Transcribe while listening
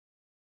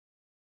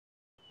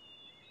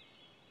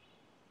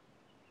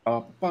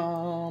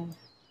Ba-ba-bum.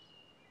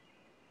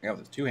 I got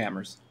with 2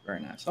 hammers.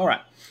 Very nice. All right.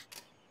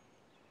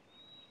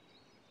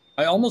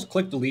 I almost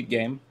clicked delete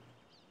game.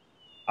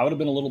 I would have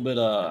been a little bit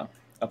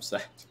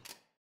upset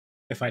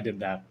if I did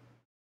that.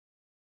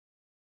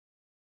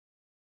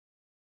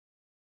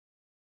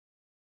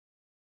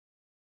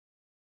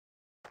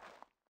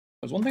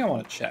 There's one thing I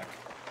want to check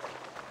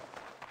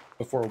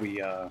before we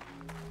go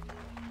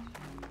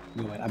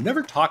in. I've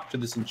never talked to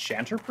this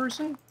enchanter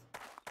person.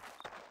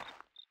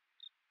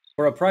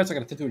 For a price, I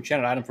got a 52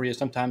 enchanted item for you.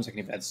 Sometimes I can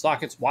even add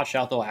sockets. Watch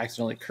out, though. I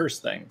accidentally curse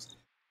things.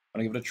 I'm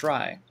gonna give it a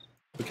try.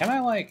 But can I,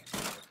 like...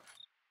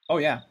 Oh,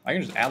 yeah. I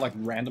can just add, like,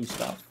 random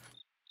stuff.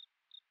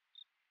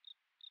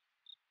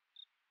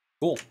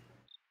 Cool.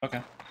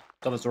 Okay.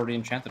 So that's already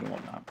enchanted and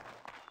whatnot.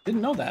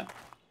 Didn't know that.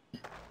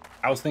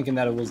 I was thinking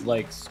that it was,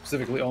 like,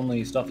 specifically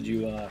only stuff that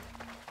you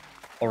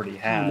already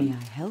had. How may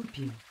I help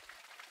you?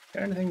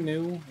 Got anything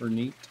new or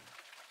neat?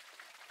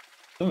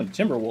 Some of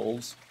the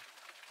Timberwolves.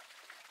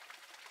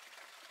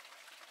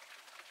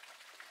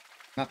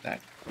 Not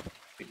that.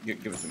 Give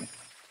it to me.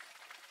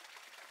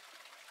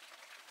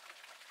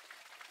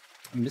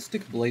 A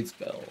Mystic Blade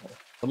spell.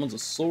 Summons a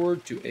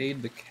sword to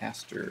aid the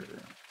caster.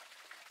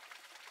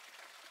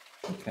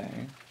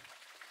 Okay.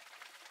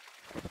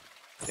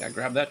 Yeah,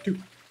 grab that too.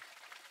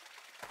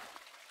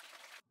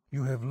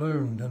 You have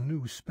learned a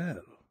new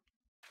spell.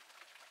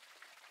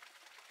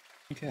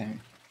 Okay.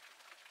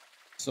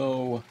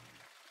 So...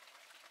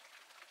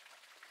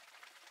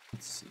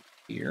 let's see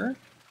here.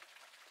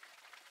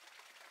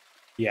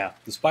 Yeah,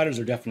 the spiders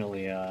are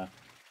definitely,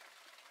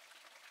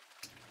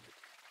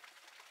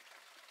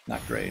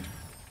 not great.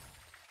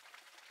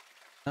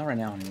 Not right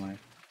now, anyway.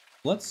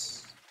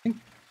 Let's... I think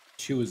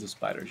 2 is the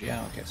spiders.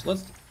 Yeah, okay. So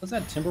let's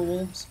add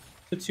Timberwolves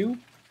to 2.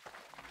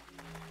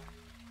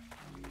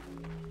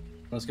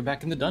 Let's get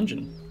back in the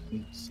dungeon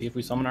and see if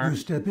we summon our You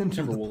step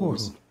into the Timberwolves.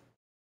 portal.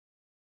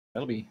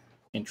 That'll be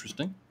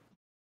interesting.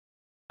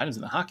 Items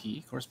in the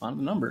hotkey correspond to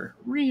the number.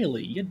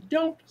 Really? You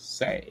don't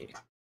say.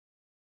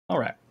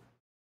 Alright.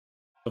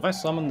 So if I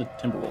summon the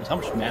Timberwolves, how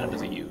much mana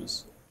does it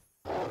use?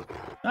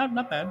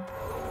 Not bad.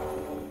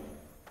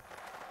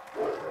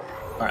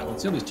 Alright,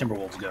 let's see how these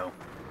Timberwolves go.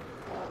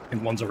 I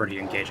think one's already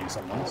engaging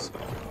someone, so...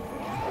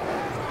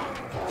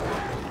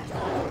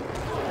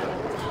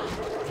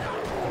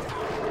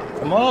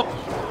 Come up!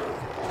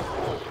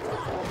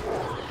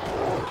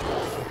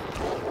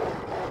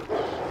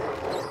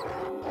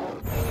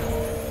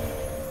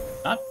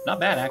 Not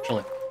bad,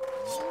 actually.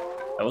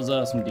 That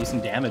was some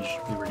decent damage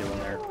we were doing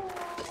there.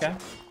 Okay.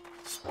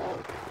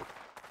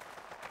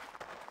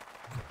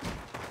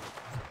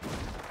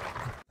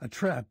 A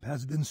trap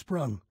has been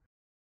sprung.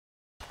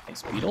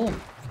 Nice beetle.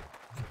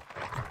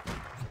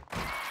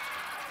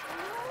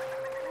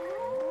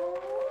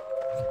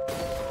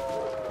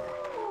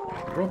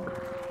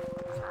 Roper.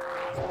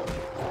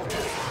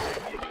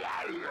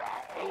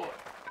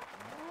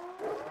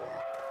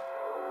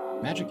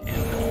 Magic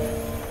anvil.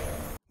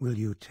 Will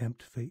you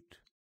tempt fate?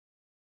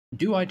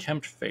 Do I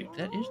tempt fate?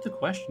 That is the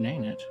question,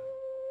 ain't it?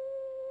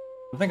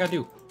 I think I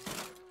do.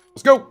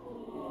 Let's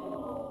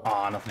go!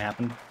 Aw, nothing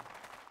happened.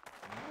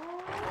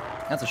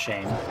 That's a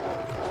shame.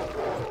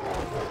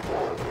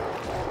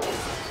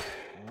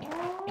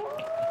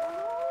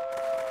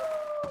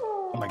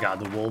 Oh my god,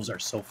 the wolves are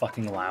so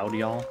fucking loud,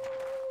 y'all.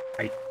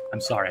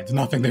 I'm sorry, I did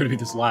not think they would be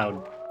this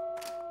loud.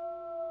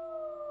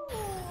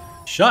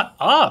 Shut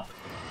up!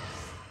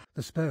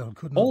 The spell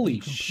could not Holy be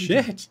completed.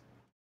 shit!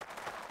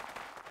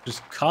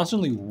 Just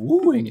constantly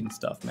wooing and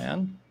stuff,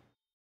 man.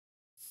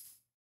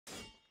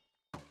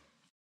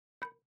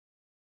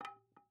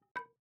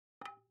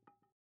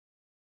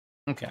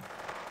 Okay.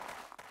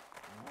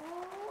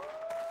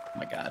 Oh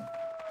my god.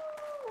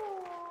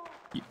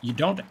 You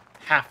don't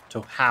have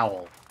to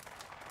howl.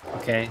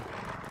 Okay?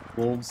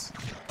 Wolves.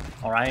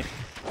 Alright?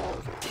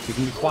 You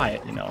can be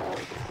quiet, you know.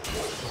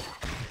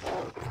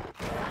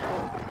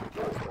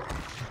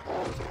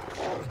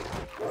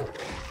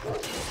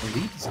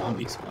 Elite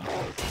zombie spawn.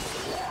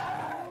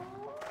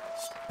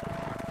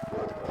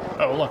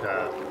 Oh, look,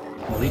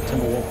 an elite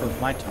Timberwolf for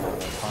my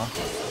Timberwolf, huh?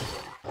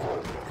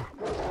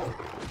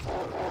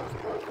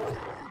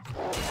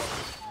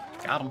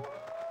 Got him.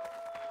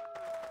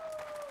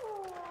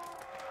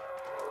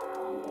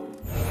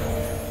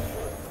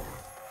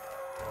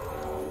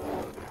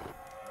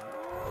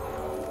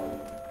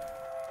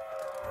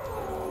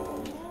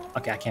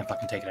 Okay, I can't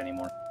fucking take it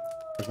anymore.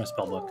 Where's my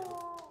spell book?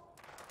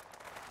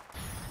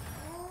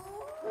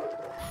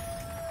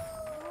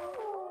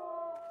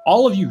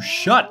 All of you,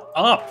 shut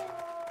up!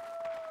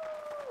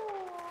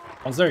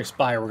 Once they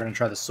expire, we're gonna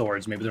try the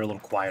swords. Maybe they're a little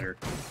quieter.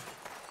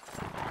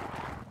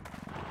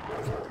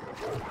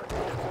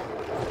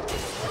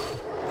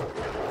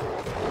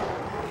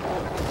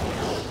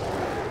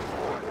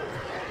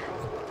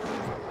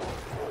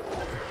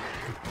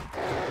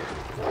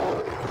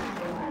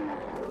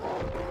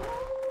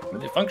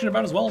 They function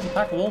about as well as a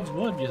pack of wolves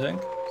would, you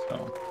think?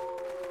 So,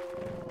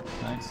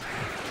 nice.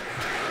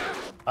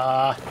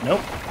 Nope.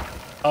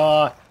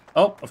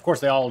 Oh, of course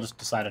they all just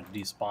decided to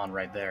despawn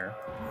right there.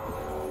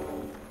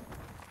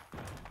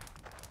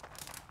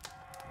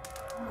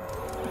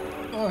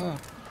 I'm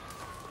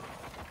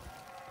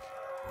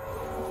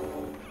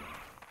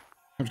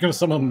just gonna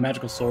summon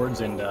magical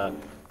swords and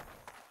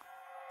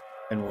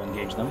we'll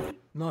engage them.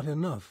 Not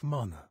enough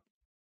mana.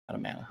 Out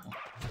of mana.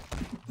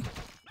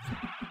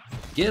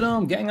 Get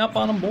them! Gang up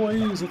on them,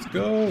 boys! Let's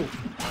go!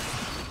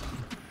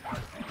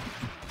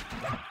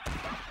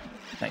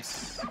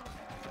 Nice.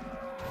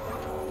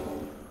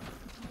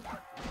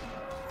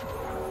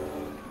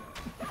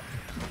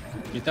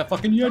 Get that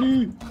fucking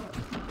Yeti!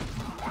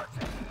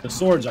 The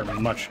swords are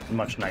much,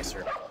 much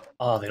nicer.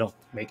 Oh, they don't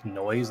make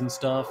noise and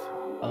stuff.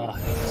 Oh,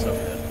 that's so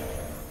good.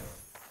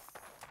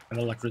 And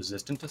they're like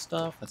resistant to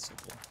stuff. That's so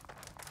cool.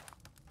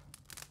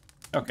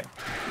 Okay.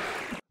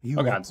 You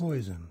Oh, are God.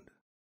 poisoned.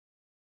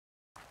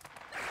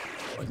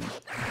 Poison.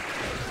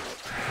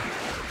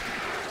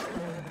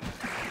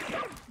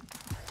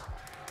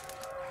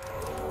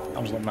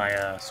 I'll just let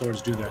my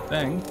swords do their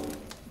thing.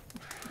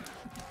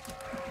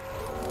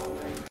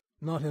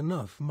 Not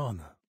enough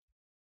mana.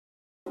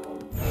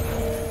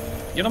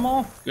 Get them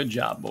all? Good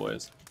job,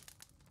 boys.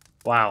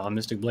 Wow, a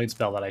Mystic Blade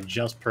spell that I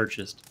just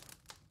purchased.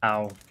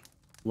 How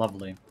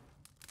lovely.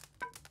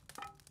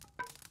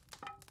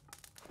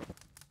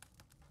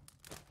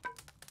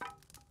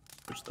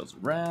 Switch those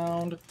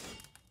around.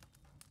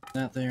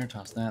 That there,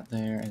 toss that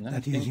there, and then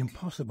That is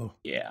impossible.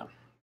 yeah.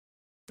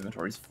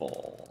 Inventory's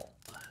full.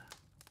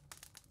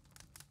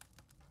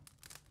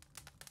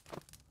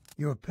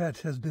 Your pet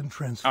has been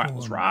transformed. Alright,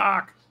 let's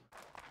rock!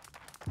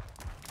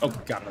 Oh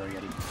god, another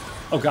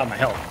Yeti. Oh god, my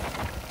health.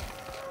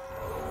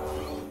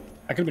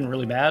 That could have been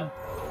really bad.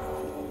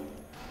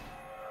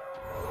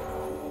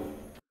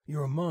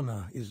 Your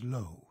mana is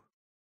low.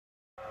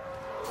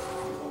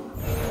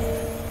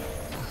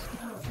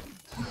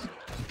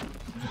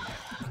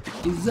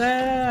 His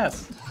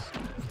ass!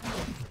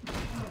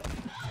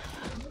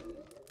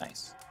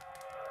 Nice.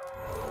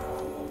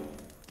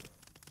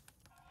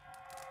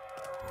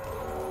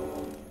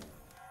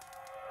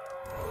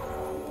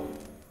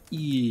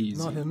 Easy.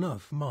 Not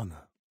enough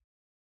mana.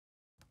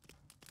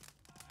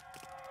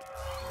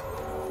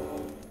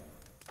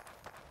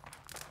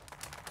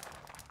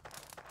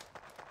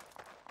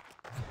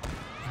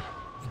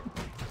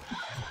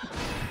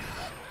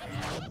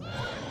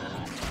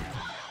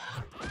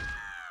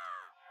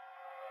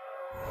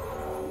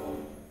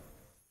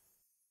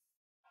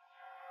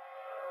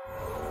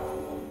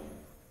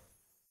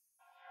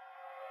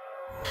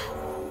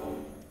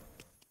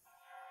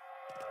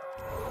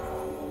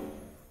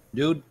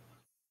 Dude,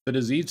 the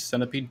diseased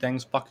centipede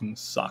things fucking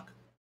suck.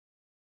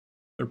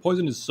 Their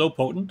poison is so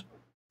potent.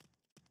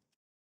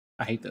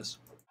 I hate this.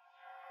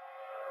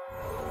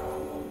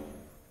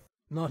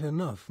 Not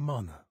enough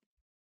mana.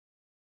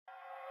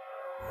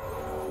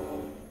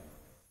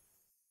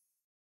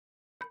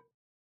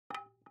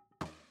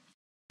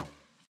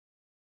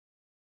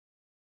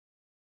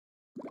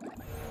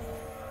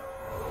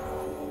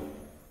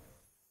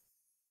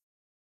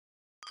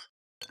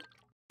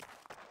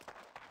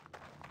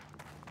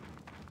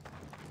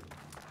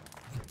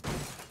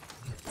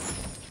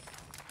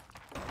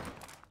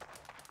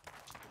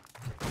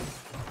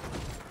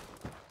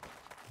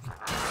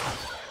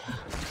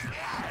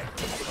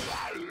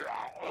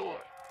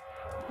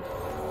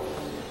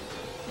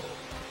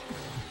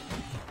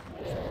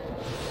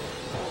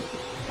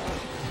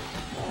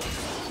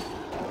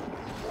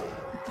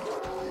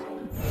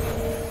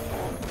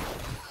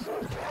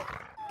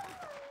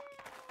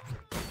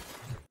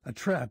 A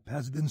trap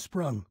has been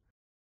sprung.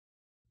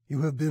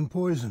 You have been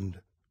poisoned.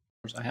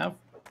 Of course I have.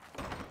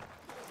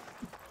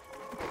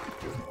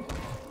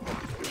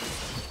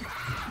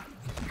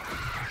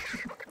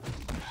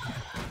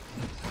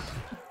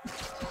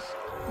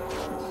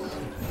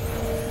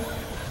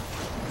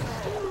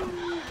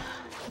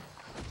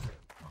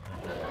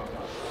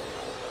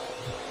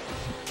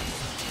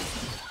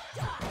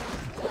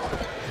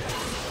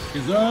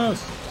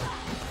 Jesus!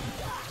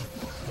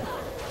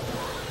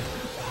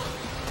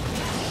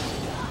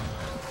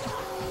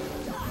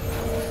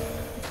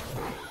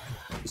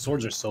 The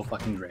swords are so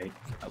fucking great.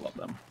 I love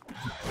them.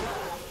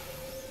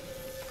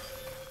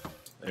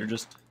 They're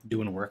just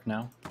doing work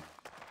now.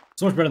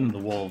 So much better than the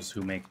wolves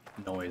who make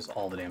noise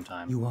all the damn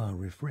time. You are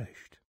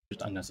refreshed.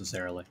 Just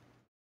unnecessarily.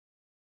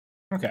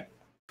 Okay.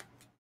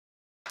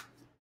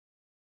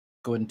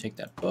 Go ahead and take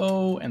that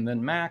bow, and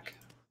then Mac.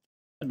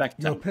 Head back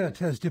to Your town. pet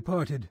has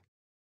departed.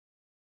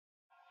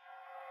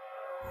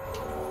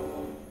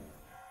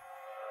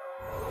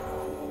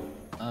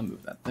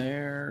 Move that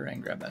there,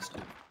 and grab that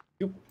stuff.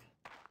 Yep.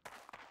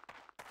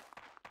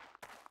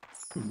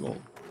 Ooh,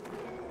 gold.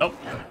 Oh,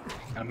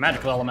 got a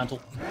magical elemental.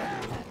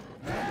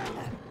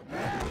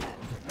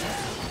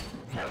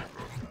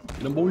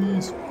 Get 'em,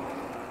 boys.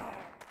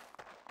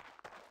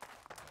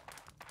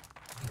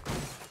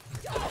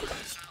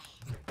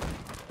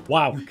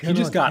 Wow, he cannot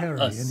just got carry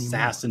anymore.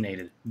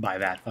 assassinated by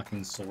that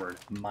fucking sword.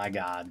 My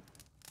god.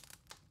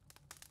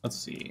 Let's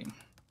see.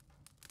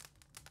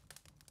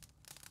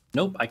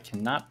 Nope, I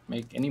cannot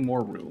make any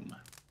more room.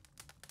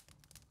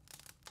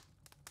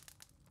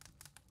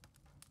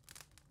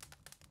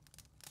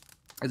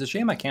 It's a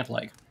shame I can't,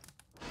 like,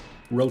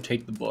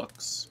 rotate the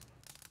books.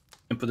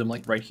 and put them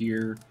like right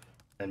here,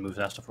 and move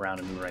that stuff around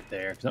and move it right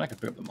there, because then I can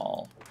pick up them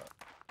all.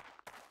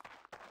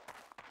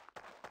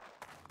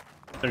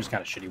 They're just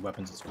kind of shitty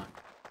weapons, it's fine.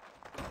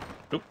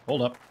 Oop,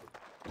 hold up.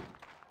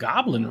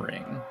 Goblin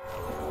ring.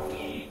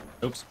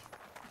 Oops.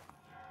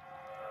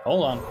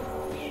 Hold on.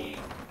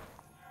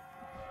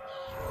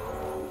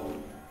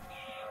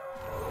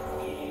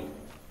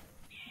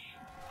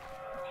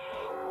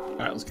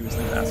 Alright, let's give this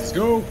thing a pass. Let's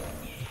go!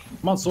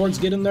 Come on, swords,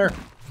 get in there.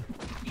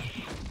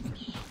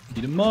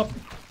 Beat him up.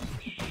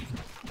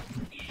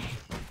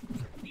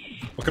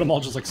 Look at them all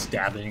just like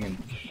stabbing and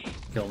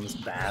killing this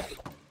bat.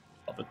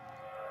 Love it.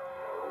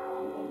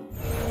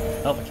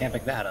 Oh, I can't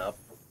pick that up.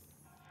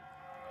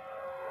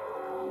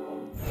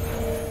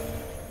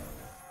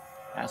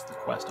 That's the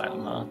quest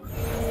item, huh?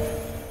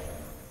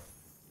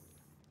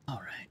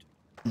 Alright.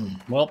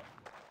 Well,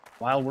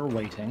 while we're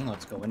waiting,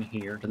 let's go in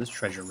here to this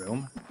treasure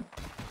room.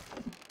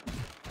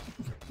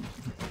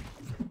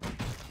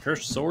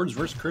 Cursed swords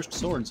versus cursed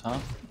swords, huh?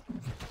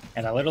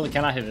 And I literally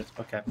cannot hit it.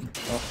 Okay.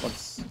 Well,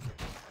 let's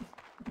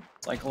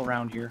cycle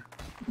around here.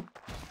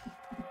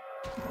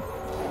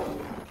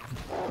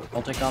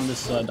 I'll take on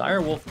this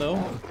dire wolf,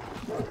 though.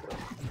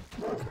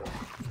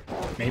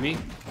 Maybe.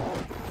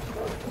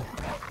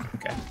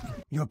 Okay.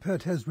 Your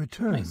pet has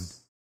returned.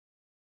 Nice.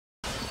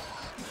 Oh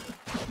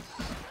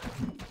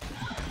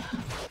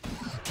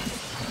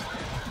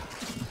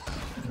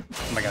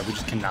my god, we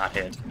just cannot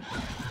hit.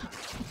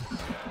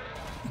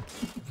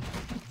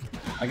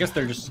 I guess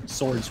they're just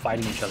swords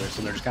fighting each other,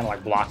 so they're just kind of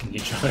like blocking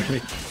each other.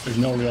 There's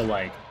no real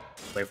like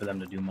way for them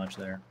to do much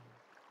there.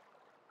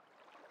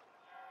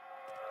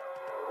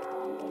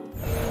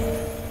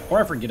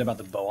 Or I forget about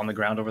the bow on the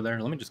ground over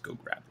there. Let me just go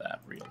grab that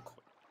real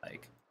quick.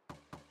 Like,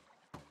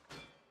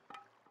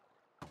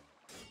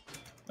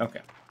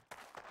 okay.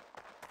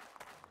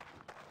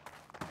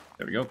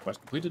 There we go. Quest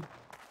completed.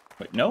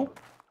 Wait, no.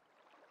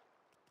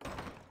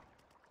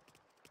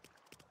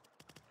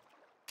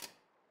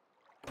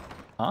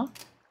 Huh?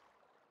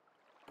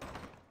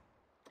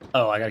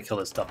 Oh, I gotta kill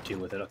this stuff too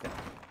with it. Okay.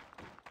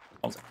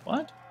 I was like,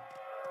 what?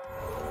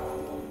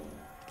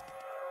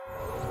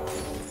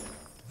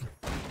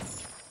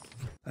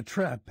 A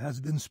trap has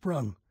been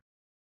sprung.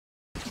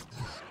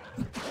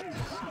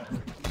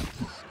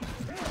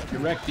 Get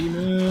wrecked,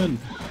 demon!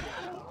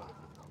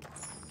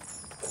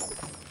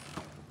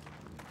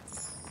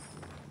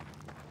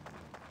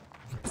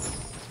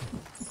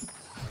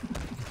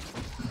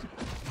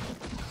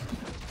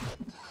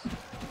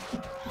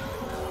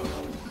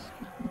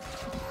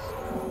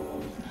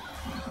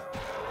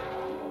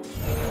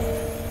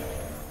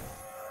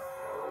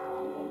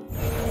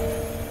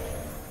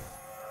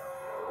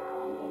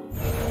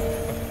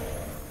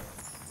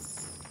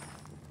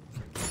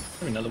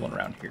 Another one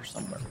around here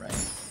somewhere, right?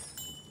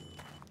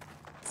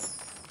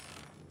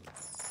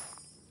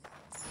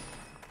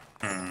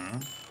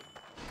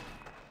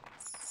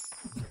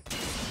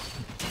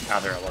 Ah,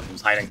 there, I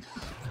was hiding.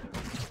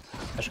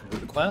 I should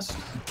complete the quest.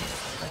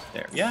 Right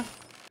there, yeah?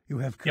 You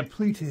have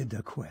completed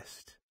a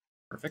quest.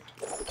 Perfect.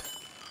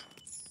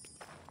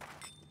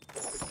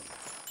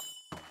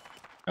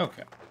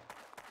 Okay.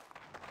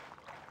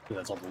 So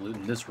that's all the loot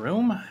in this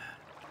room.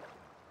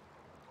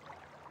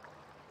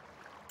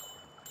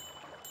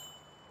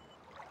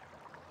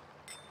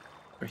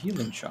 A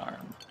healing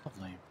charm.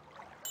 Lovely.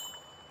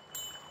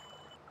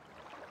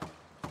 I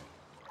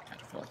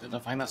don't feel like they'll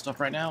find that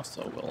stuff right now,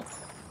 so we'll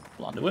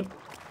hold on to it.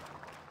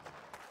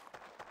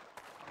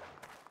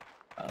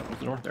 Where's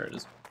the door? There it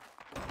is.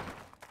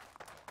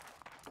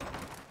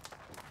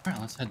 Alright,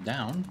 let's head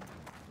down.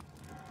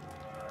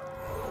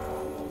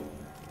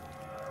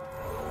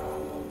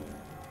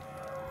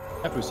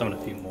 After we summon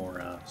a few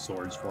more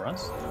swords for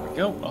us. There we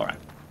go. Alright.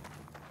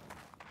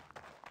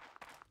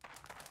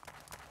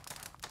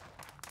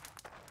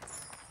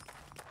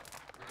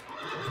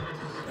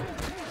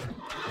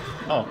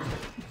 Oh,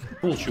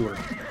 cool, sure.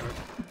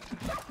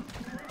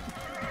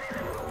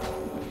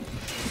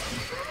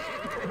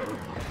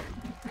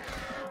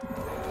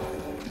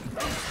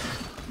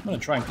 I'm gonna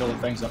try and kill the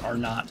things that are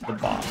not the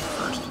boss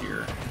first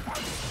here.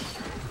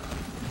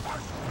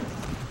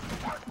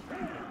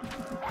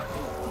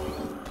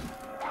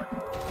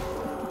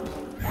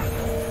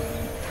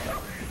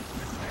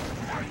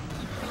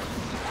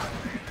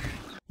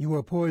 You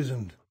are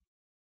poisoned.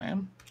 I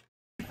am.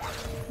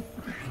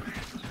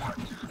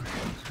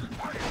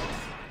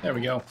 There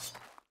we go.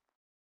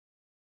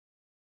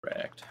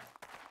 Correct.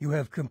 You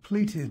have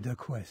completed a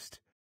quest.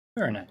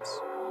 Very nice.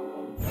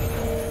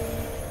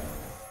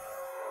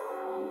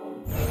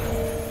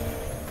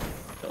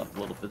 Fill up a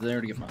little bit there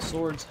to get my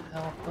swords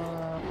health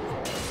up.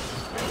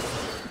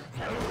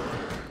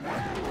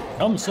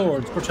 Come,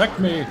 swords, protect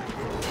me!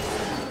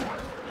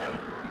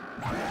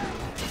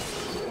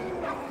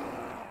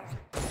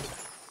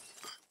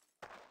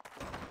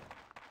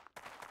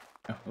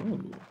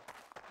 Oh.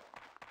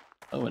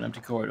 Oh, an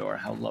empty corridor.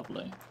 How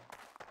lovely.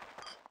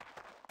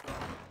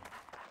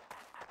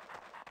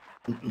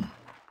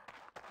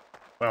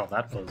 Well,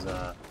 that was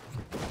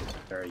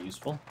very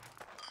useful.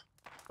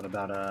 What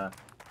about if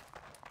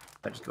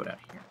I just go down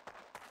here?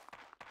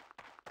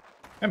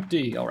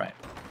 Empty. All right.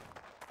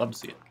 Love to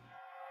see it.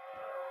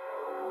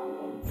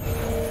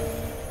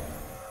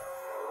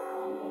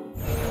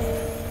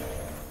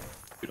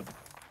 Beautiful.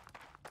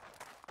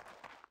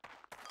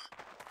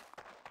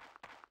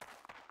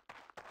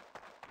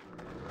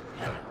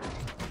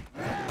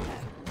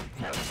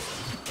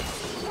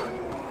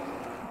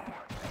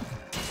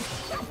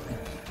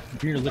 Come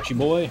here, Litchy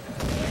boy.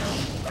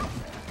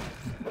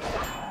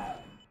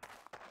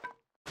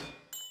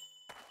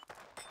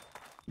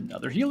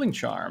 Another healing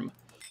charm.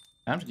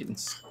 I'm just getting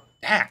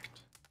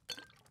stacked.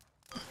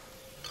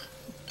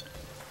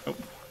 Oh. I'm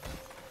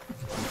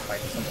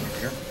fighting something over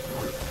here.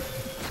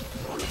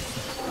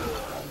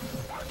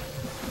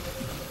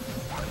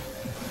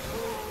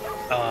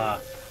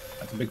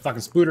 That's a big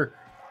fucking spooter.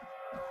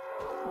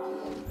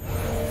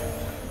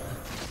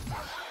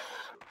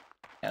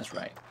 That's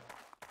right.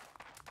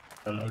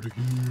 Get out of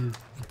here.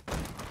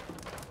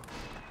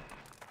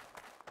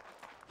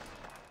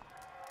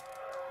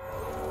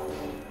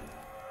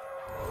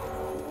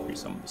 Here's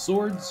some of the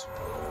swords.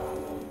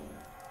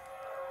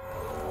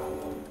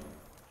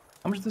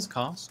 How much does this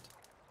cost?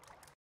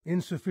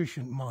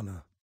 Insufficient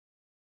mana.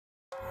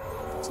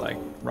 It's like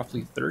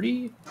roughly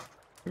 30,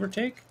 give or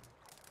take.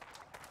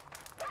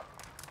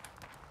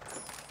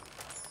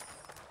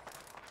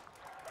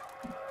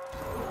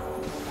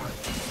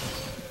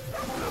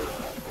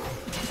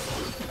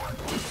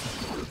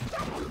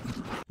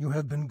 You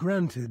have been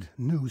granted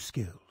new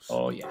skills.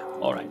 Oh yeah,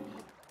 all right.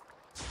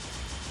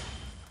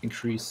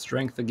 Increase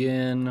strength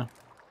again.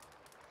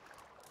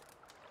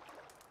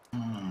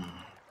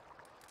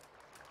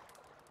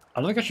 I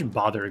don't think I should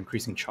bother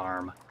increasing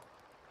charm.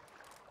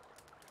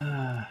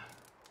 Let's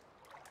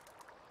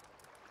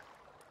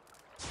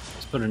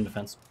put it in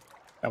defense.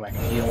 That way I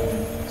can heal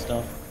and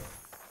stuff.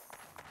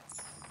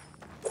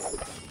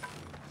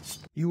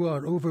 You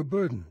are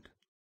overburdened.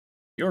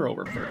 You're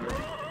overburdened.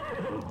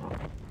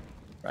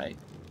 Right.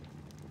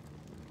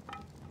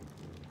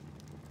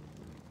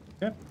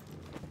 Okay.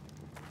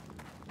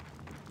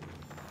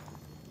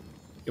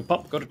 Yo,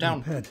 pup, go to town.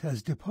 Your pet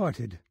has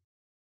departed.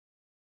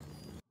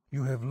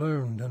 You have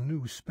learned a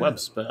new spell. Web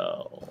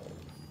spell.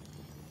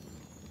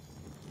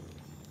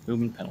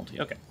 Movement penalty.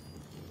 Okay.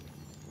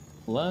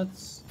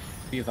 Let's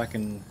see if I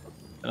can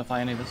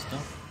identify any of this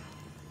stuff.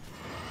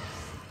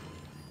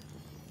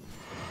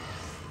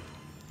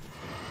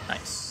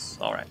 Nice.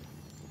 Alright.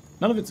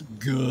 None of it's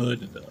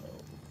good, though,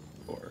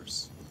 of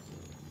course.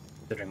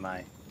 Considering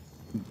my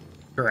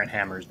current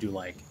hammers do,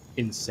 like,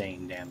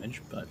 insane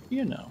damage, but,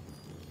 you know.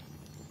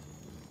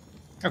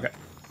 Okay.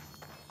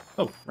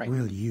 Oh, right.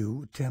 Will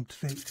you tempt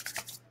fate?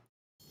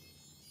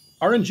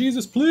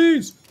 RNGesus,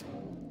 please!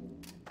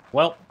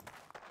 Well,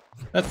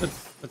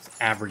 that's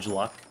average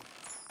luck.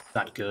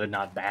 Not good,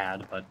 not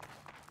bad, but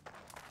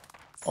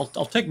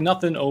I'll take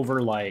nothing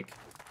over, like,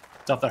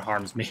 stuff that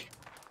harms me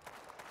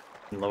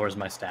and lowers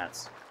my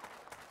stats.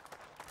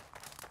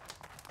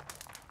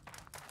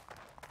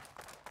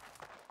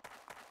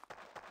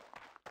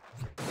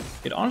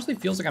 It honestly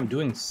feels like I'm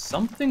doing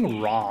something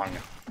wrong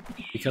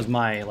because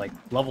my, like,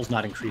 level's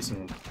not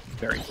increasing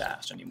very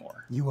fast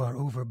anymore. You are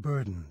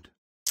overburdened.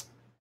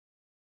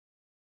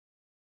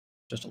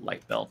 Just a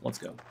light belt. Let's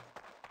go.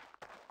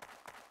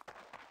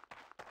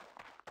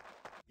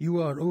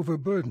 You are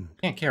overburdened.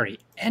 Can't carry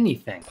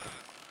anything.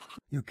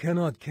 You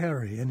cannot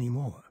carry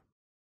anymore.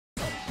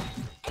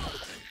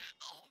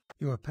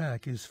 Your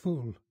pack is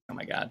full. Oh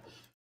my god.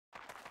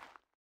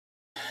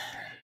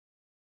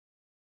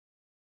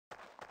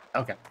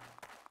 Okay.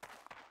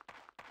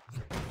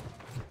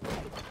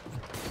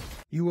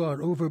 You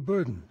are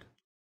overburdened.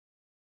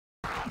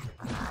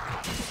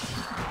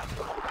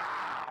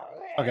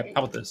 Okay,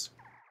 how about this?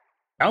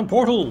 Down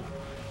portal!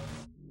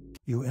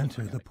 You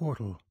enter the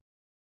portal.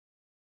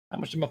 How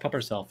much did my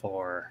pupper sell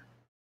for?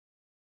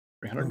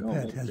 300 Your gold.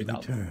 pet has 3,000.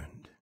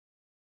 returned.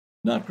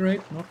 Not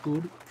great, not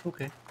good. It's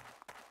okay.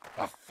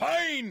 A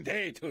fine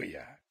day to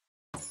you.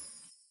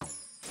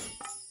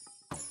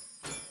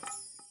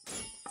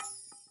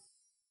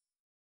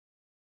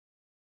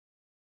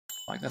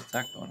 I like that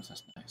attack bonus,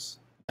 that's nice.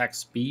 Attack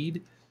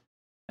speed?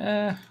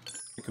 It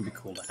could be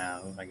cool to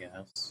have, I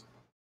guess.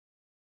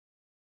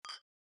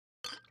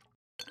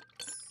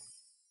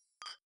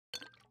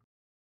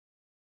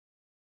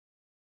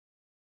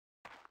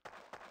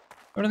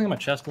 Anything in my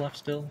chest left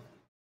still?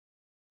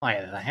 Oh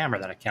yeah, the hammer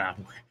that I cannot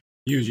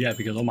use yet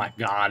because, oh my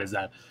god, is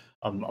that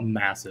a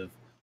massive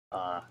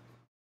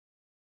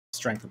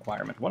strength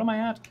requirement. What am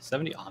I at?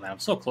 70? Oh man, I'm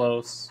so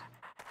close.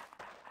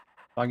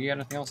 Dog, you got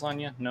anything else on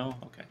you? No?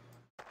 Okay.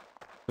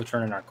 Go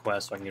turn in our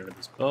quest so I can get rid of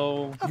this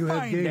bow. You have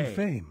fine gained day.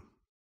 fame.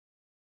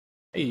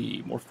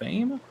 Hey, more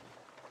fame?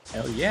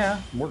 Hell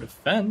yeah, more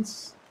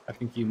defense, I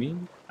think you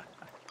mean.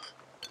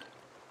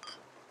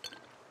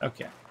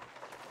 Okay.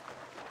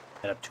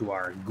 Head up to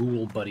our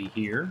ghoul buddy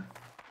here.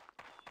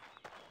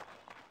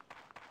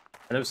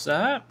 Hello,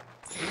 sir.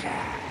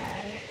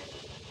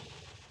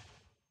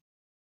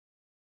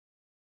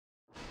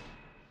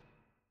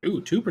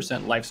 Ooh,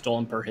 2% life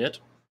stolen per hit.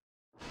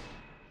 I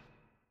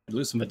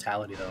lose some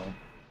vitality, though.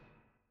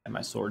 And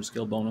my sword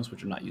skill bonus,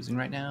 which I'm not using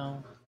right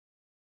now.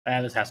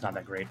 This hat's not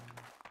that great.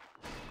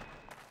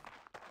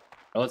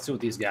 Well, let's see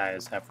what these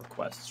guys have for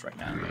quests right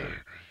now.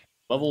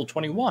 Level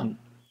 21.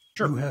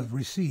 Sure. You have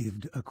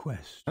received a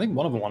quest. I think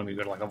one of them wanted me to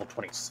go to like level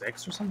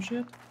 26 or some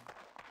shit.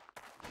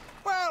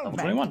 Well, Level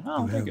 21.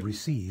 Oh, you thank have you.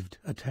 received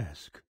a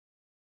task.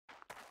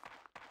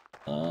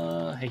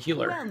 Hey,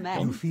 healer. Well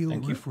met. You feel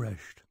Thank you.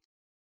 refreshed.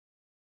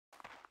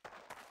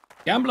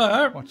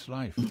 Gambler! what's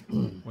life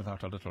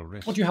without a little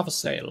risk? What do you have for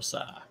sale,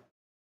 sir?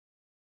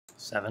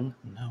 7?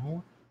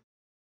 No.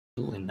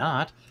 Absolutely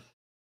not.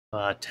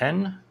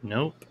 10?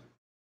 Nope.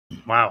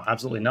 Wow,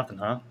 absolutely nothing,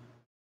 huh?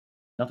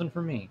 Nothing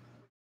for me.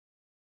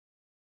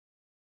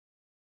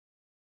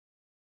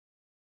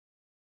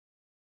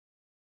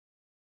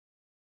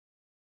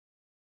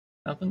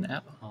 Nothing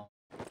at all.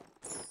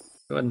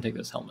 Go ahead and take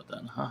this helmet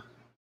then, huh?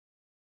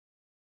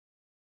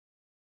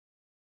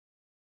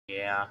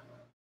 Yeah.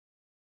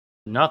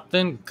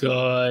 Nothing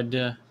good.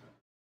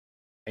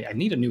 I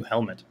need a new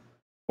helmet.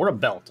 Or a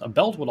belt. A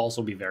belt would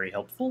also be very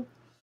helpful.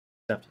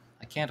 Except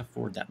I can't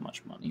afford that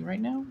much money right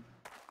now.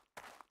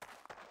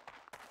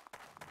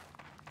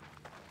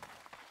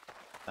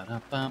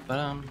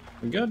 Ba-da-ba-ba-dum.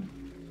 We good?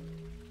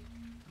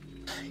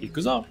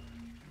 Ikuzo.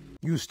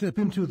 You step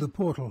into the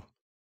portal.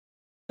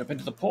 Step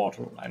into the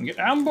portal and get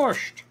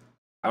ambushed.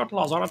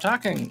 Outlaws are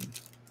attacking.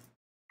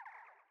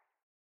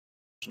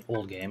 It's an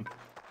old game.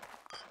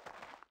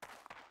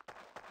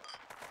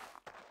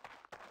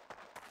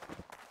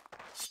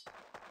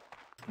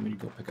 Let me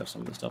go pick up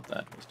some of the stuff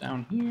that was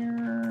down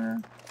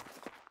here.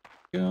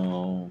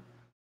 Go.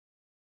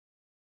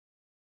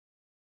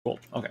 Cool.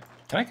 Okay.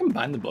 Can I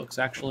combine the books,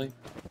 actually?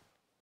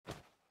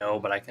 No,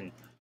 but I can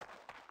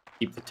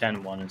keep the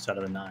 10 one instead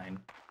of the 9.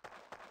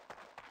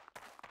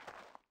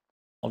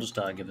 I'll just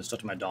give this stuff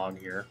to my dog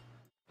here.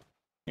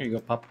 Here you go,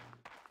 pup.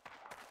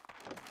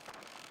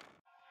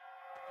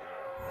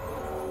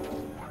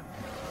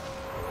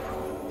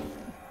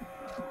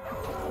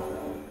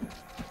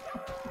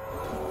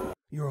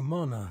 Your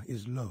mana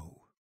is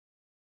low.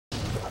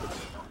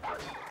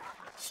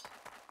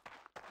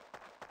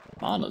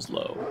 Mana's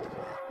low.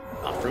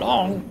 Not for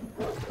long.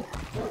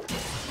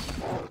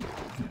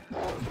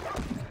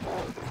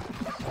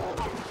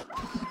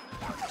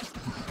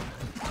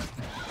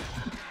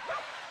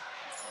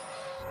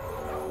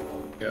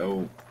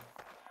 Go.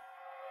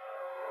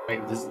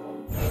 Wait, this is a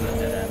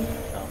dead end.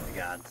 Oh my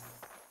god.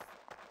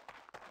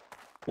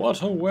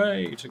 What a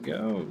way to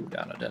go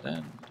down a dead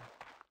end.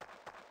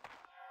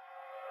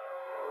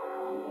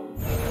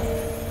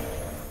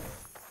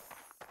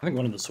 I think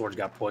one of the swords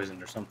got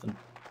poisoned or something.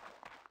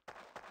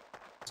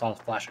 Saw a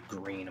flash of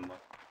green a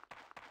moment.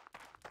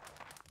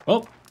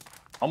 Oh,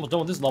 almost done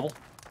with this level.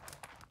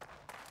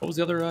 What was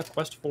the other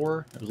quest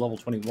for? It was level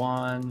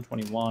 21,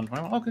 21,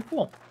 21. Okay,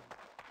 cool.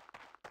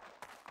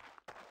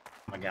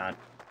 Oh my god.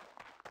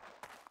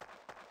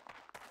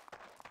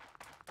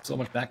 So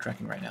much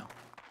backtracking right now.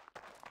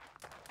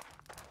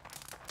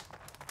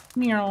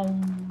 Meow.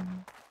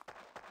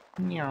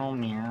 Meow,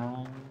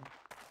 meow.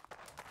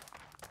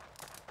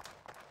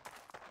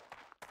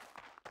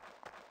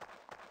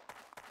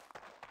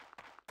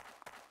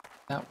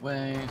 That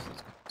way. So let's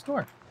go to the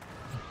store.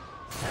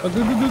 A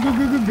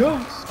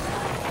ghost.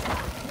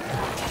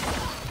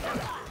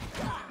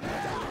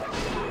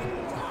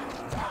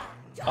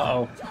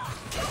 Uh-oh.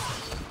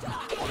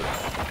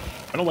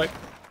 Run away.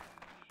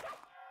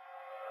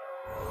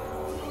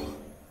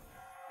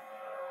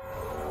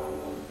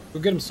 Go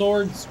get him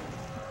swords.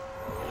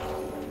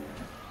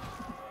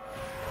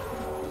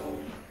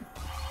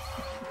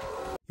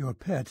 Your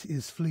pet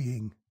is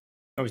fleeing.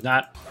 No, he's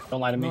not. Don't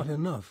lie to me. Not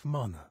enough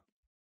mana.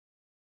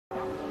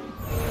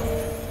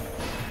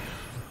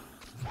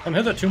 Come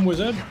hither, Tomb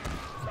Wizard.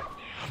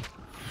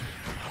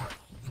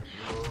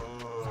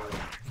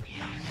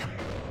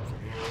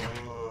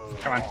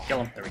 Come on, kill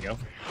him. There we go.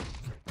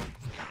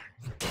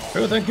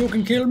 You think you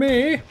can kill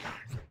me?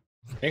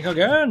 Think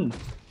again.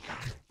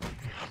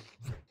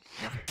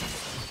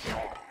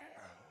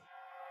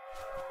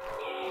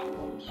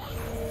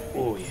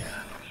 Oh yeah.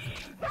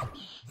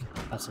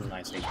 That's some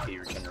nice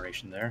HP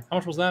regeneration there. How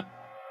much was that?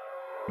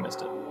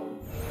 Missed it.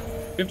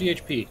 50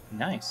 HP.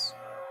 Nice.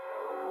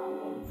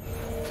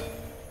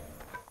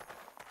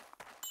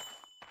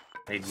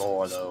 Need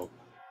more though.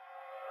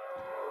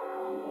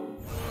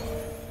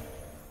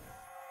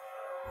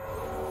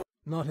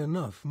 Not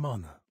enough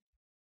mana.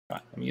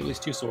 Alright, let me get at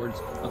least 2 swords.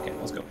 Okay,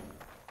 let's go.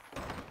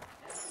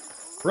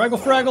 Fraggle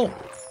Fraggle!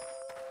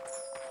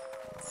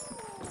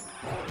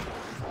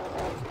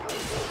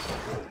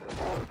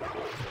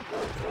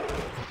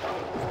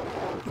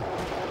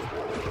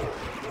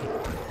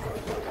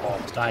 Oh,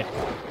 almost died.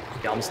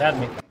 He almost had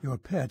me. Your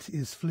pet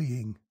is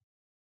fleeing.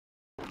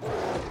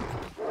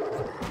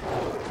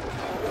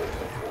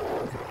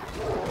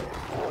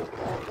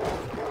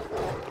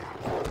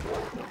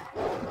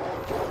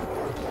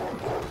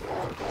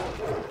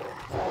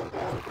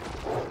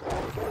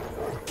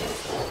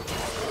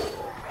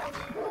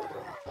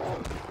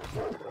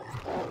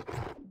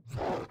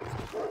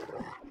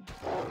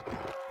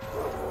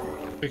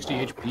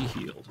 60 HP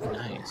healed.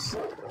 Nice.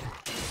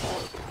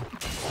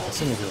 The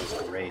single heal is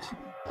great.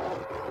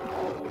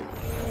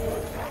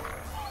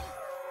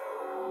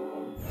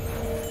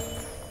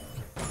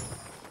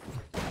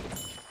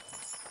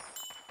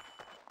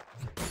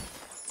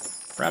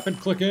 Rapid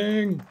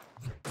clicking!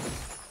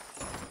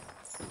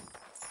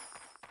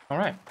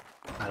 Alright.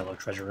 I love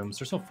treasure rooms,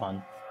 they're so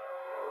fun.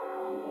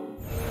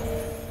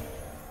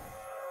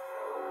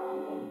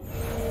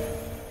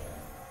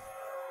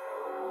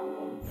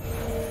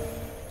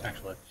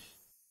 Actually,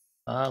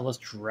 let's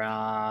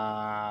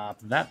drop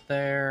that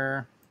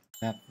there,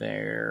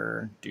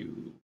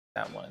 do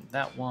that one and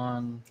that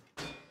one.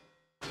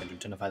 I can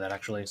identify that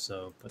actually,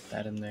 so put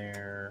that in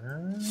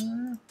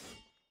there.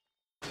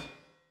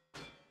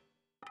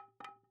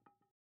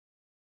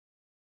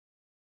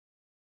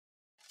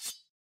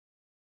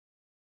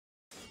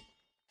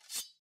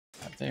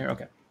 That there,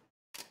 okay.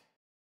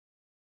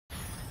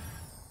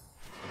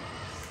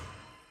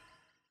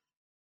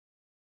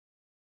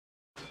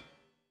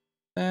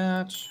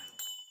 That.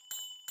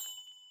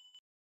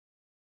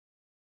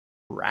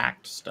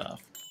 Cracked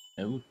stuff.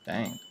 No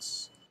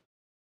thanks.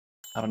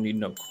 I don't need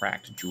no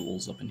cracked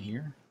jewels up in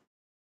here.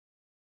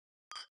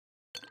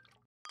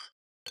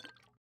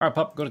 Alright,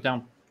 pup, go to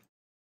town.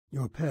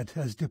 Your pet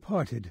has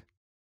departed.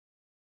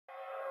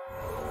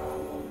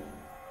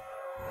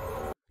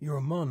 Your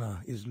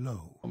mana is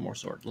low. One more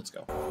sword, let's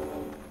go.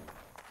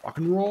 Rock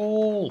and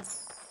roll!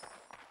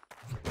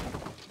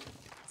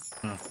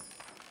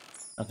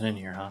 Nothing in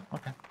here, huh?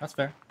 Okay, that's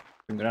fair.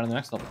 We can go down to the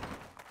next level.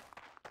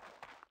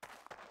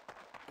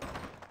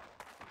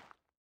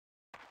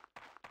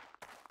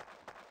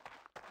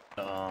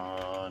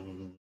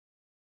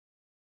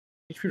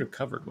 HP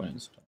recovered when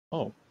installed.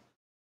 Oh.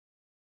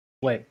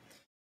 Wait.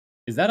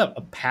 Is that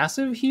a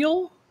passive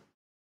heal?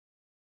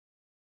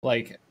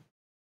 Like,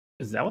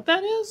 is that what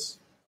that is?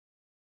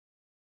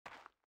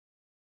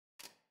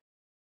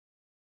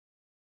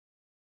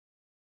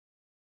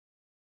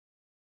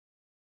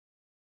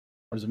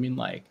 Or does it mean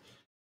like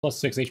plus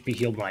 6 HP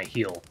healed when I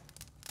heal?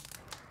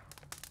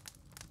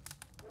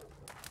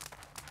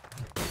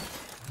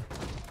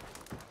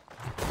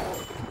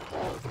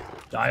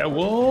 Die a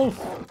wolf!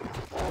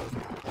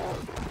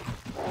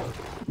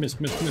 Miss,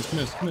 miss, miss,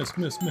 miss, miss,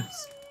 miss,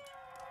 miss.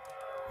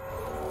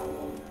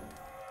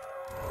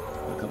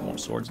 Got a couple more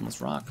swords in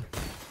this rock.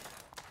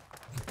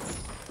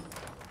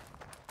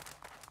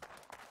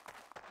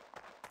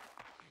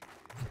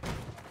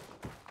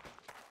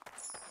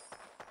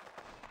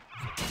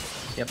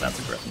 Yep, that's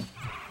a griffin.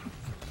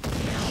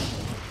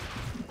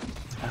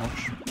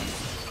 Ouch.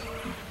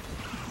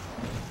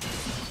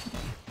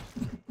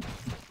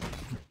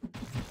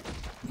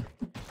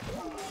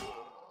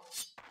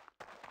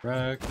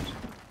 Correct.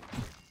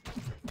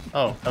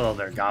 Oh, hello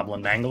there,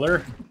 Goblin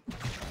Mangler.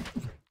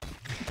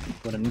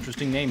 What an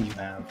interesting name you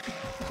have.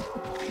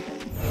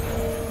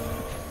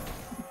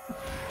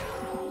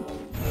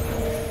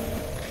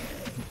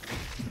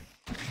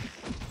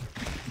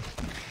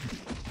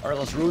 Alright,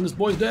 let's ruin this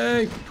boy's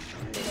day!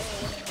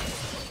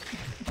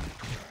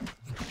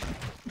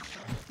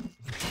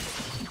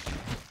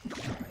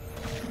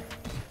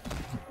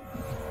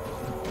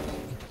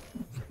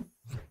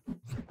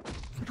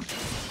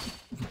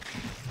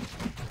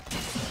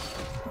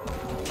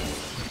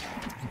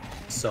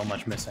 So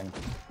much missing.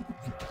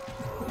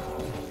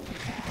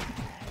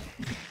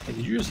 Hey,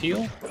 did you just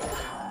heal?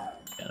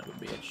 Son of a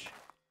bitch.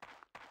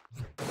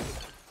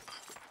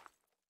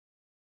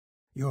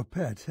 Your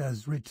pet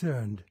has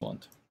returned.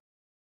 Blunt.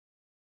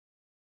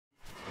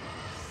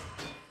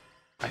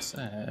 I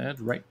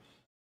said right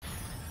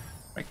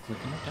click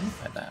and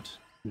identify that.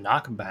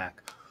 Knockback.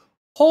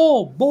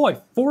 Oh boy,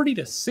 40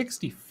 to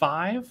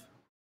 65?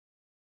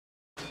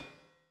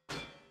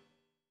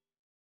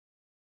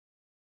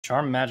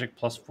 Charm magic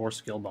plus 4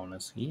 skill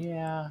bonus.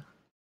 Yeah. For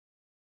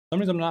some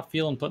reason I'm not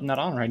feeling putting that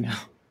on right now.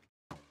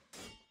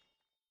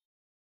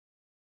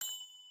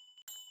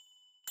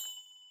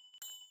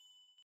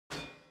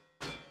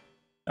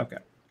 Okay.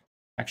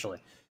 Actually,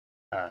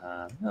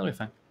 that'll be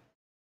fine.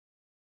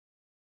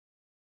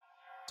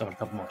 So a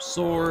couple more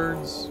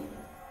swords.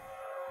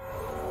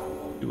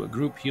 Do a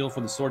group heal for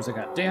the swords that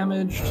got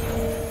damaged.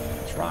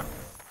 Let's rock.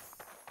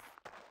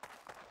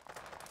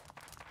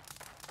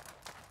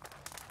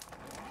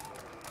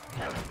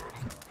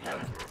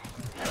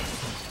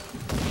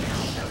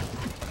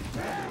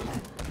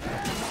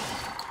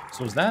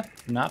 So is that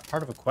not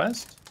part of a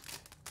quest?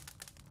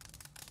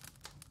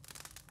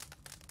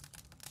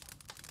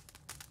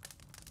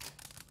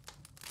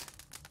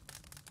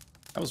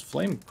 That was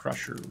Flame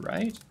Crusher,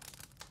 right?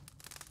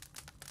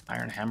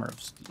 Iron Hammer of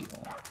Steel.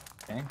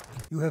 Okay.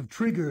 You have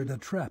triggered a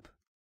trap.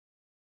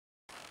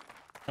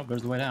 Oh,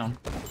 there's the way down.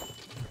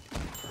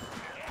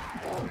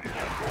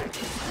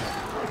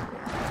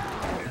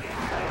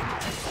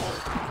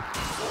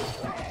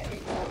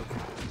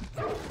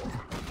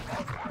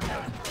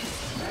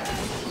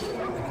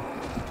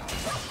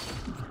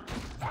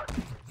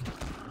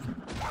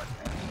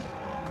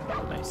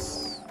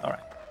 Nice. All right.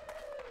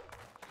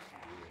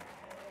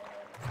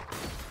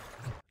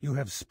 You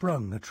have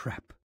sprung a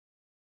trap.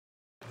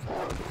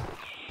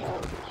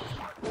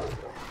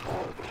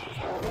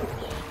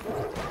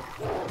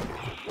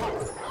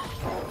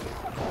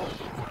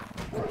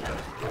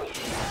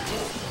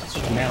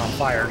 on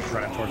fire, just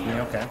running towards me.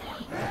 Okay.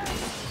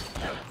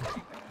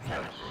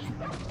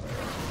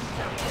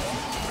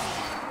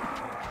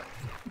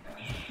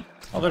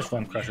 Oh, there's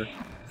Flame Crusher.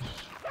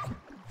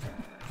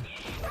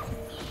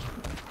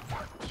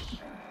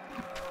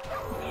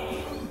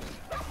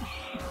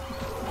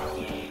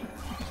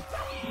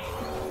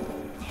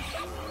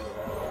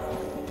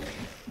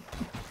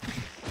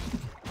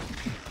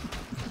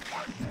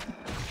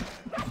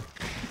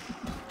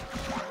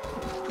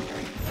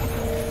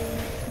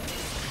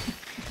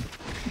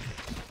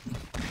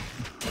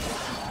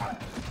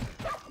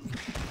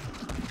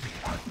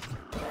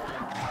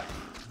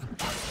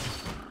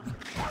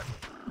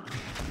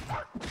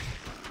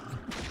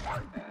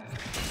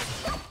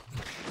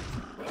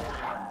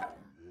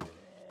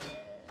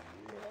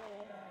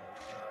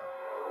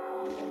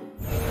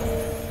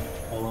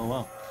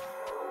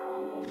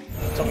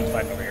 Something's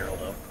fighting over here,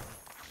 although.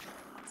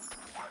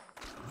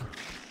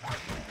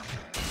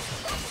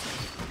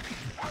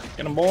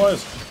 Get them,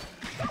 boys.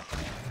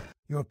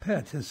 Your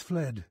pet has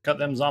fled. Cut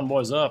them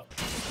zomboys up.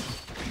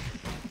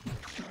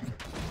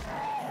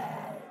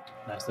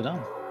 Nicely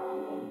done.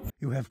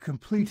 You have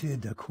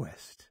completed a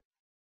quest.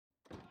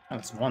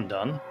 That's one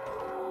done.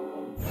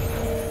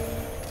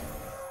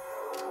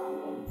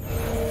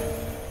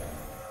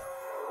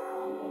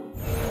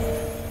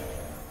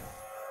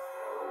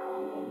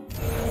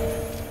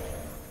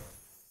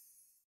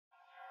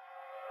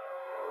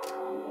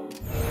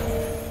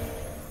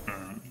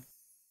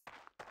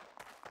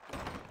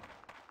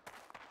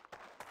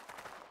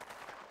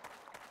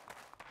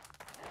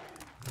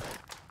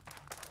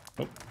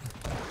 Oh,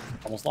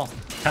 almost lost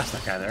past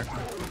that guy there.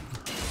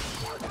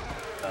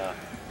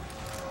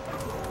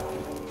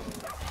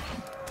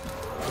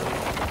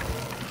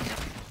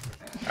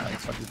 Alright,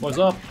 let's fuck these boys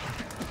up.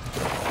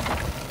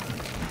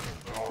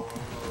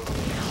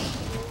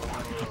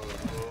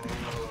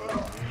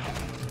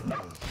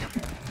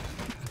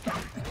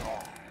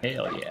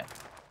 Hell yeah.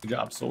 Good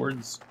job,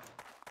 swords.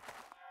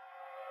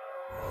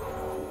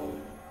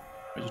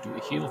 I just do a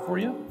heal for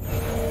you.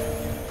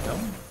 No.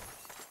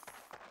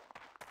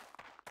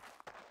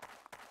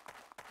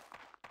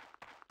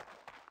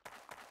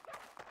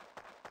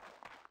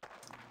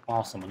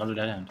 Awesome, another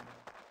dead end.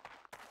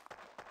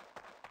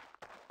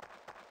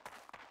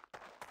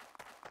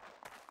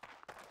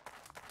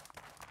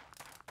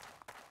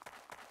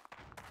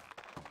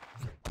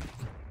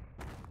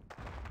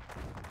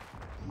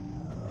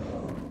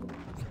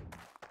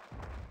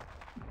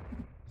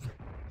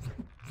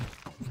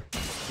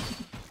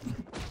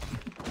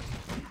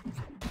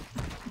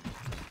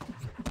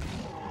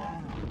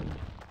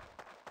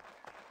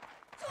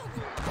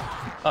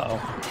 Uh-oh.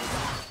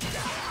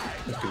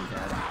 This dude's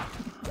dead.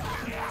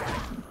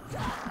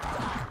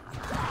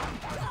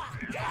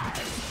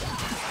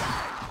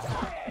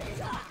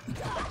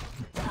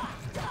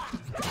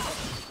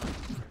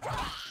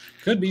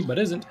 Could be, but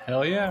isn't.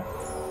 Hell yeah.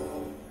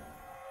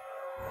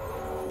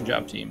 Good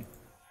job, team.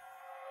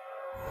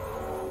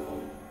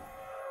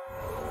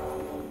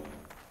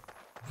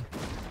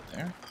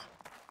 There.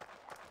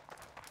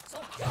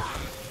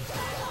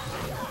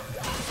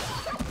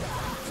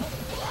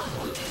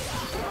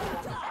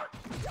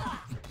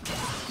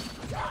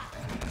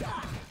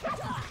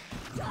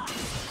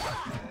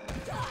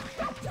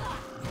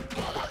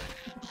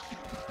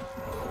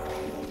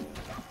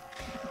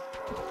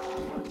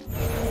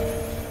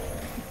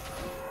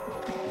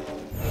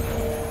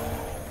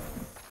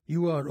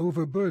 You are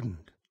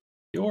overburdened.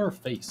 Your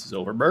face is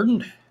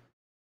overburdened.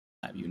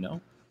 Have you know?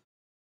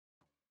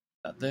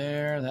 That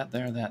there, that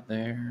there, that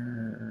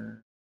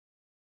there.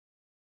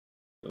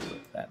 Go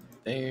with that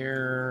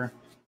there.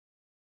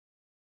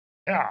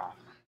 Yeah.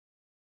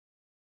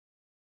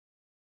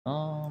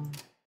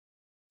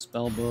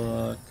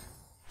 Spellbook.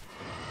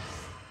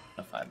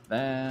 Modify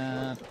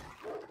that.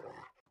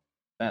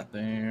 That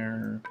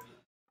there.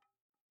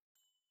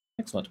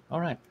 Excellent. All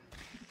right.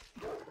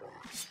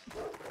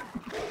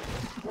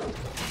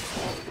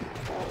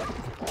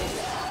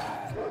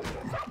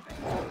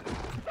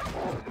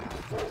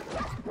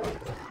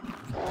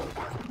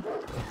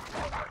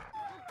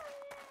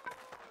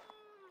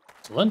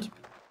 Excellent.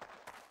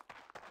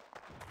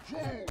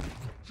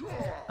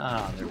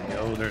 Ah, there we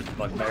go. There's the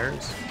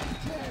bugbears.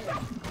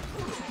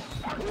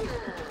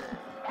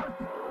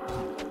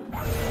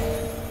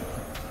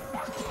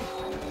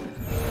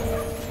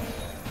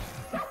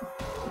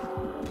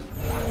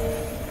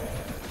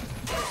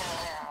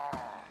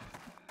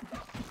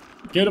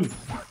 Get him!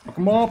 Fuck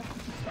him up!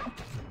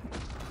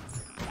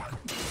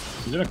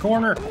 He's in a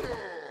corner!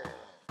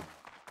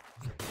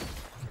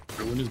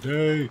 Ruin his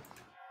day!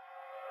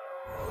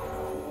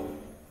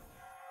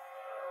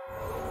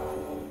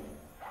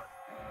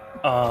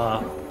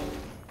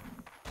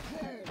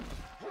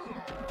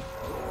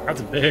 That's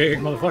a big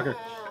motherfucker.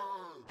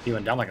 He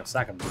went down like a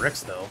sack of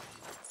bricks, though.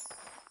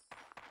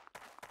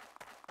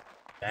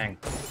 Dang.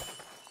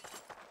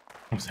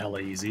 That was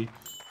hella easy.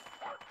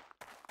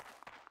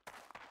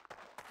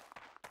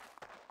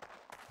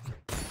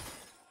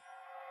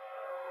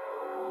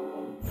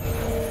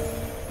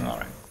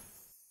 Alright.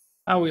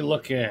 How we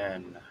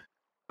looking?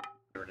 Get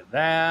rid of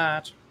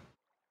that.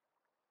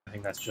 I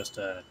think that's just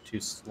a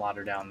 2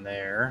 slaughter down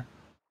there.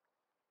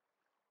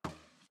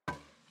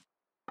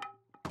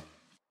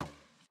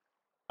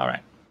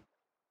 Alright.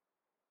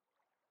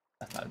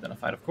 That's not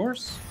identified, of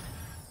course.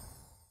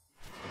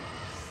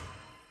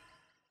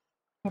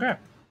 Okay.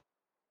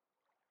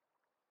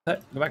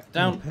 Go back Your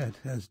down. pet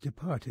has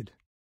departed.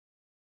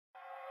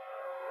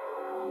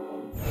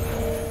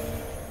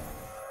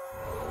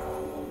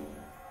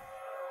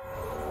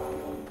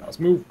 Let's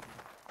move.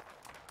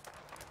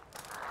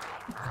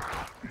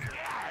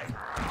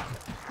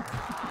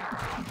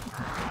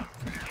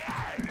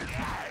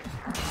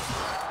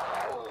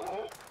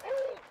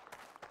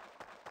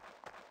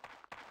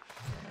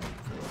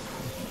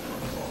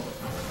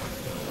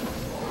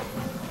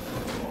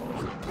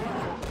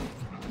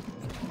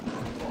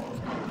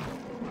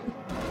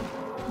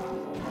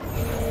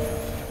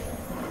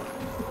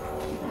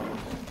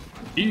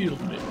 Heal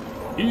me.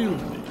 Heal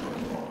me.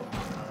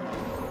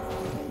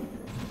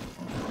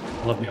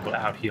 I love being able to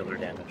out-heal their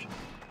damage.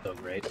 So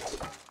great.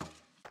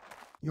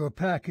 Your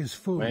pack is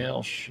full.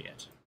 Well,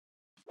 shit.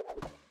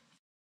 Give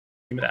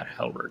me that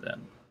halberd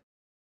then.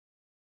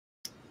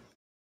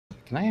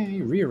 Can I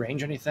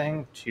rearrange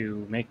anything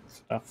to make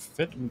stuff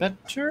fit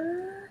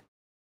better?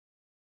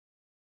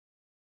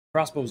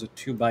 Crossbow is a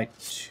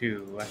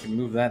 2x2. I can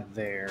move that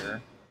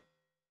there.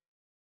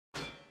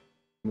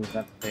 Move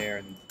that there,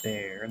 and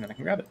then I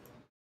can grab it.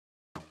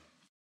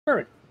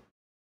 Perfect.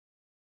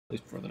 At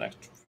least for the next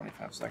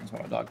 25 seconds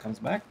while my dog comes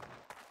back.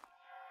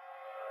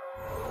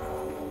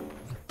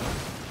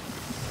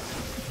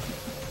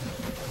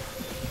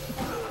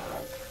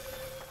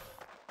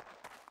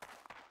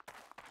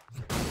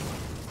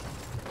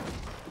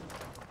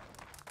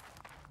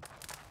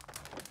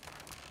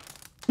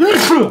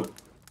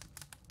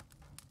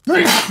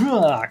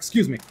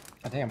 Excuse me.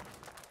 God damn.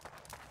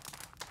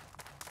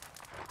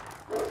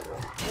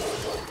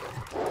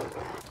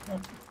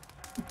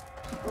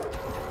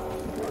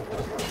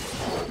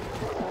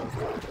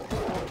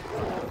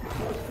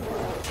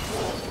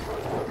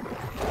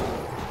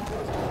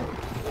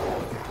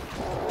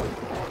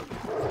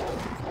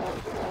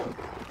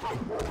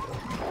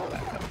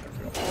 Back up there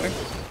real quick.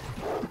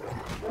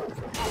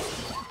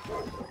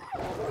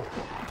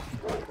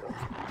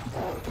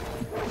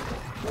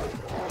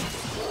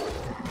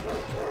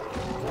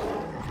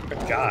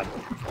 Good God.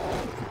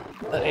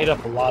 That ate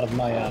up a lot of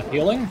my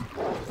healing.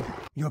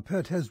 Your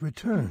pet has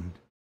returned.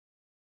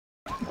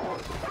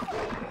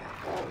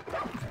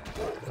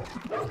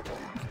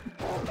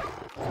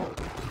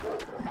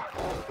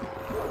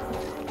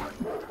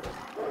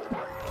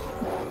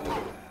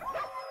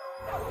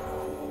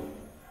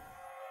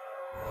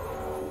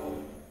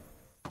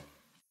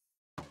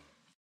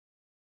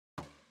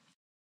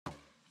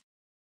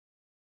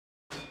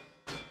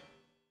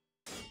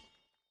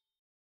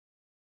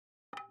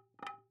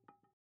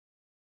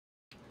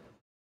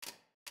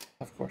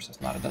 Of course,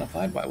 that's not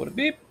identified. Why would it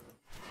be?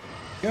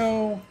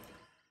 Go.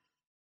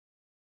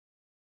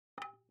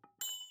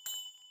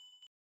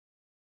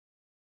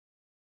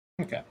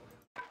 Okay.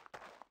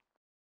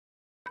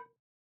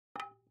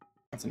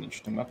 That's an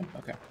interesting weapon.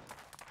 Okay.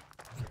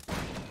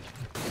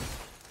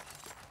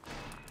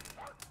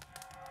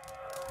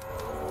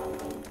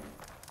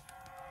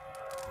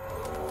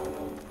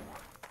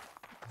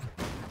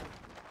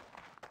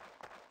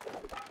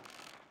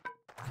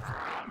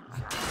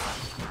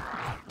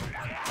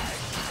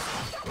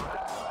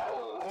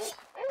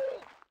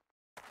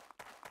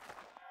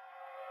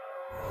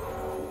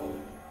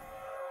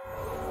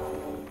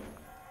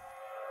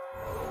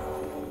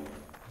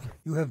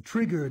 You have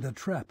triggered a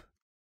trap.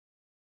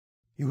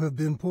 You have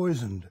been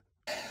poisoned.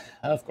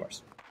 Of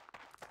course.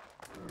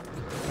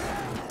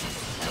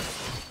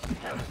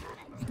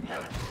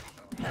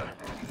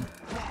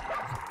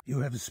 You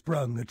have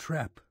sprung a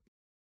trap.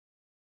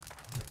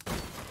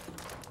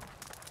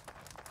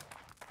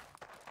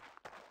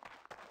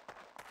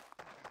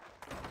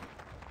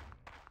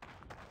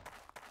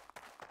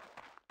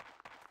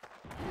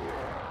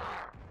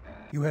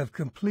 You have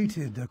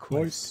completed a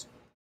quest.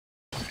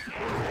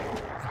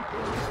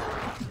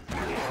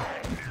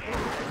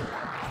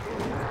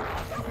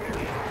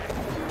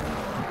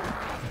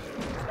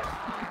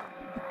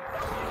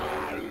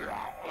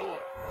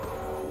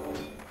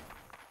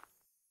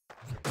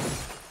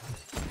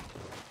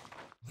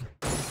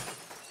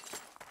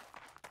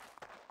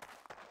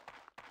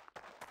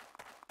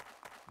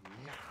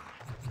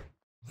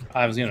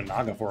 I was in a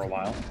Naga for a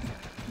while.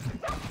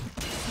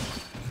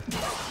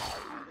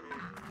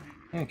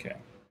 Okay.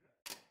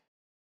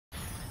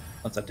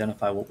 Let's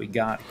identify what we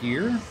got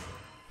here.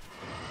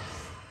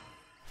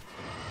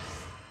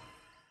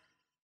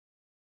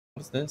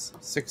 What's this?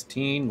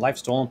 16. Life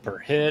stolen per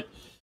hit.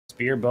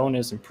 Spear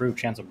bonus. Improved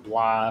chance of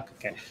block.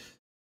 Okay.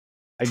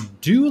 I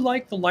do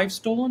like the life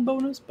stolen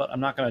bonus, but I'm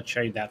not going to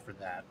trade that for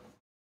that.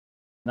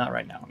 Not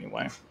right now,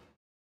 anyway.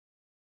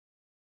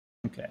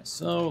 Okay,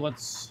 so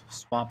let's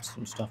swap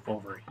some stuff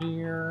over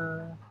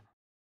here.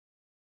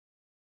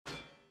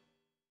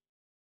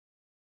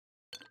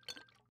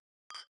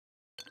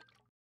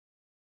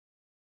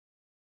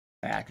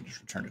 I can just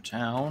return to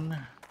town.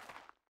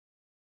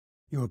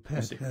 Your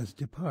pet has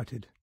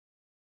departed.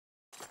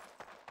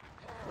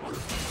 Oh,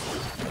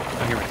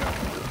 here we go.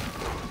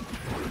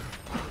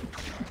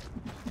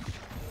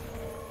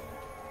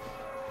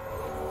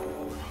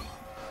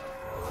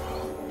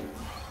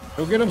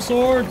 Go get him,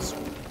 swords!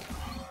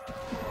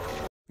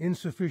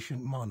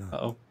 Insufficient mana.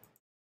 Uh-oh.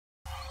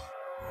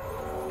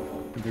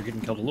 They're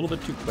getting killed a little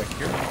bit too quick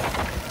here.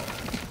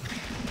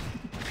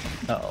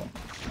 Uh-oh.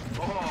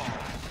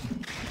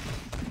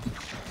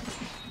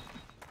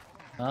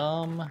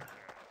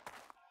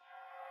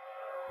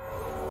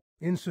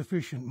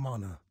 Insufficient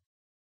mana.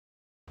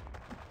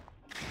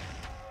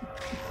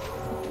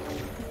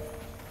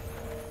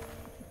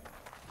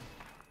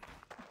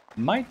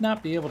 Might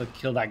not be able to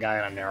kill that guy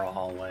in a narrow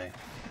hallway.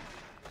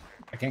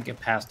 I can't get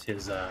past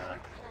his,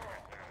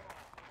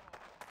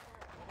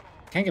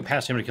 Can't get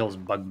past him to kill his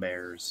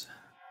bugbears,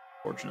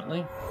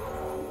 fortunately.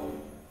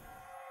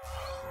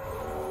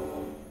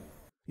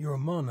 Your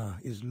mana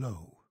is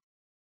low.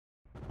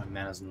 My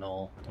mana's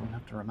null. Don't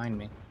have to remind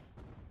me.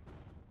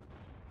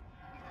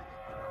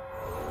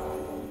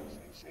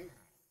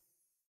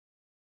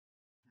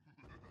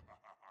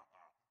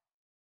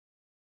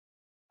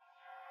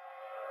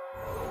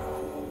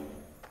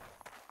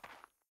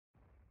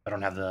 I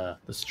don't have the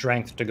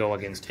strength to go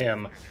against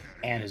him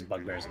and his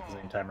bugbears at the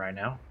same time right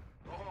now.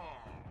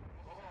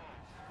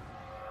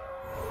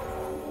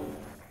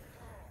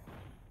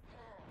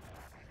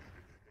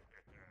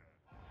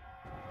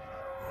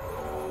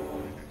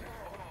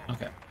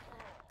 Okay.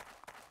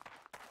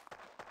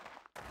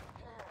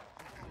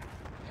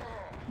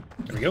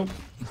 There we go.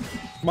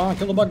 Come on,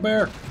 kill the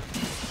bugbear.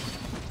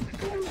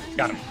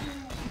 Got him.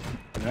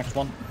 The next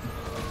one.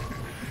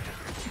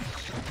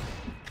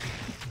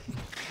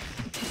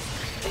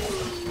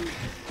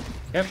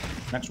 Yep,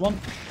 next one.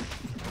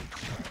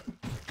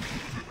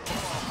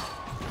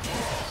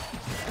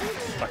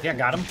 Fuck yeah,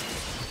 got him.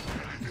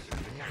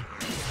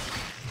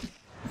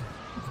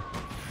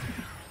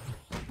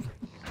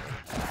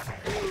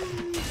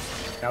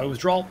 Now we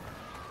withdraw.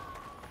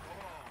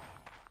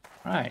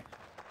 Alright.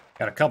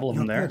 Got a couple of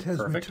them there.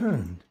 Perfect.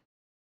 Returned.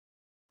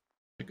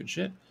 Good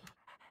shit.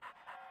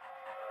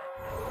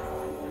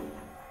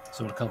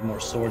 So a couple more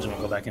swords and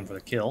we'll go back in for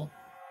the kill.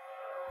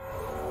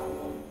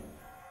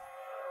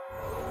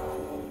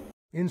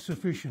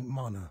 Insufficient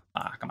mana.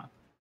 Ah, come on.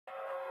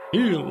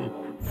 Heal!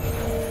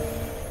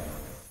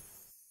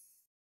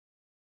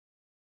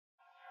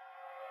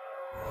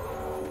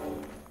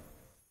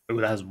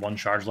 Ooh, that has one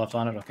charge left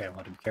on it? Okay, I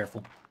want to be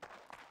careful.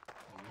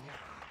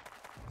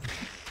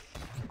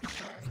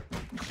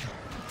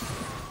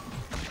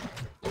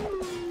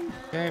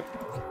 Okay.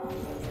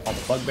 All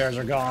the bugbears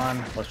are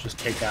gone. Let's just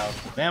take out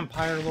the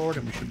Vampire Lord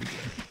and we should be good.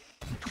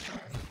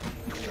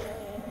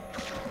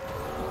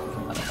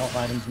 A lot of health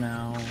items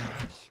now.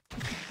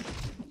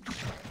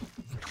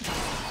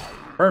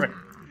 Perfect.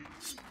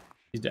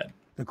 He's dead.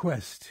 The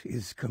quest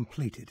is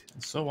completed.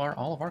 And so are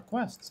all of our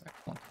quests.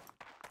 Excellent.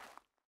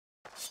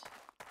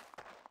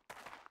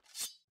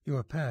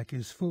 Your pack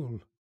is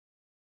full.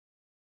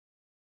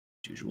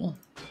 As usual.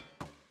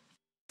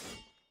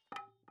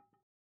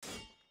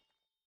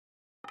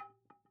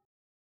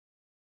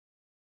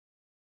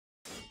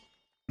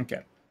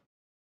 Okay.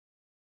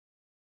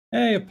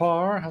 Hey,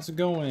 Apar, how's it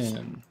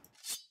going?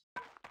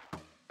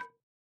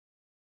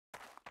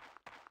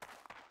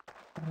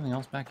 Anything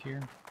else back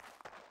here?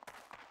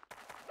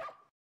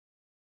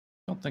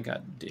 Don't think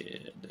I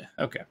did.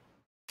 Okay.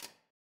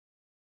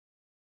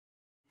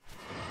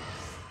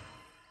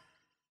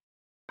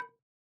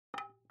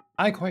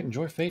 I quite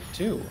enjoy Fate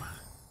too.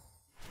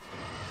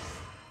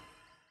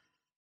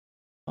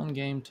 Fun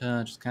game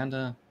to just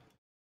kinda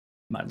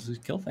might as well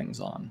kill things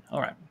on.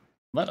 Alright.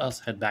 Let us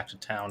head back to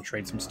town,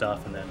 trade some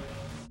stuff, and then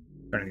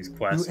turn in these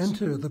quests. You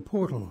enter the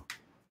portal.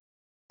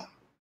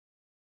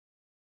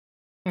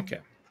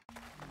 Okay.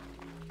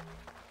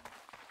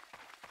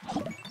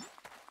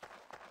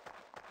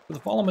 For the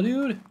follow, my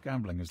dude.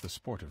 Gambling is the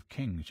sport of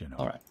kings, you know.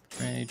 Alright.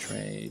 Trade,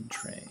 trade,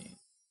 trade.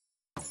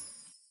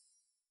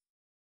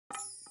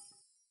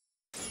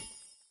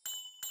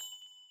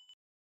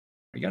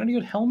 You got any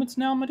good helmets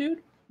now, my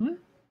dude?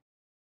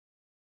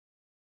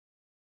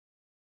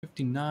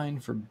 59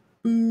 for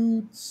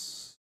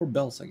boots. Or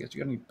belts, I guess.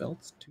 You got any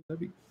belts, too? That'd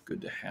be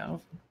good to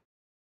have.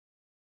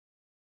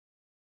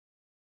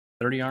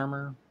 30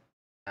 armor.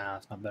 Nah,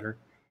 it's not better.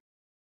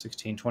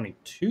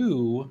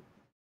 1622.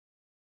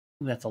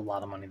 That's a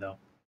lot of money, though.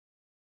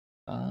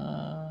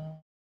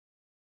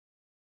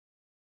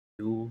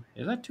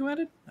 Is that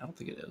two-headed? I don't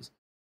think it is.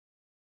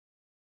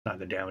 Not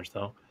good damage,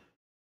 though.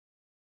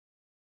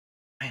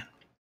 Man,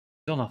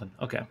 still nothing.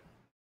 Okay.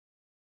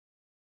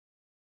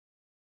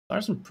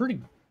 There's some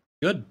pretty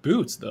good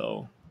boots,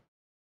 though.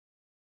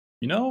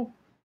 You know?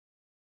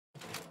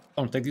 I'm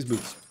gonna take these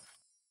boots.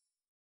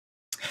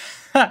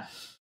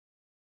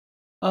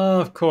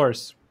 Of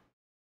course.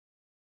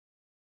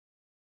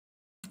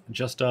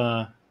 Just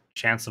a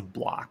chance of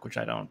block, which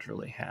I don't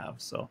really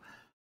have, so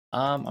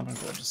I'm gonna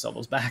go just sell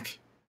those back.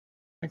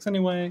 Thanks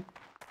anyway.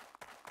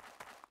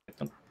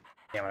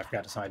 Damn it, I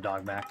forgot to send my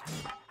dog back.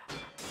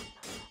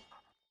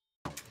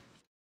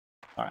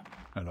 Alright.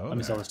 Hello Let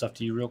me sell this stuff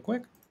to you real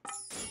quick.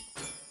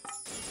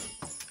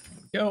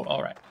 There we go.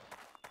 Alright.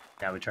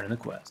 Now we turn in the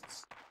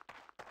quests.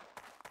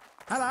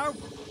 Hello.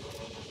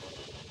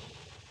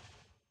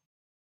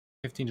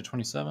 15 to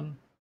 27.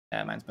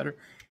 Yeah, mine's better.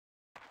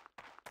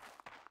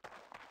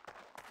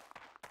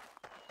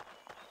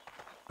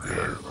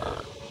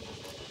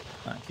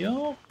 Thank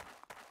you.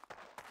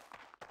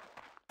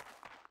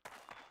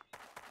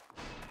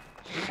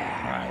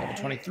 Alright, level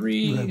 23.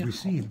 You have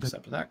received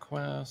Accept that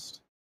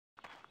quest.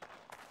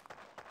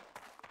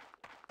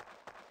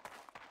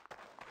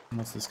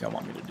 What's this guy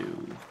want me to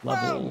do?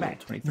 Level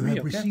 23. You have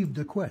okay. received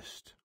a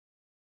quest.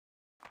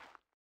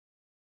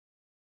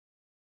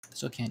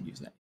 Still can't use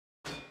that.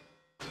 Go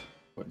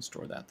ahead and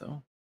store that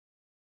though.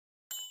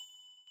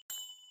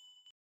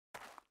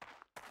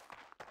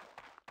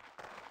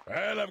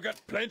 Well, I've got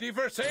plenty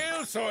for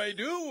sale, so I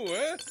do,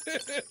 eh?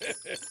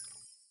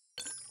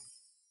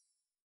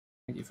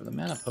 Thank you for the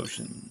mana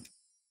potion.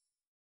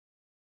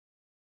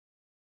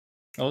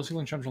 Oh, those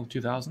healing charms are only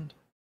 2,000?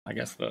 I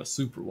guess the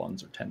super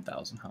ones are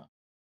 10,000, huh?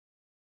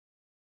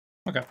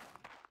 Okay.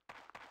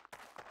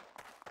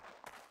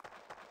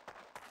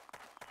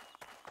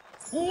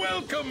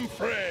 Welcome,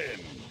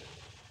 friend!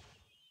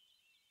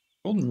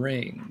 Golden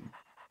Ring.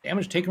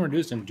 Damage taken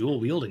reduced and dual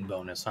wielding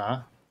bonus,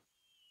 huh?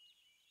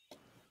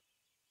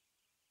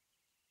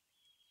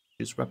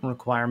 Reduce weapon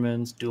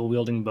requirements, dual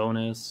wielding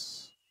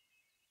bonus.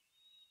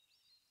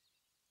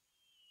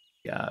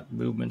 Got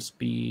movement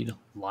speed,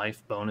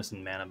 life bonus,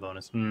 and mana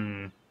bonus.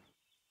 We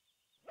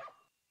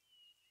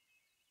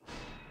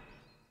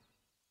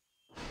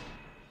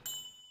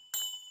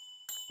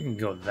can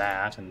go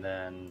that, and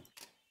then...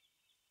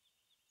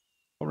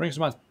 What rings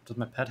does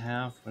my pet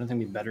have? Would anything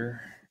be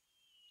better?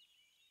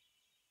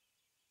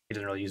 He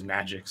doesn't really use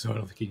magic, so I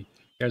don't think he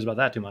cares about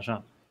that too much,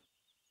 huh?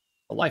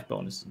 The life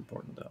bonus is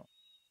important, though.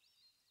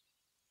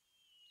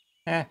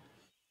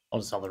 I'll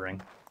just sell the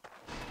ring.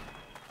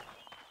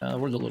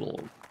 Where'd the little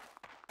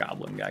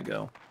goblin guy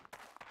go?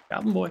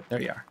 Goblin boy,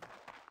 there you are.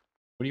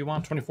 What do you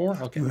want, 24?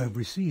 Okay. You have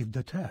received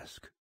a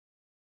task.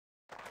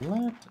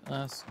 Let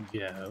us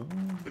go.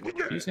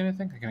 Do you see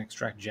anything? I can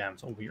extract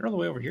gems. Oh, you're all the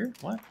way over here?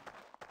 What?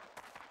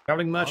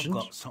 Traveling I've merchant.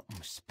 got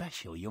something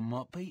special you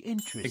might be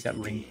interested Take that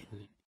ring.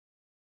 in.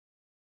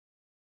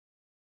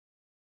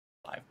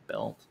 5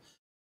 belt.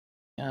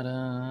 Got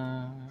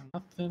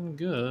nothing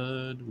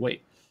good.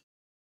 Wait.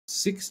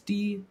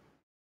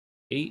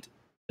 68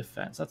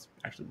 defense. That's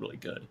actually really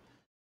good.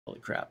 Holy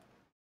crap.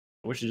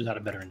 I wish I just had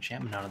a better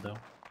enchantment on it, though.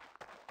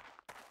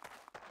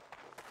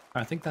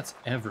 I think that's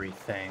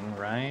everything,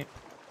 right?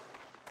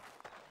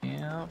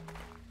 Yeah.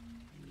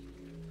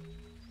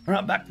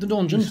 Alright, back to the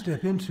dungeon. You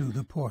step into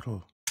the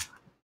portal.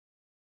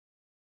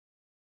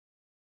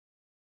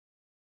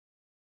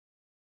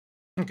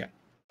 Okay.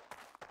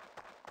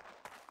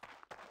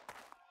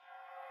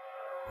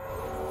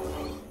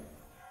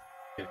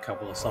 Get a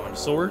couple of summoned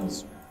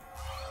swords.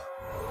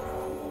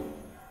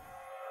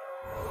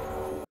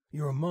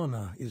 Your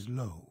mana is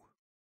low.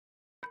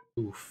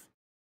 Oof.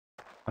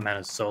 My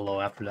mana's so low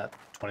after that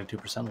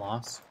 22%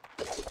 loss.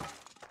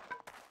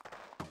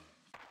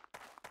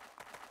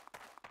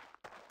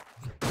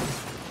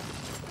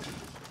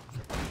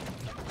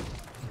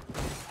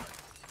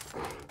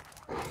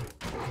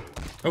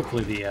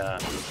 Hopefully the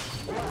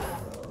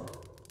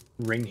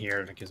ring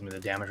here that gives me the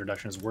damage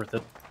reduction is worth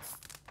it.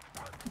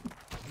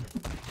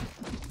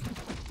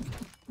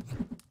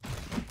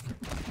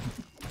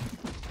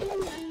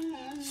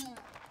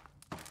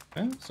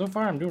 Okay, so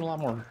far I'm doing a lot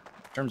more in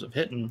terms of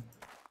hitting.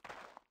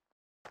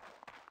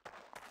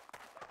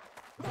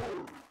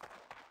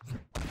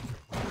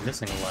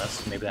 Missing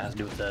less. Maybe that has to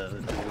do with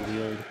the dual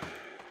wield You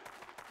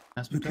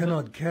aspect of it.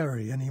 cannot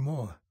carry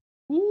anymore.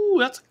 Ooh,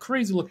 that's a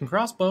crazy looking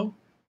crossbow.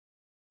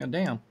 God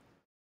damn.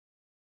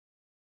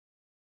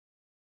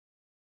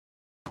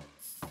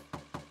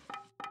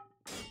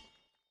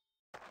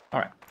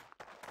 Alright.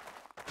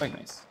 Quite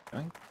nice.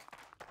 Going.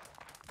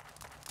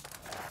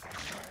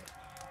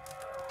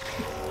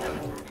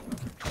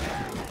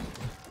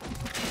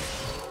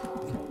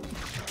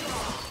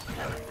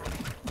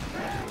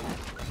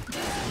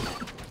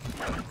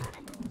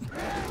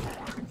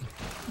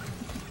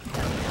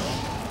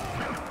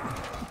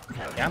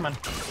 Yeah, man.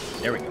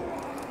 There we go.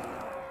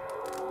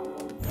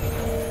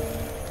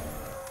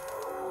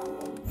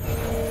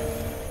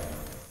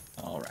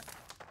 All right.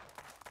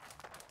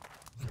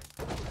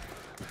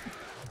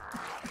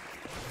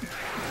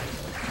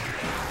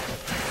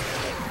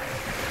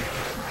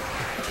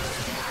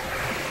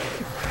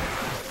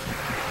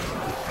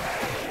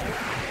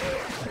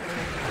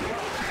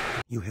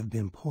 You have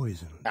been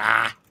poisoned.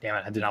 Ah, damn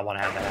it. I did not want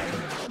to have that happen.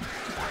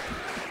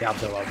 The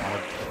opposite of what I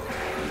wanted.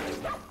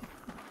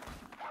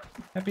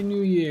 Happy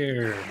New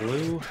Year,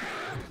 Blue.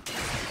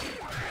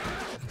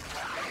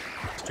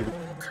 Stupid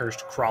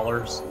cursed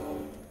crawlers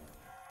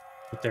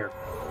with their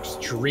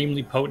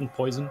extremely potent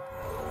poison.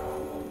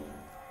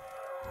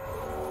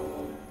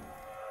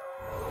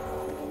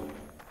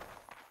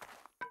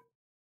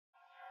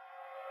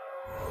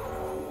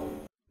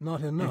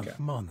 Not enough Okay.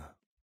 mana.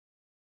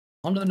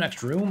 On to the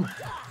next room.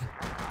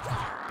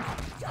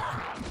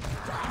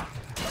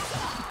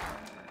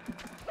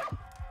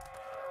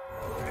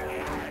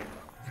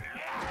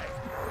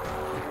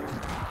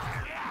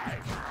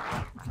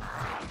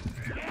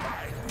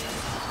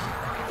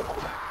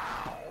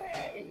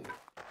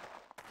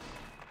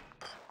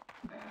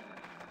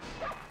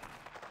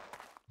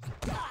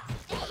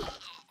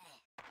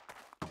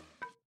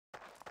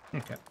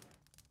 Okay.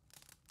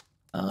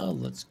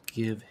 Let's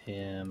give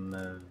him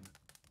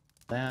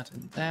that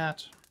and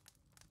that.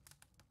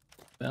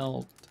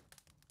 Belt.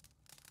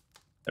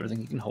 Everything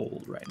he can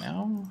hold right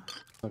now.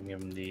 I'll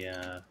give him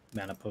the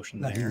mana potion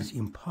That there. is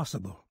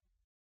impossible.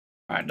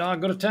 Alright,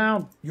 dog, go to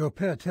town. Your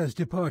pet has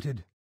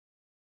departed.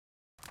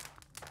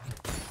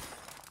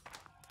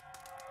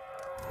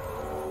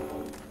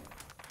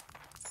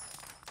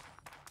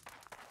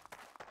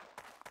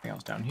 Anything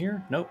else down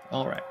here? Nope.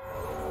 Alright.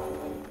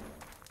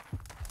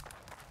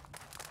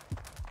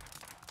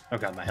 Oh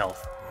god, my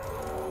health.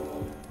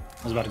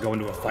 I was about to go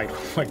into a fight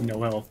with like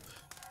no health.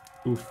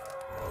 Oof.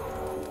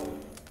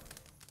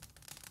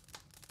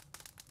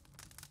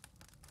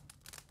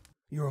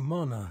 Your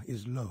mana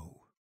is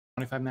low.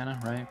 25 mana,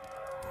 right?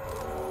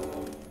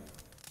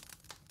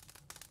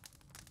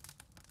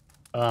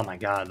 Oh my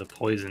god, the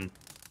poison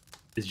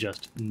is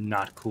just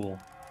not cool.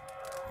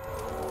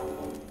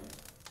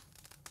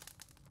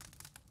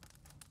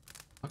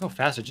 Look how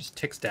fast it just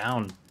ticks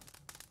down.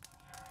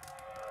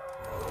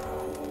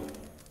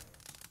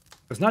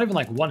 It's not even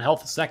like 1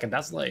 health a second,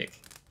 that's like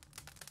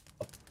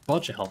a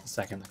bunch of health a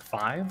second, like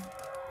 5?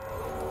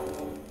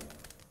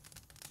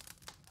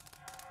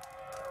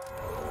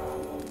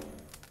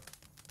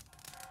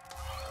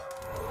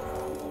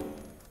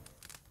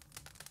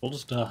 We'll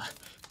just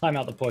time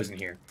out the poison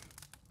here.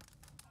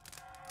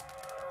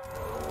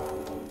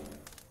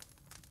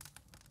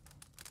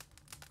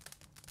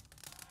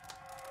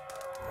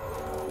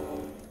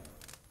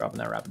 Dropping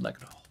that rapid like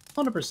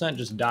 100%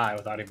 just die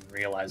without even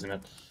realizing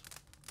it.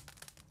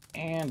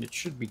 And it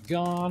should be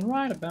gone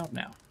right about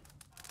now.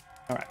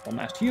 Alright, one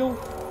last heal.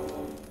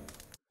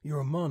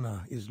 Your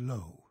mana is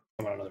low.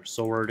 Come on, another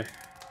sword.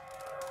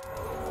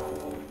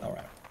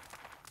 Alright.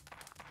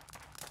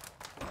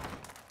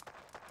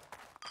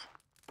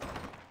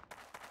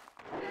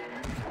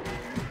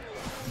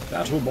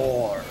 Battle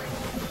boar.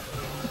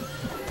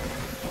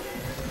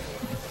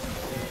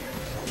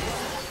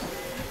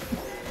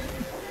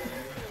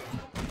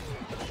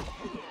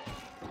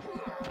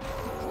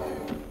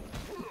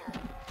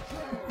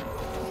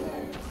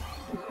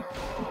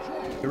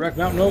 Direct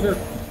Mountain Ogre.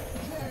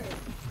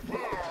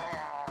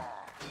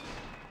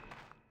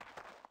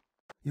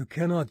 You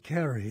cannot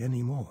carry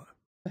anymore.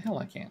 The hell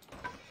I can't.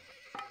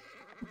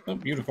 Oh,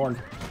 unicorn.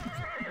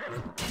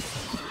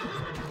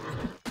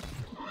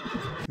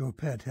 Your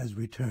pet has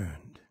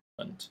returned.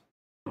 And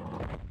there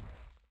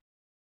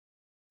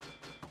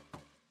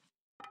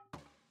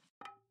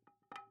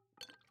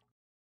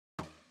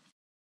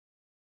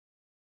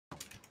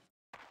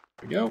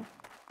we go.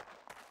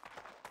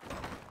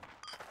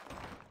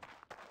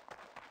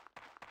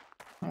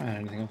 Alright,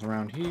 anything else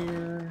around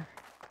here?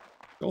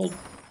 Gold.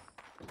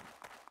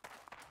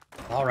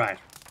 Alright.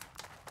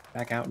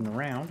 Back out and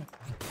around.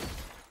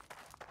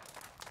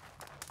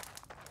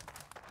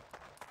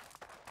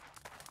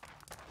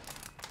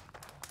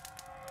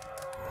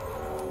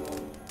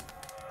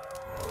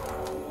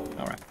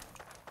 Alright.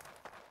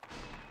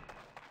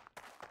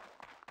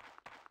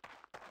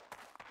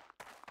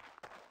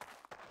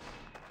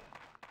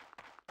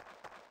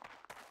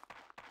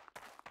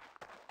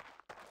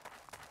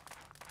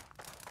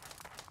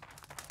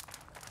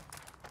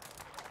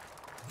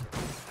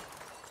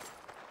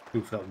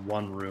 Oof, that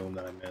one room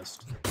that I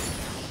missed.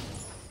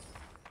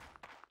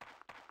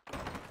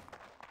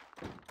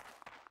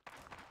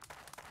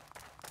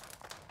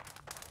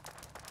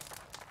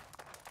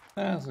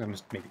 So I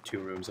missed maybe 2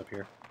 rooms up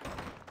here.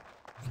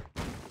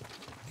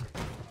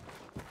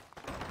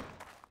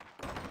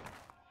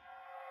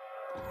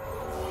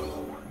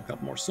 A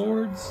couple more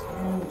swords,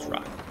 and let's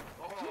rock.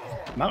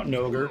 Mountain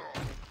Ogre.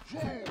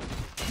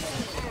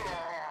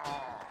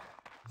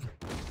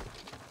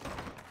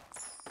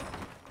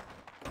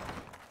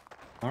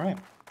 Alright.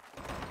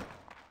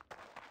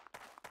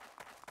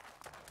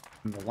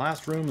 In the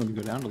last room, let me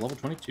go down to level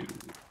 22.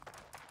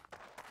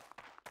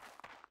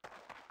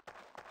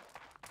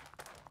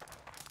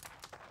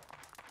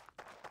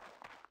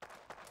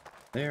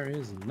 There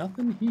is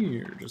nothing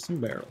here, just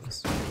some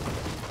barrels.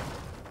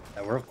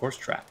 That were, of course,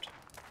 trapped.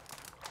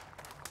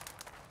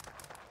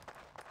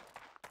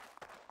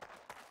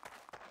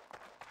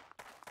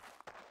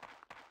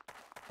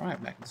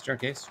 Alright, back to the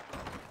staircase.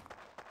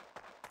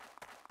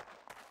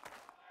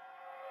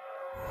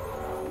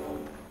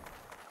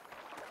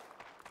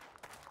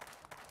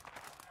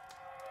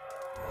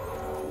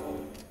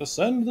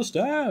 Ascend the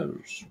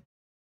stairs!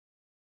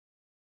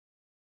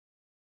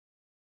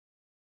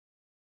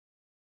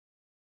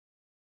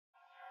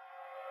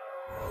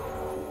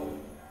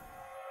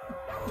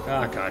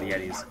 Ah, god,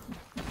 Yetis.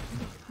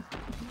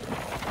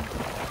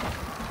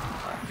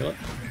 Kill it.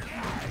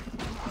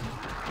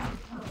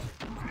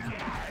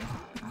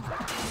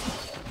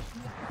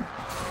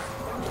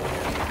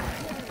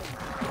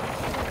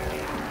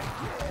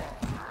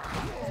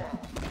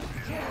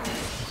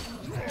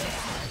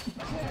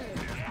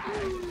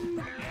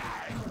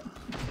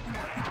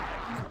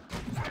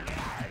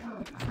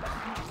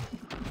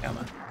 Come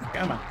on.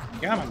 Come on.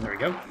 Come on. There we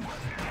go.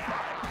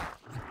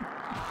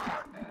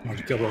 I wanted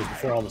to kill those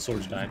before all the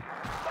swords died.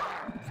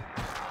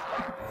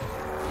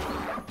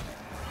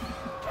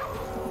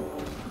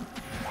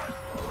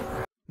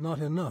 Not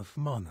enough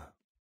mana.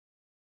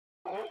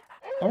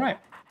 Alright.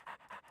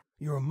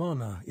 Your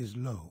mana is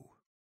low.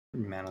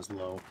 Mana's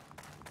low.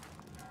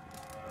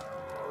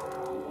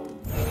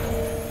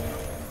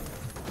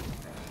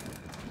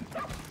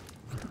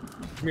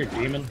 Come here,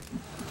 demon.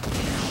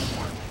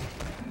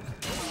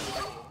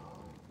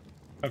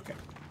 Okay.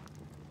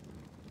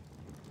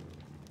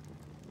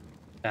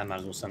 I might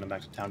as well send him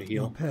back to town to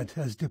Your heal. pet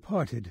has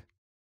departed.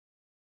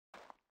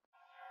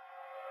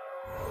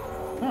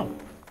 Oh.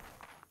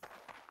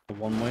 A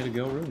one-way to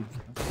go room.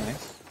 That's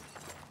nice.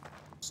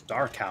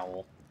 Star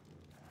cowl.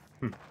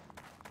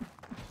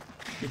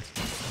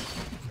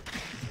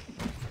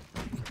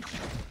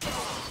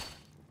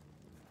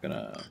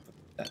 Gonna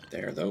put that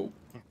there, though.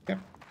 Okay.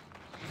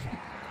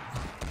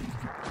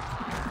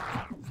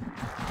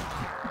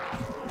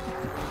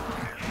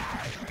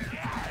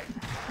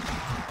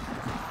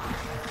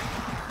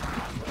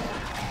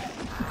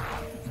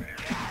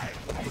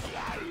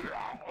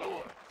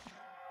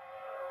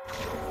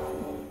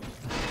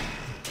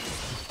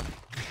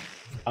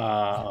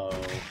 Uh-oh.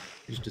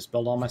 He just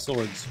dispelled all my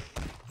swords.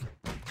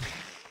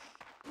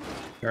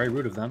 Very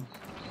rude of them.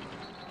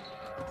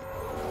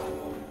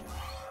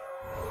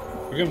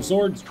 We're giving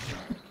swords.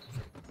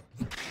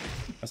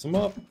 Mess them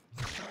up.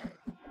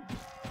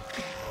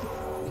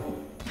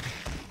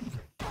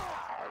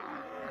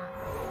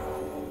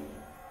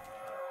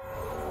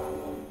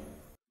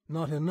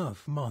 Not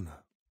enough mana.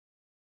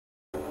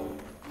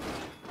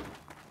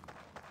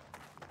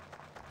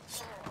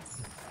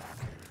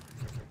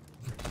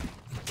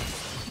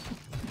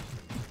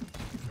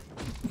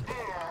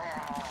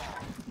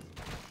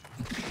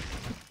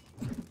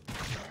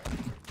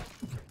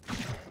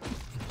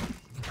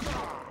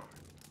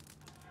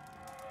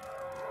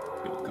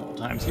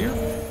 Times here.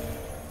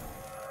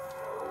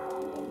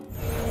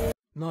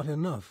 Not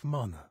enough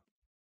mana.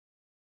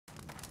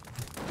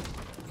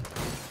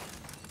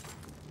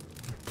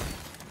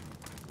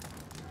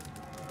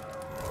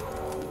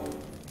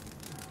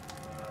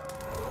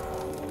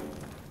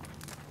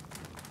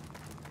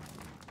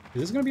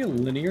 Is this going to be a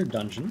linear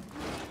dungeon?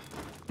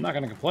 I'm not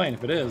going to complain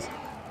if it is.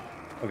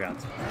 Oh god.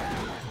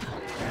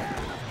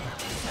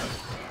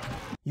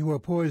 You are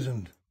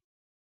poisoned.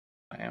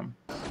 I am.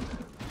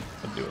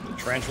 What do it? The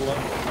tarantula?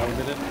 How we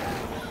did it?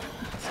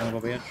 Son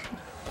of a bitch.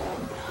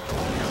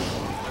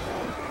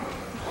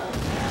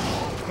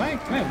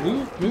 Can I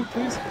move,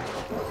 please?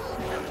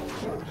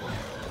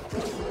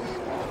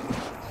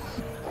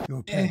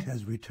 Your pet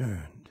has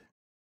returned.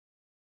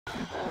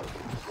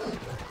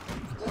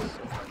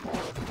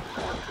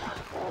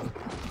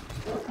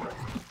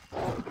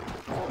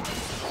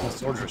 The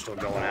swords are still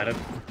going at it.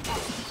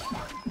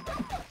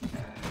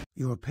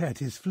 Your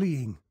pet is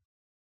fleeing.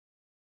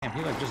 Damn,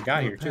 he like just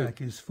got here Your too.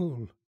 pack is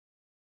full.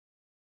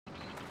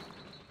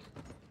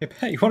 Hey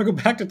Pat, you want to go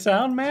back to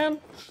town, man?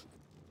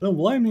 Don't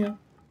blame you.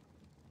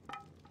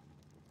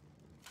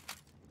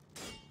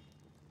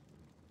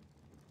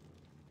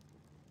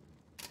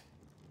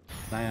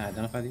 Can I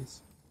identify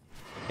these?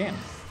 I can.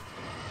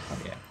 Oh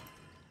yeah.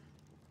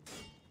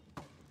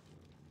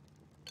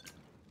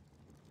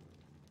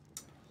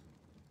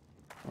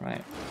 All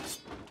right.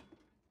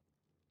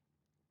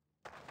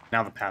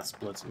 Now the path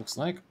splits, it looks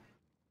like. At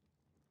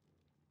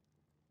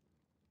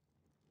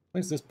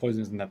least this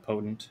poison isn't that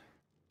potent.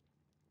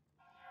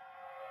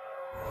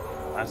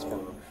 Lasts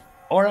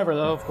forever,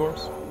 though, of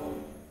course.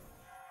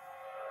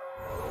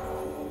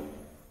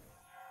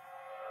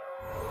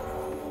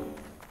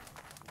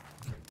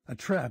 A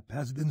trap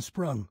has been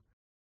sprung.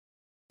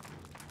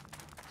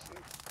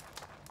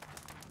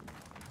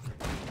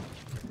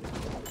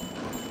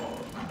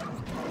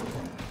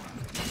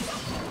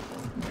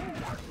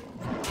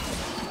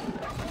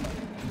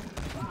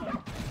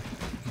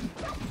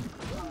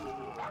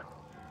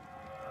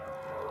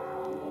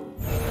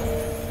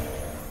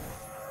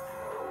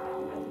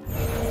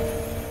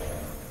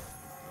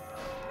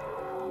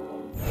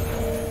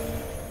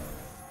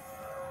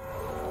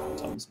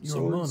 Your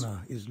Swords.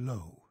 mana is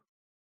low.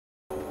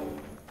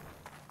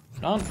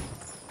 None.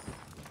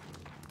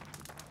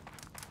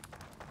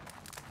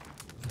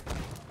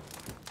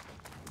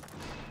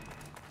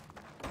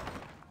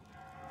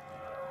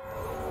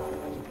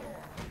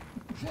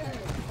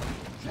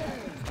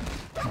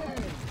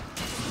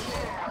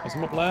 Mess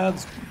them up,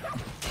 lads.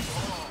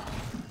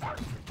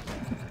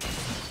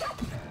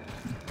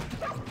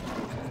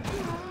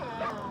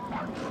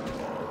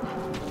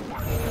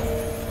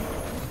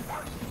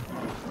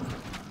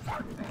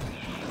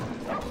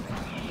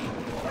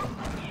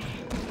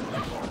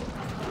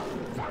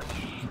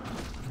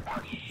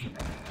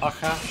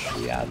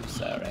 Akash the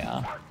adversary,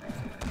 huh?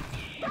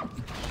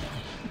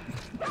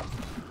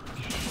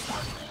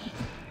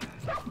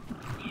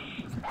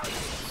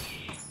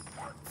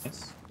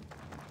 Nice.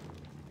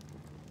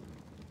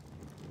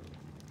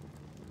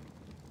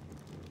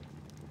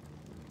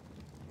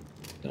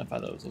 Identify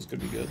those. Those could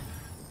be good.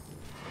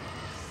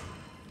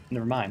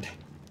 Never mind.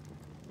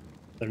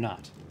 They're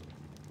not.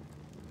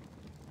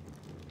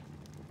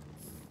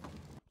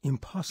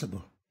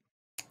 Impossible.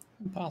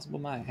 Impossible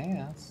my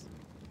ass.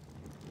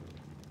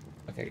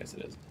 Okay, I guess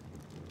it is.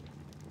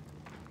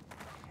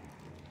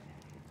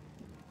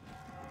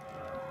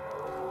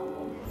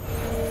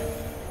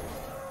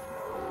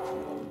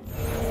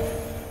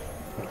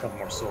 Got a couple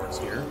more swords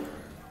here.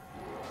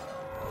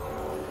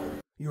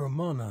 Your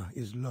mana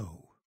is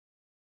low.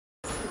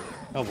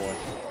 Oh boy.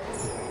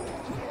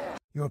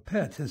 Your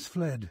pet has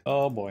fled.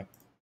 Oh boy.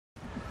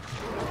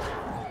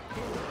 I'll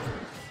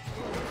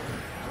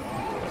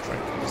try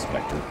to kill the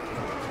Spectre.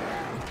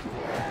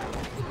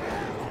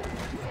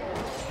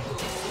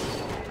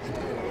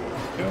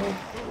 Go.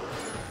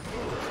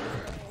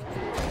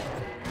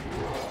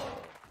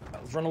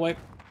 Let's run away.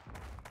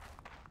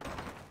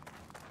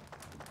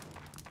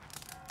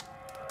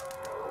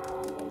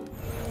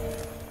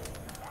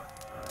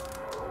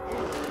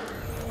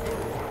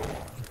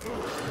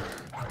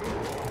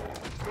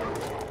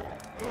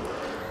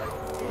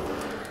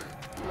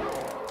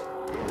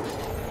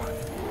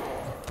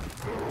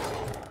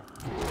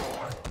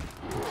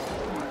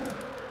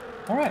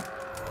 Alright.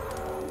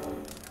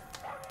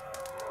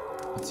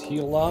 Let's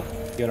heal up,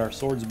 get our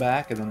swords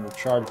back, and then we'll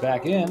charge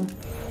back in.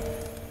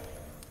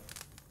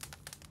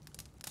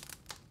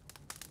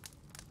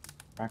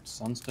 Cracked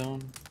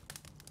sunstone.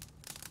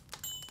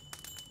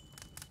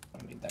 I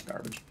don't need that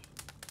garbage.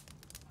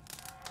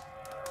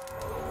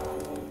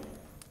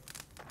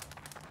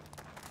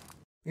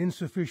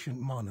 Insufficient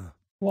mana.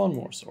 One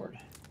more sword.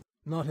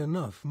 Not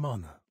enough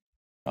mana.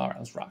 Alright,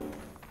 let's rock.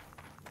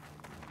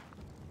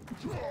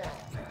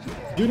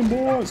 Get him,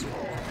 boys!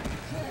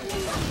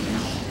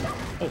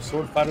 Oh,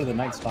 sword fighter the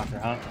Night Stalker,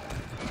 huh?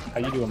 How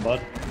you doing,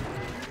 bud?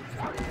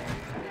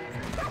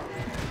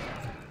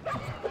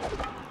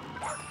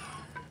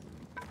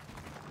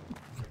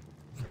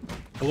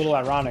 A little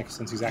ironic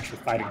since he's actually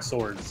fighting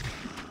swords.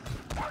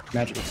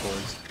 Magical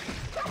swords.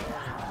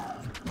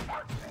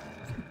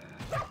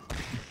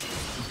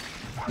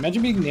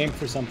 Imagine being named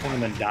for something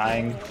and then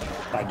dying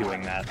by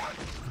doing that.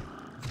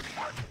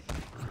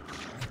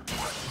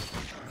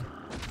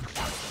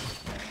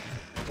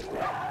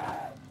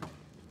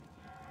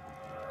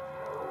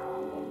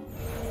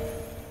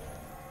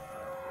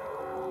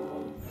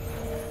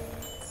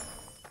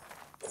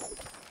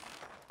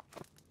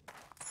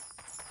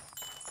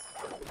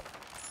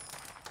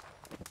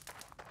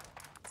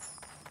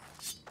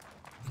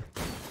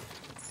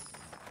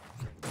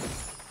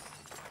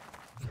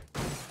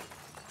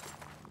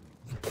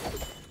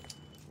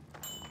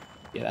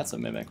 Yeah, that's a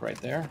mimic right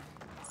there.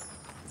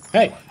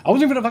 Hey, I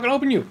wasn't even gonna fucking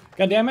open you!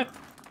 God damn it!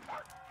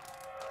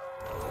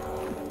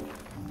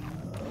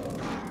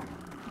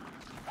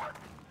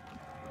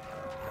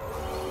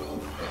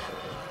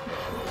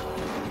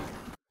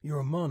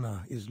 Your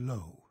mana is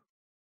low.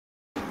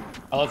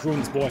 Let's ruin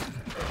this boy.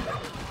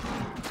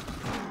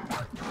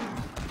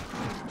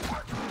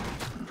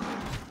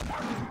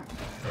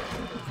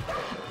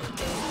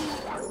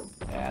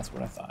 Yeah, that's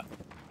what I thought.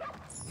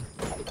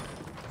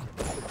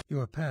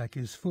 Your pack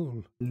is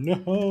full.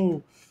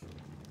 No!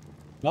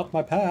 Not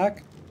my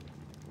pack!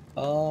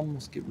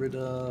 Let's get rid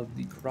of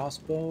the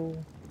crossbow.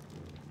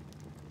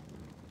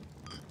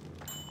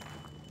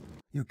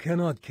 You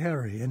cannot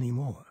carry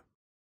anymore.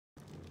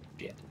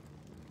 Shit.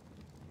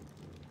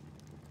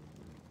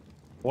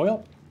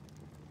 Well,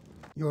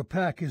 Your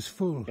pack is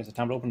full. guess it's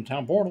time to open the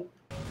town portal.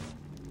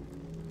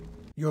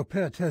 Your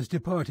pet has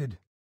departed.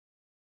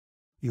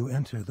 You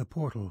enter the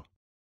portal.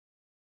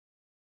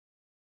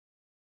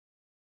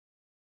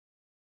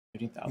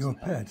 15,000 Your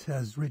health. pet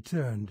has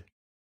returned.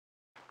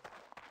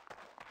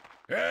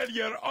 And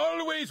you're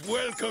always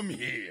welcome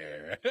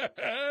here.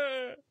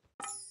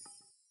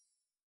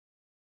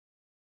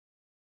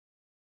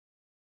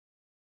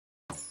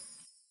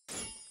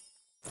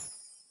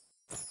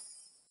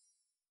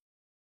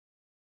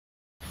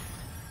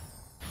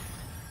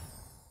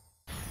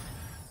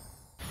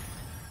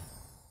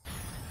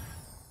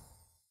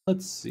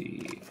 Let's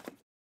see.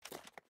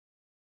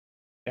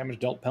 Damage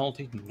dealt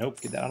penalty? Nope,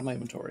 get that out of my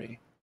inventory.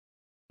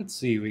 Let's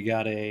see, we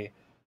got a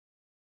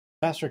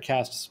faster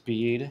cast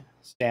speed,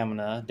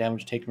 stamina,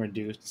 damage taken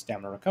reduced,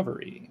 stamina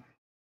recovery.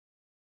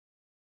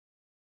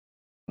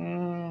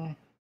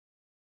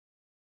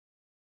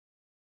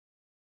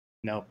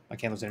 Nope, I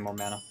can't lose any more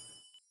mana.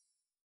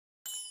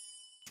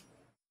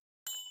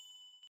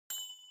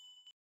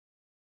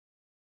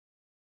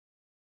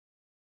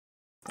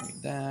 Don't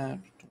need that,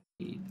 don't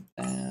need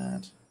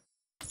that.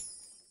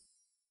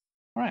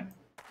 Alright.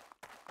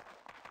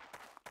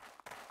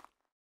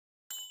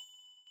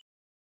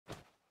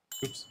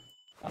 Oops,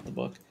 not the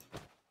book.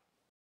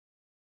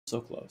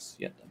 So close,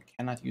 yet I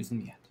cannot use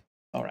them yet.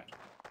 Alright.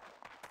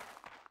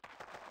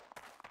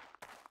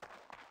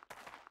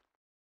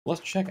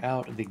 Let's check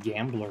out the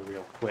Gambler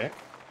real quick.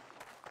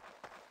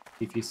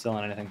 See if he's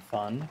selling anything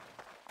fun.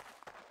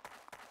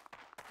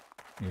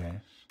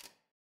 Yes.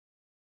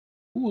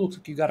 Ooh, looks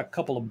like you got a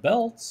couple of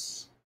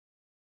belts.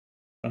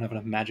 Don't have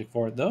enough magic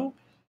for it, though.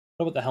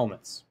 What about the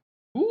helmets?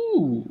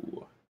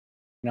 Ooh!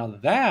 Now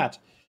that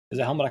is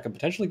a helmet I could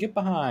potentially get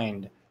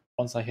behind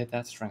once I hit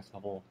that strength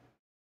level.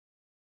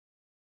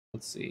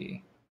 Let's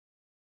see.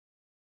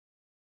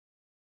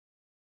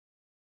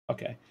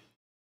 Okay.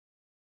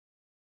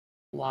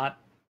 Lot.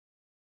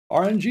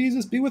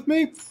 RNGesus, be with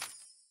me.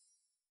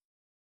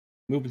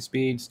 Movement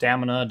speed,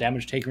 stamina,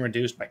 damage taken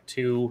reduced by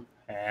 2.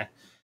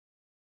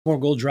 4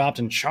 gold dropped,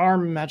 and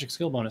charm magic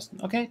skill bonus.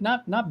 Okay,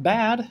 not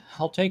bad.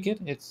 I'll take it.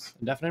 It's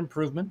a definite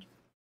improvement.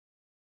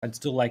 I'd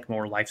still like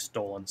more life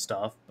stolen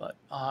stuff, but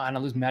and I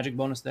lose magic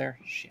bonus there.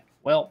 Shit.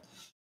 Well,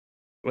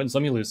 you win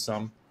some, you lose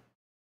some.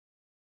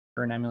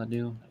 Current amulet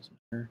do. Doesn't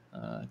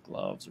matter.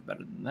 Gloves are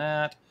better than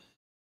that.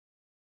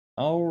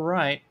 All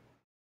right.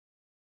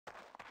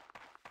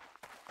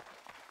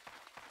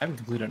 I haven't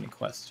completed any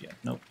quests yet.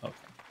 Nope. Okay.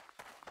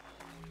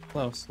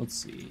 Close. Let's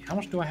see. How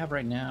much do I have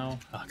right now?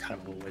 Oh, God,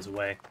 I'm a little ways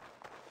away.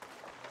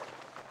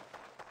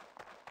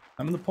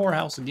 I'm in the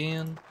poorhouse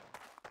again.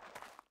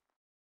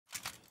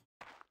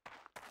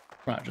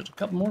 Right, just a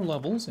couple more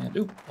levels, and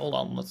ooh, hold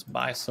on, let's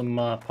buy some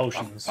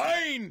potions. A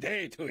fine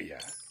day to you.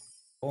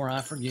 Before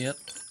I forget.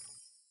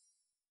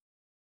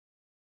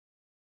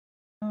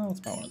 Oh, let's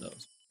buy one of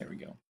those. There we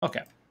go.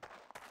 Okay.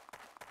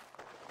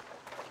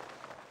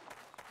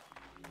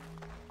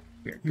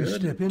 We're You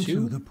good step into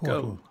to the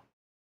portal. go.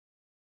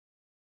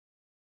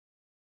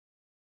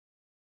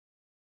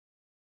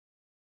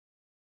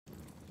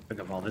 Pick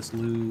up all this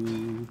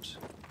loot.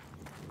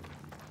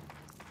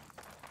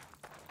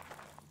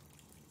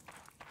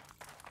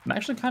 I'm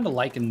actually kind of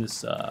liking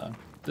this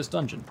this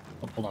dungeon.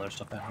 I'll pull other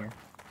stuff out here.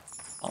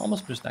 I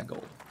almost missed that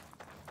gold.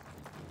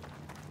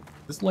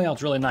 This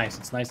layout's really nice.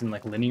 It's nice and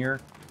like linear.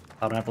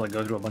 I don't have to like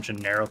go through a bunch of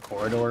narrow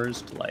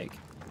corridors to like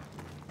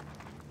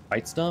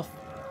fight stuff.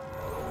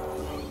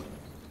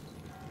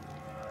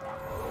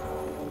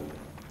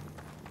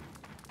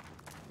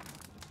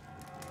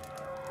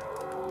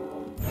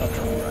 Left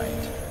or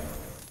right?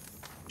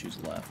 Choose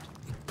left.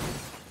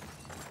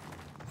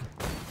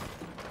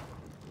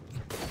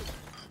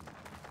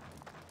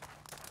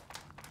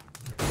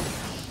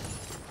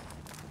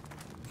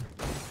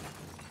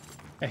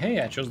 Hey,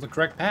 I chose the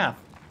correct path.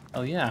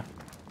 Oh yeah.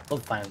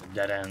 Love finding the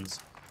dead ends.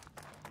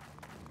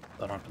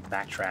 So I don't have to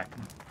backtrack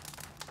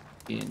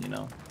again, you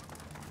know.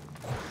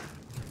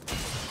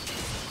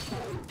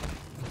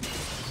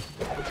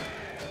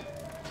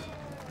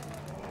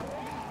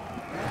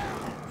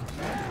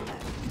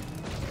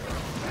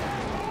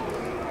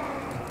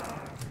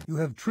 You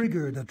have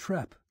triggered a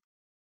trap.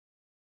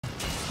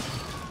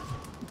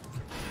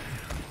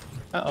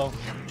 Uh-oh.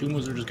 Tomb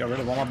Wizard just got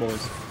rid of all my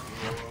boys.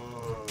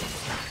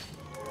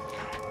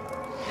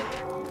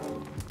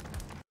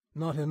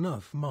 Not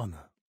enough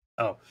mana.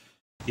 Oh,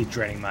 he's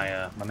draining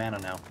my my mana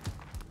now.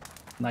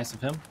 Nice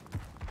of him.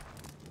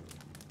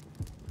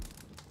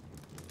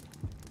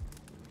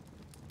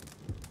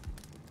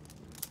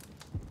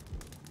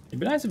 It'd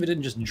be nice if it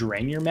didn't just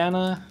drain your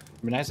mana.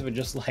 It'd be nice if it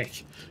just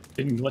like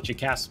didn't let you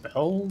cast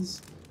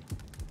spells.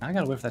 I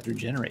gotta wait for that to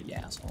regenerate, you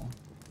asshole.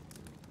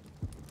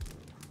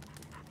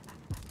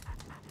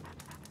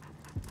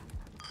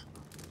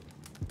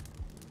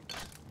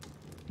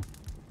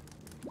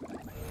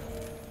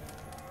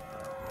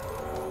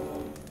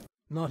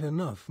 Not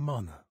enough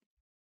mana.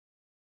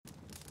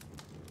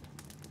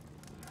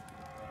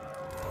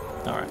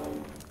 Alright.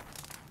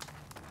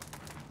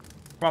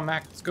 Come on,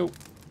 Mac, let's go.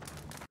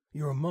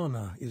 Your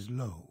mana is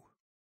low.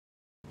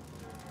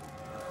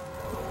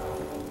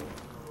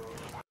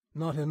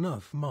 Not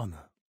enough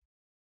mana.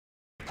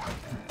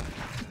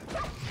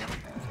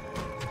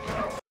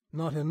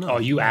 Not enough. Oh,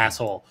 you mana.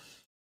 asshole.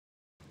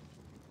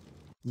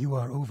 You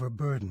are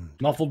overburdened.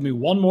 Muffled me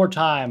one more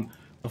time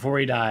before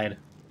he died.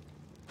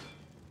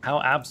 How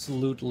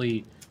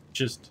absolutely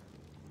just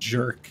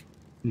jerk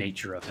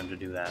nature of him to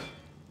do that.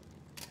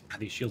 God,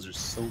 these shields are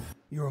so...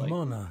 Your like...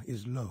 mana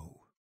is low.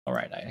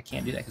 Alright, I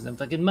can't do that because I'm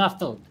fucking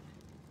muffled.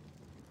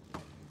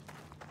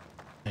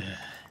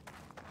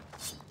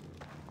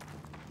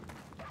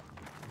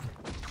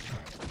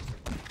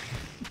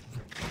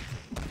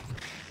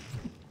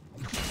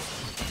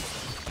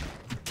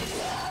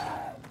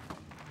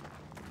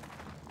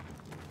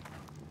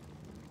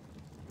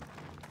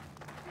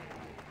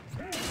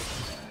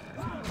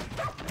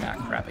 Ah,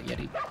 crap it,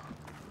 Yeti.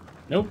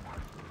 Nope.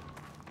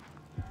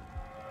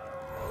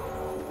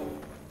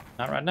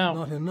 Not right now.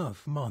 Not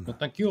enough mana. No,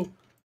 thank you.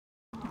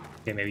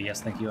 Okay, maybe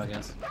yes, thank you, I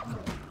guess.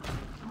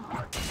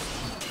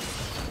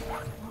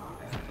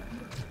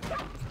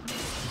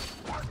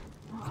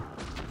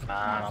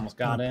 Almost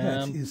got Your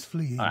pet him. is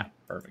fleeing. Alright,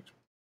 perfect.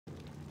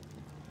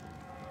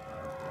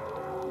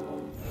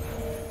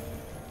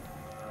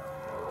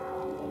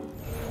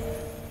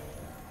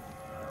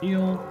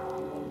 Heal.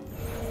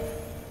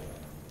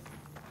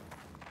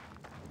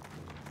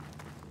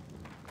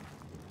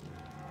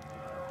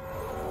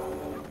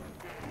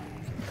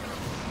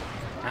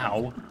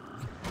 Ow.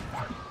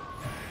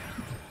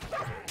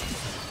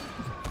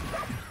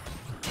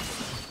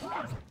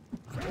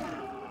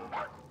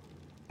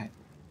 Okay.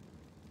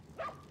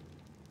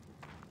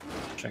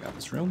 Check out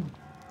this room.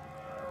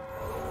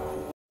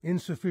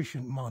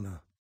 Insufficient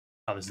mana.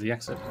 Oh, this is the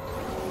exit.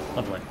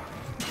 Lovely.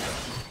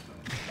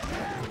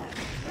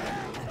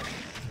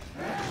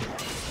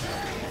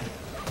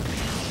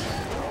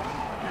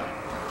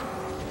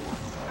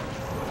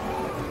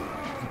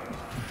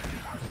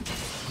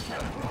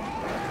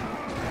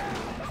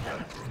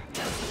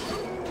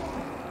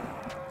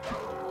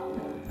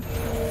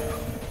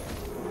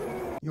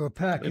 Your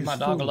pack Leave is my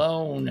dog full.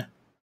 alone.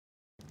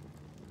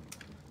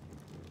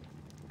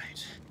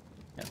 Right.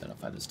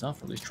 Identify this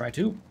stuff, or at least try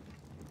to.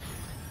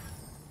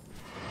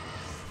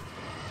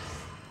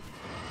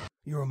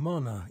 Your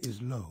mana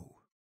is low.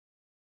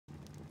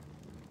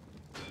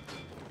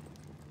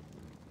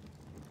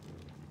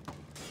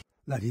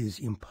 That is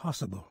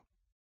impossible.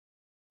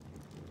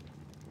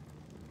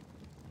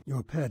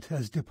 Your pet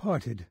has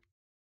departed.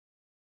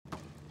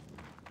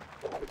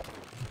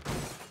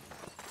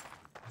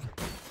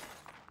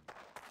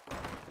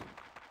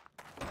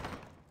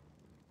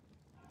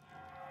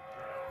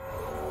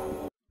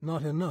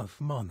 Not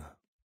enough mana.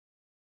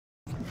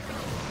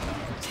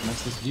 Let's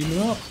mess this demon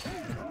up.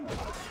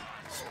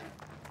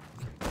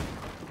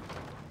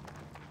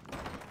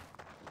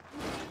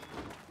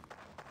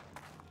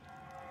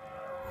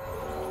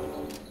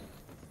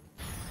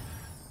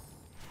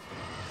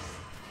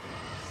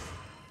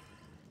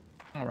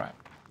 All right.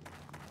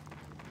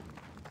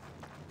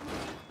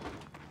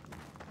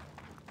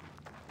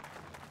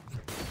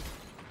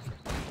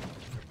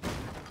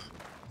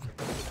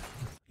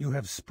 You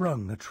have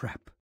sprung a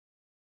trap.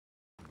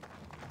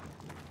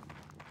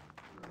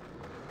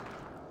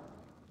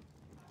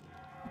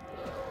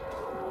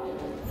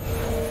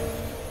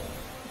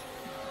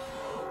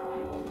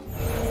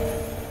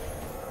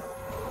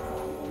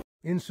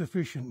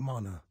 Insufficient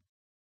mana.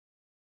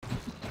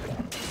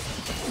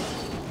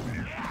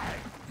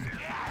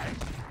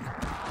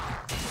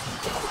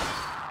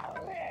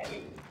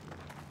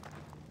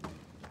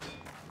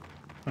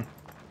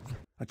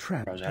 A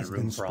trap I had has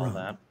room been for all sprung.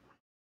 that.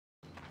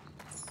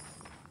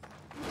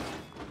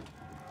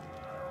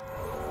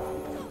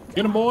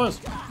 Get him, boys!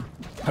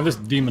 Now, this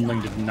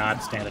demonling did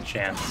not stand a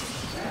chance.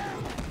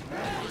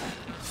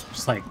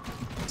 Just like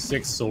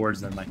 6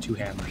 swords and then my 2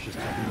 hammers just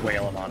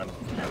wailing on him.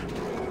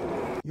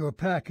 Your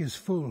pack is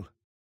full.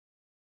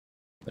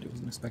 But he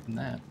wasn't expecting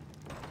that.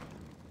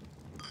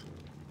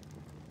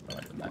 I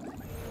like that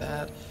like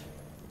that.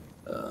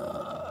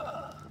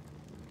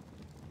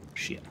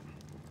 Shit.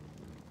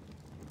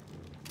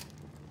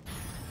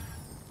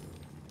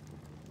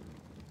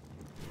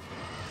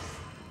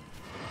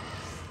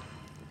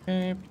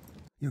 Okay.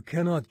 You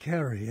cannot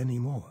carry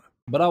anymore.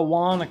 But I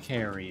want to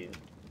carry it.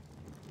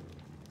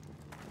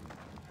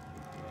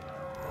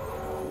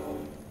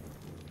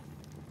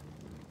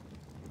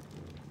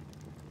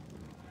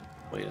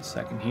 Wait a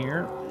second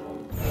here.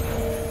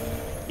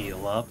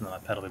 Heal up, and then my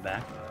pet will be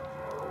back.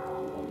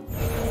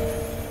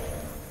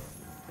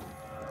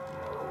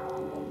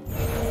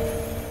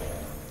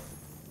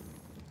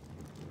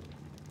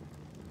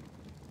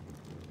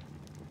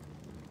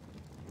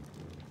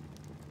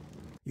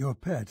 Your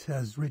pet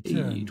has Hey,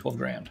 returned. 12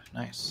 grand.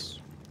 Nice.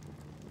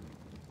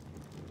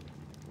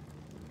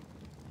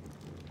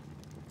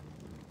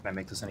 Can I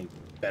make this any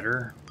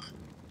better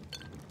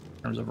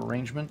in terms of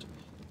arrangement?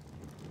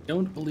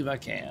 Don't believe I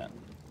can.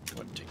 Go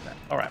ahead and take that.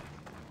 All right.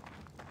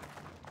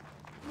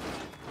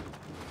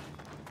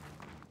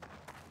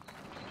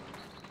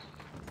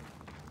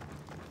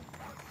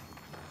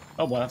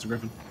 Oh boy, that's a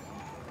griffin.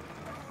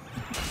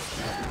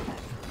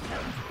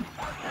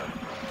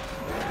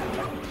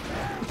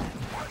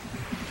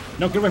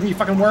 No, get away from me, you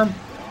fucking worm!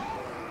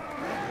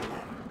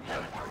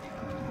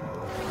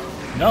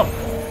 No!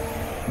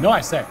 No,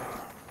 I say.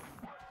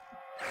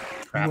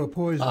 Crap. You are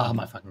poisoned. Oh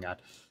my fucking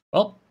god.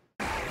 Well,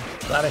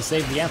 glad I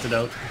saved the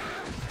antidote.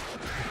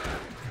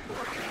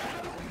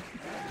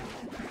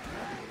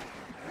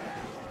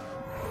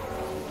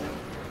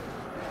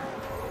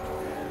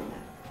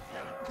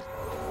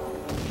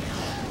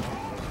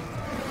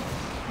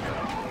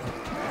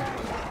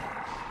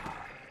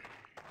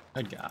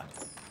 Good god.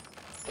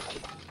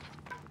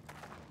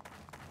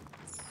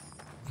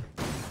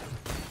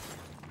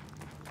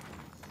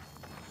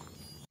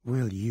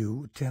 Will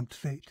you tempt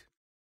fate?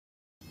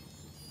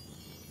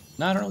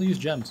 No, I don't really use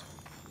gems.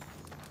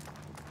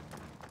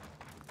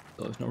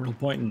 So there's no real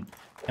point in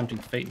tempting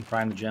fate and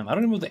prying the gem. I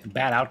don't even know what the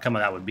bad outcome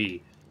of that would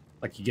be.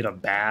 Like, you get a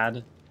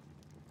bad,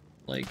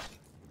 like,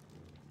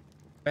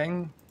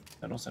 thing.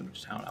 I don't send him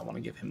to town. I want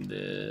to give him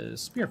the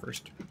spear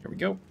first. Here we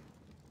go.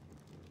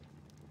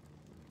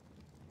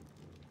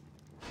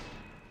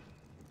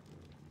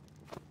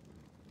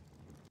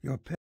 Your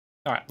pet.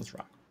 All right, let's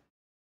rock.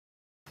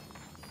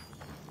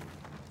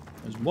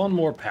 There's one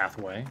more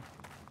pathway.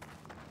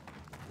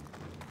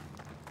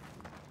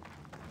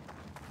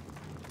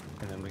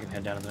 And then we can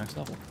head down to the next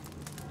level.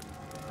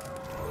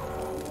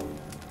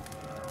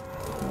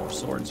 More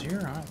swords here.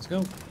 All right, let's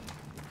go.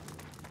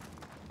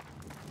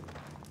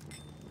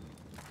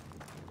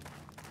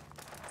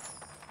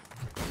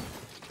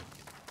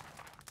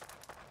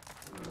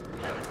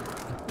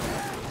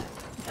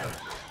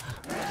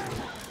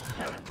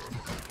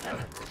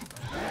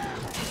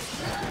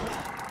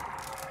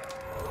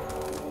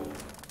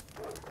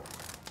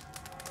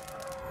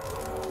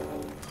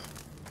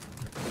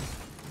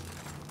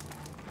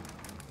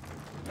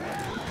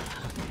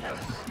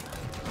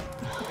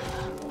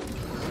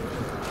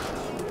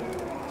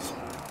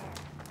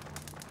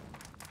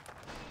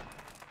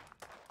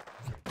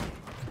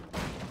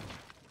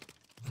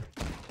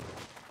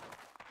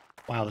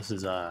 Wow, this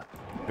is a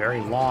very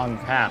long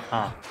path,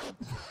 huh?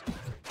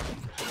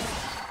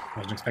 I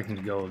wasn't expecting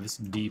to go this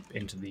deep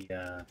into the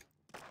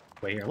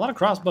way here. A lot of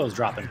crossbows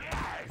dropping,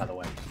 by the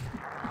way.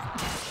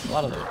 A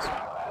lot of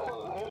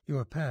those.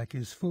 Your pack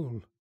is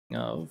full.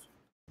 Of.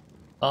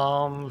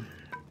 We're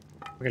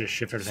gonna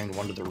shift everything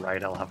one to the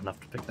right. I'll have enough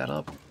to pick that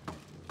up.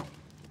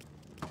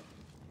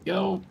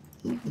 Go.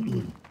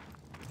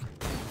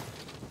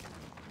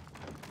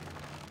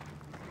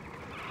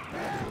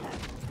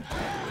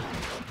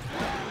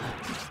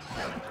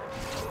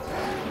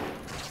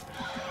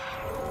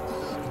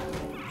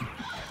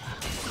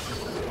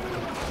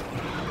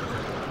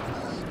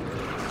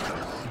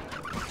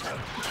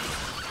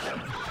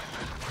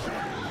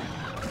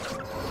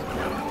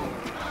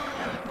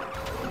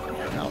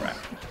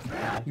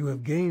 You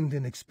have gained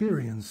in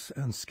experience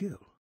and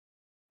skill.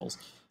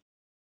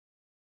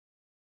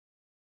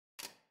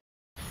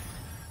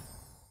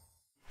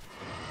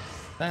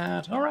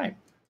 That, all right.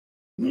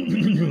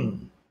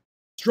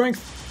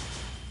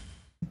 Strength.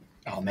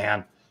 Oh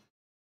man,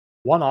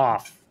 one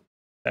off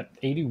at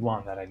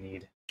 81 that I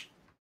need.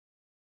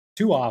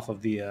 Two off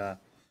of the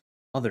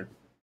other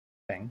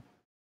thing.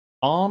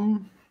 Yeah,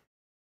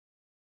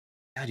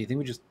 do you think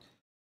we just?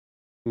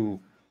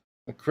 Ooh,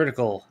 the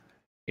critical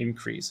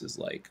increase is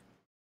like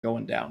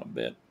going down a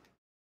bit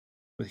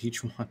with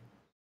each one.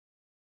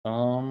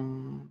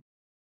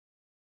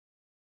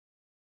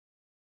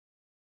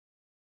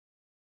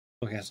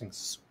 Forecasting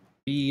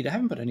speed. I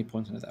haven't put any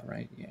points into that,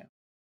 right? Yeah.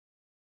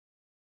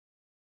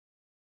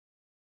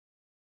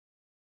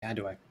 Yeah,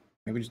 do I?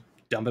 Maybe just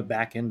dump it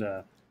back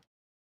into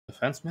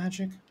defense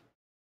magic?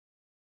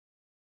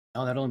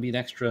 No, that'd only be an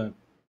extra,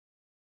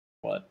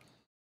 what?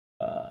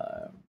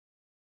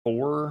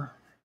 4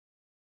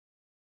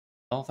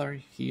 health or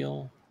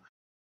heal?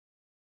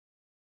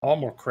 I want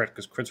more crit,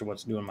 because crits are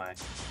what's doing my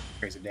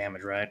crazy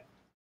damage, right?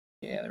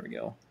 Yeah, there we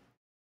go.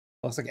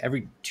 Looks like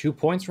every 2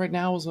 points right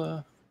now is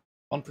a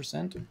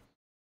 1%.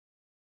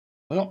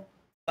 Well,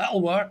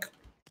 that'll work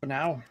for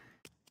now.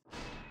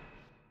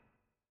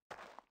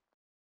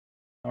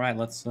 Alright,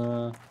 let's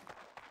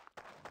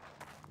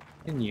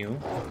continue.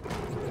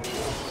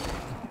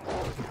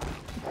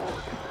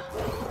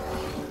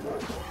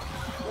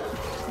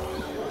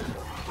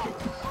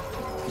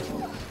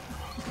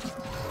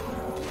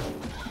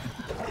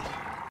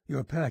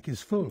 Your pack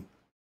is full.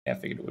 Yeah, I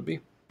figured it would be.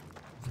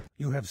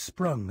 You have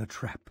sprung a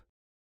trap.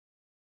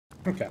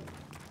 Okay.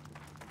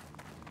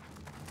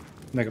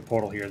 Make a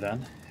portal here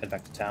then. Head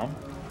back to town.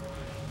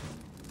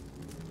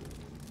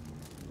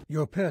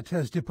 Your pet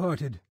has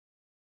departed.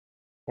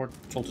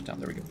 Portal to town.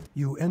 There we go.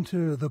 You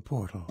enter the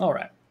portal. All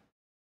right.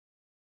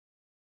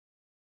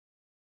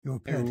 Your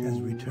pet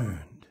has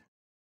returned.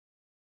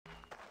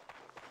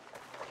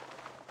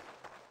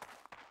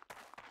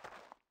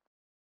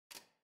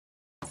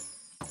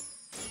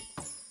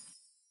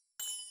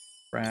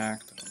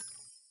 Cracked.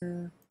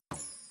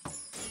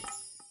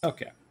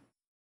 Okay.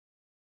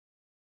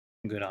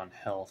 I'm good on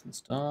health and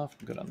stuff.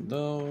 I'm good on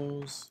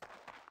those.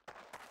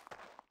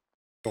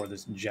 Store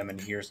this gem in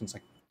here since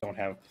I don't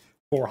have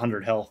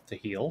 400 health to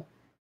heal.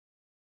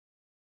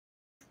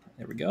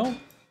 There we go.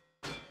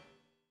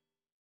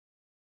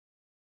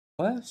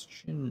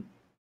 Question.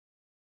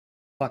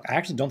 Fuck, I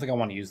actually don't think I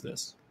want to use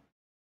this.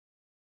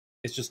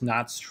 It's just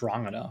not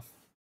strong enough.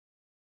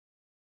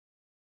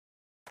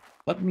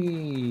 Let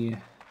me...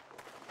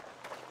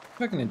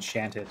 if I can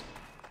enchant it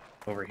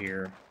over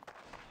here.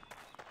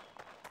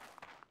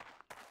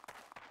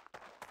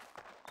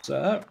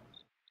 So,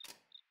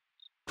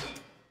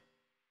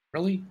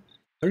 really?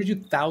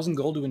 32,000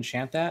 gold to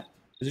enchant that?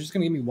 Is it just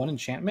going to give me one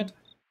enchantment?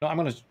 No, I'm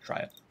going to try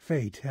it.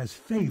 Fate has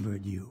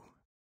favored you.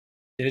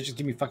 Did it just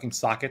give me fucking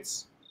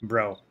sockets?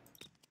 Bro,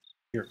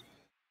 you're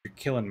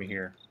killing me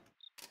here.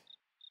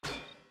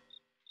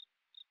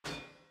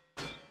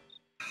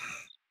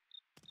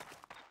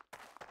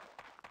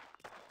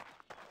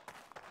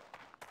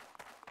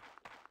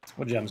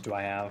 What gems do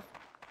I have?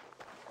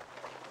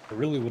 I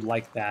really would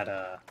like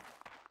that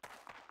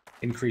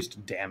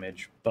increased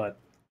damage, but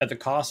at the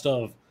cost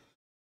of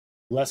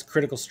less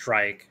critical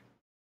strike,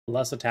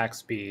 less attack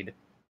speed,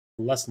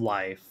 less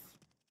life.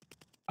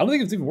 I don't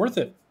think it's even worth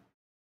it.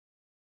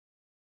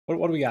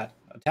 What do we got?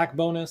 Attack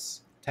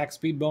bonus, attack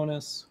speed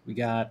bonus. We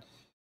got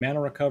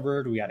mana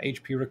recovered. We got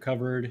HP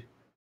recovered.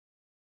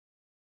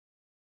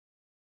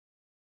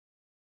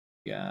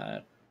 We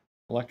got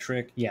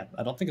electric. Yeah,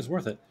 I don't think it's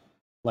worth it.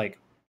 Like,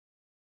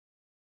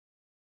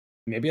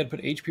 maybe I'd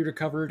put HP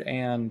recovered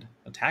and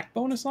attack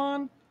bonus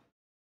on,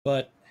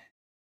 but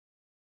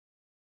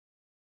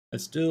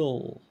it's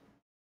still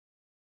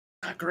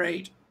not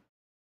great.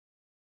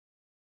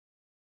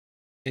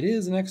 It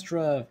is an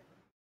extra...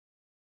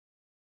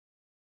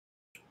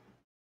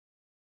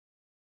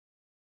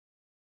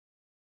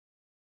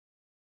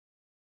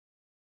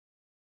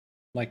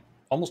 like,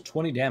 almost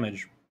 20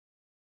 damage.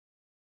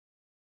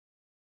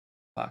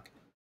 Fuck.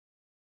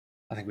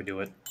 I think we do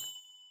it.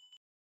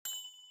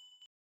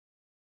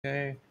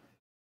 Okay.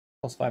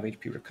 Plus 5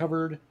 HP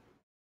recovered.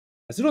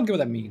 I still don't get what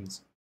that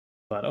means,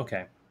 but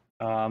okay.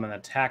 An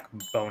attack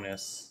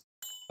bonus.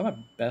 that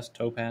my best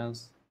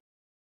topaz?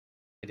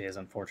 It is,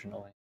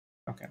 unfortunately.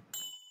 Okay.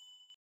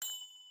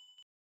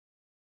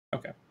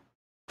 Okay.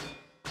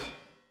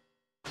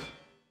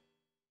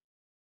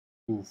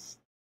 Oof.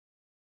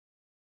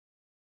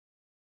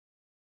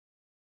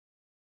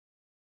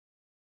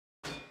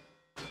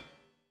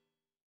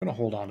 I'm gonna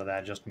hold on to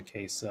that just in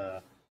case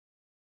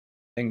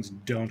things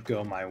don't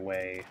go my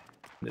way.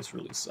 This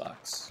really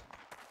sucks.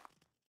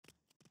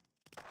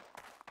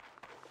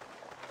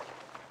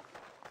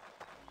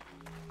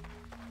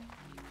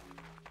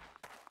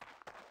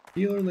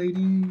 Healer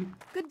lady.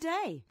 Good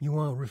day. You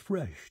are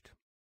refreshed.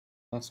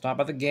 Let's stop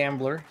by the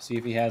gambler, see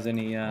if he has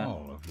any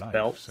All of life's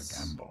belts a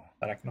gamble.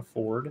 that I can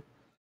afford. Of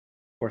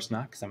course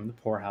not, because I'm in the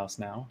poorhouse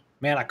now.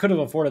 Man, I could have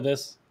afforded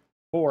this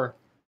before.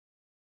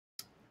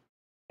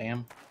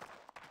 Damn.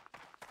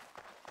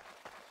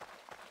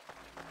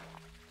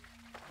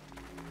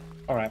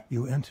 Alright.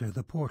 You enter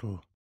the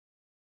portal.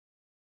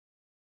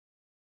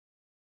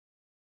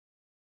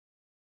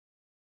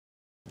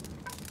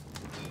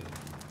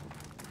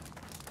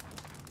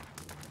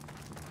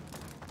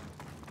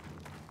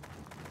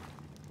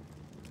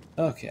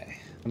 Okay.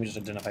 Let me just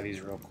identify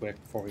these real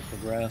quick before we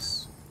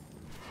progress.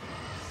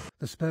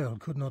 The spell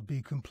could not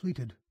be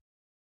completed.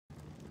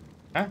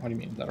 Huh? What do you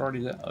mean? Is that already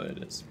there? Oh, it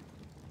is.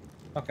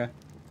 Okay.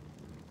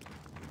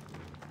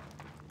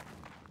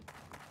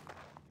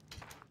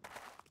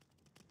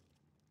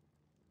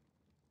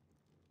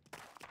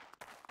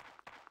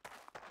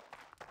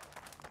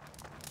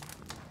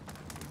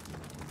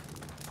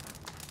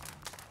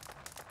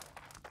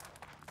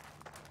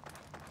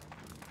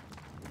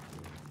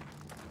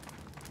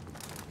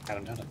 God,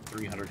 I'm down to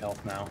 300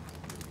 health now.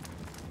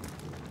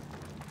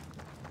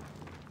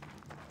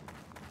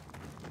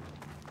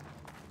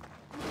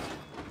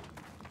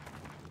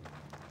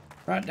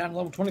 Right, down to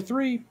level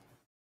 23.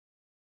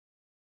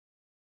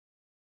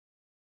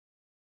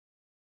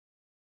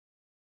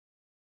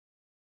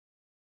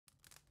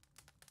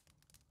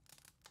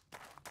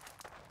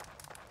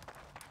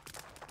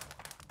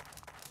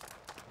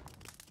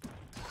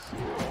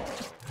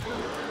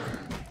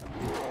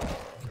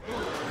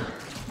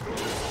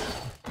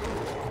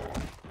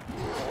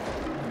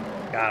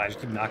 God, I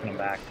just keep knocking them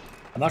back.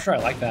 I'm not sure I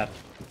like that.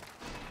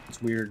 It's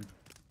weird.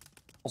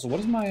 Also, what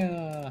is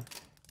my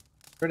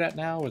crit at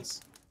now?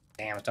 It's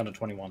damn, it's down to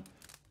 21.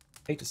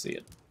 Hate to see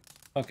it.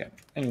 Okay.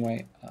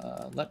 Anyway,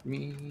 let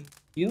me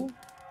heal.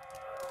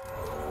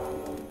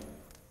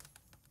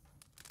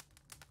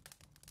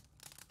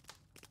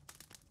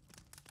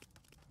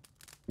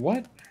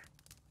 What?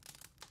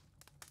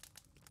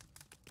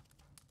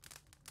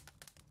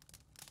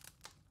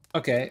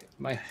 Okay,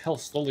 my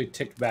health slowly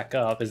ticked back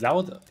up. Is that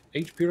what the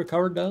HP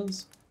recovered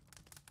does?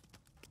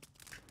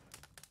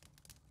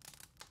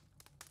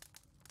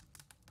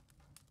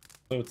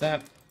 So it's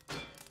at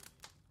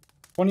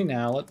 20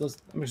 now. I'm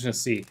just gonna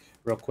see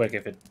real quick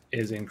if it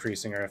is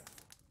increasing or if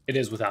it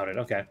is without it.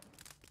 Okay.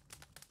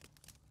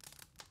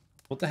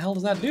 What the hell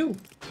does that do?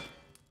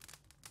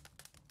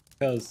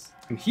 Because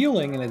I'm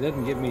healing and it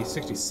didn't give me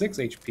 66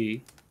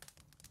 HP.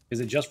 Is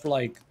it just for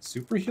like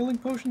super healing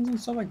potions and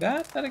stuff like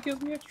that that it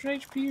gives me extra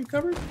HP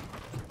recovered?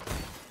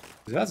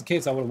 If that's the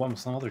case, I would have won with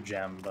some other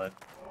gem, but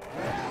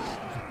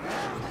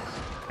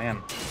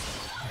man.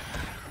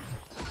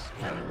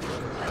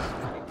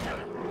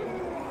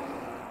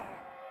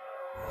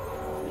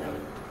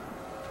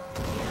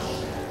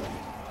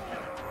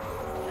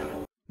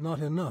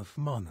 Not enough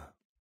mana.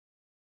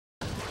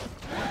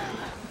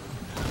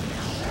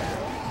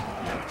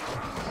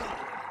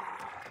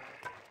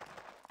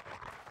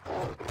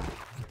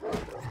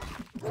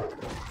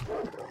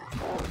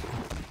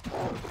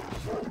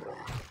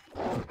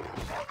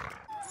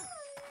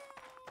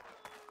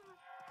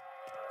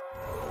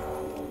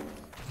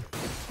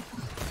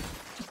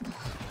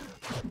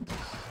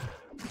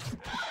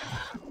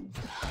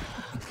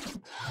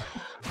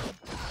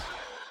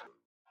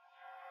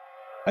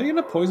 How do you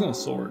get a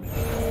poisonous sword?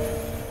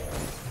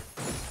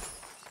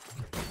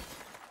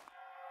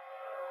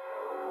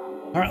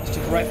 Alright, let's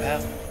take the right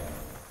path.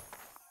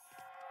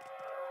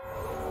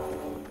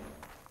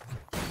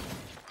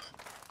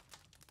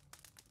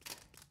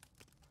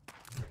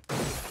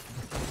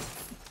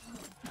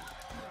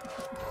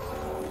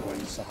 I'm going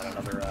to summon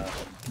another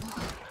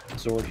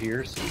sword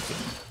here so we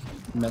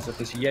can mess up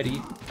this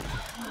Yeti.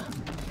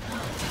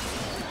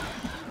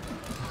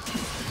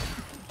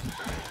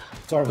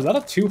 Sorry, was that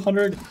a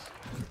 200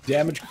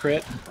 damage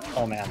crit?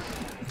 Oh man.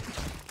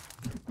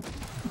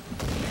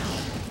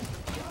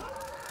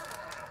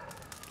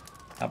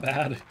 Not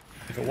bad,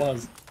 if it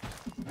was.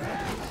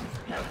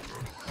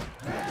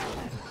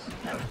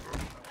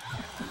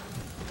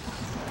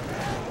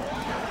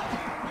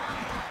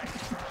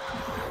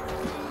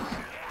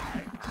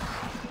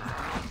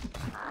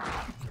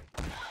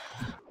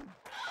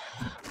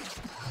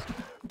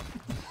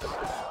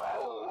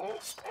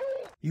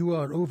 You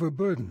are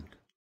overburdened.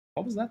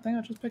 What was that thing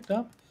I just picked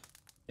up?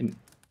 An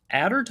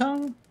adder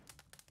tongue?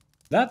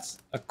 That's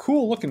a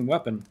cool looking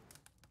weapon.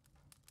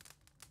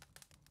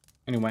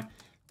 Anyway,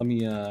 let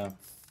me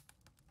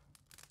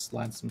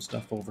slide some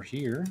stuff over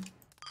here.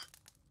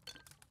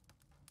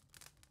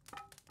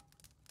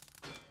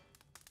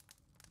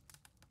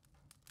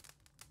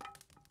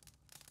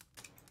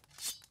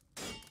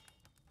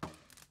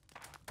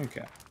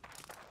 Okay.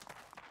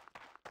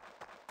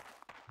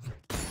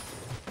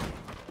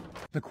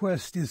 The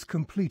quest is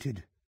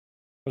completed.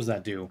 What does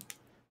that do?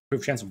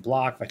 Improve chance of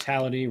block,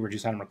 vitality,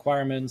 reduce item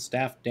requirements,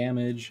 staff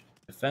damage,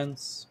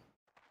 defense.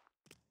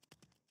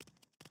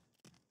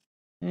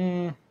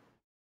 I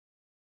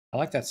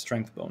like that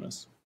strength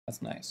bonus.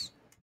 That's nice.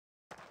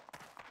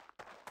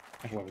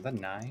 Actually, what was that,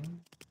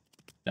 9?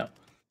 No.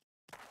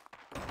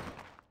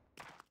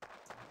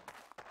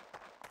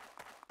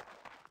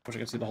 Wish I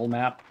could see the whole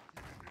map.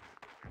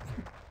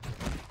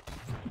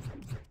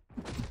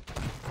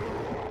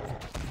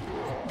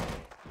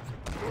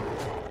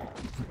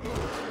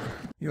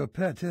 Your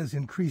pet has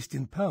increased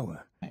in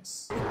power.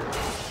 Nice.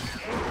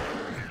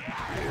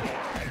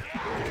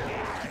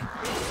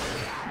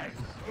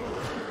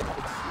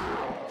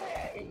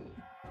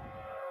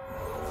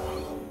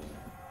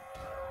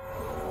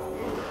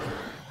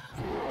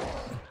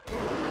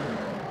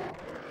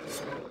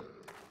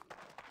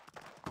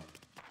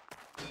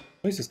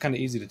 At least it's kind of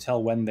easy to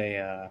tell when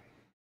they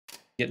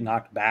get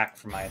knocked back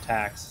from my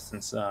attacks,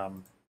 since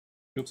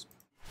oops,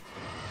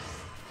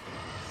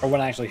 or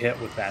when I actually hit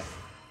with that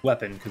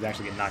weapon, because they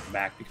actually get knocked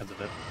back because of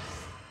it.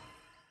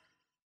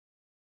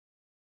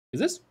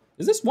 Is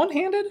this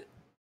one-handed?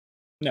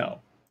 No,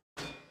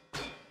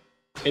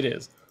 it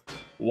is.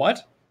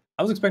 What?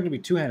 I was expecting to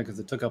be two-handed because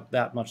it took up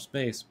that much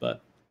space,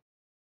 but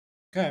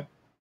okay.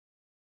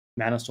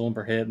 Mana stolen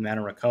per hit,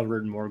 mana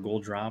recovered, more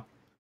gold drop.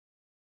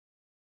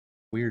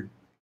 Weird.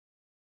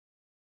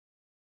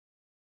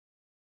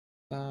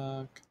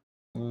 Sucks.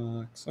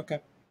 Okay.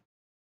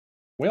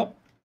 Well,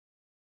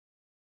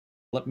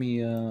 let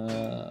me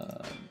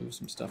move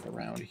some stuff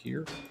around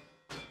here.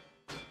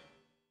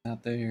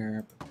 That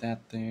there, put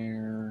that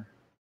there.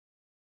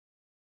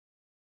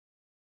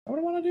 What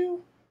do I want to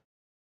do?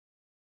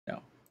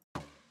 No.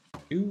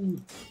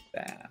 Do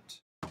that.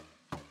 There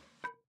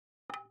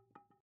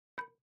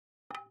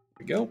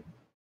we go.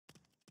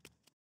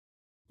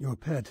 Your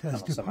pet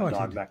has I'll send my dog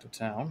departed. back to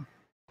town.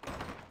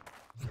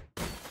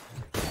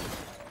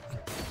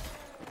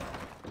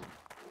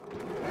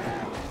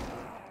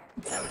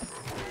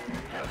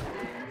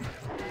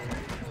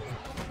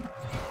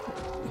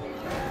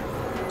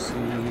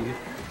 See.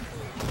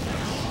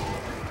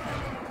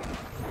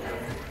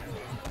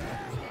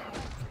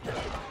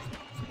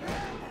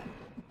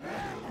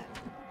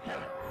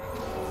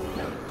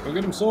 Go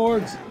get him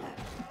swords.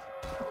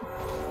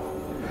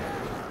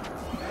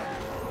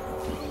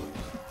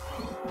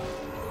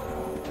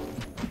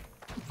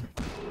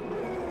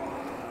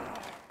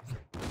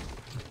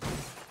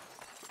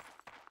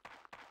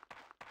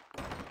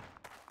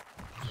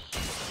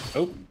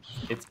 Oh,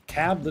 it's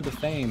Cab the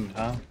Defamed,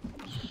 huh?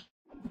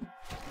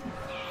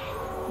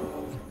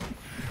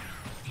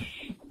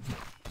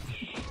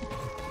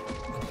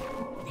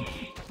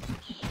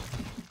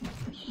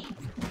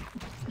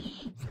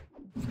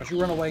 Don't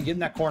you run away, get in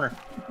that corner.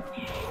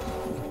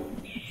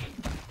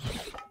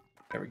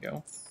 There we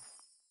go.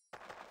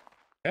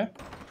 Okay.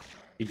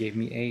 He gave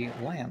me a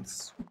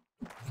lance.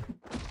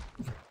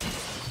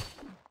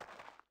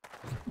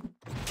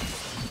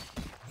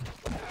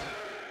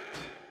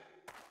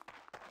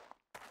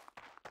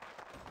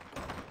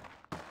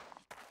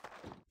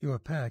 Your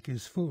pack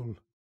is full.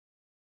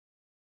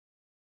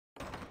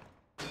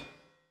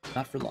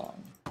 Not for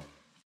long.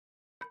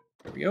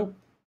 There we go.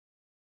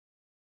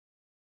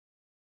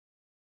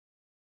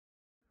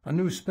 A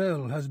new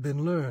spell has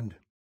been learned.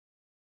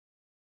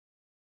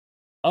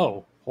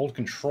 Oh, hold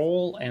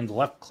control and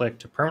left click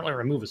to permanently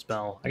remove a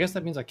spell. I guess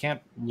that means I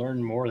can't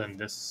learn more than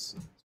this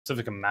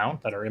specific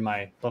amount that are in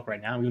my book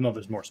right now, even though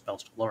there's more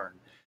spells to learn.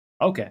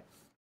 Okay.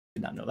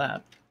 Did not know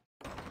that.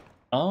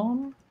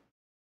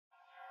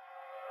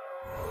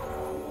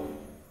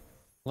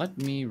 Let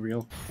me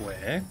real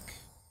quick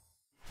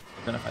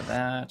identify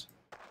that.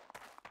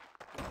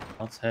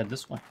 Let's head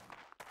this way.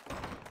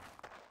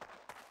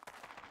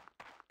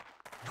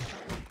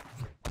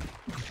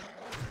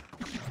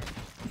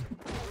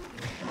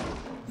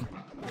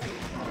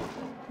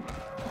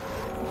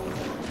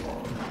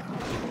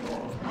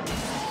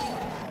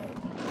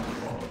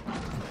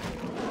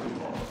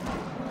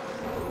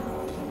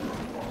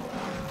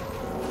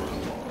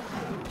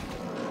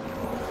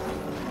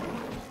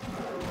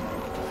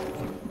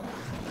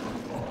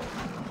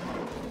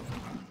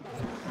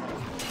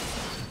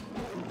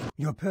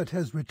 Your pet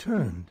has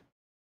returned.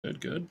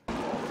 Good, good. Come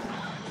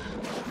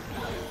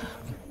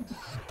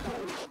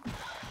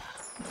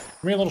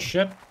here, little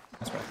shit.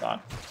 That's what I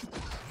thought.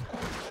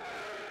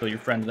 Kill your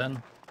friend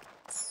then.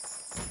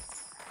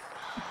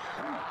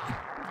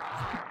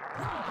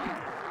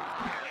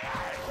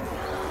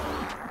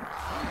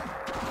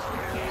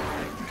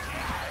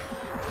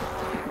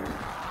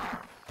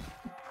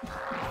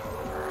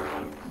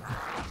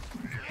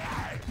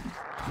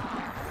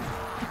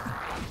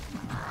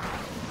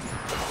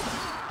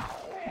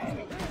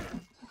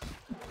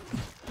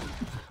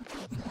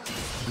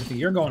 Where do you think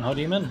you're going, Ho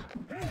Demon?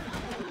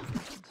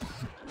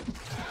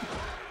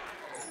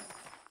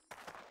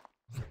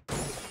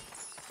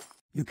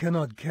 You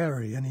cannot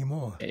carry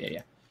anymore.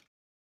 Yeah.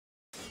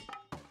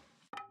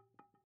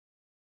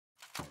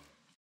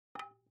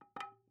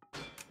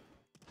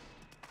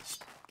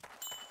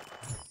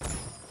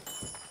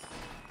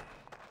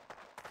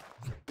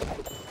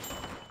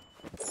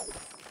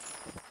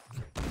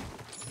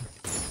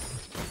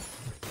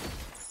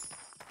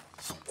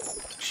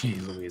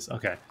 Jeez Louise.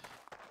 Okay.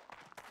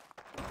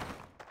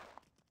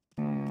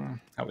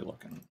 How we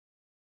looking?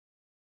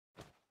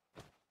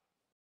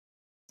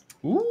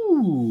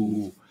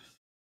 Ooh,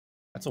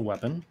 that's a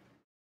weapon.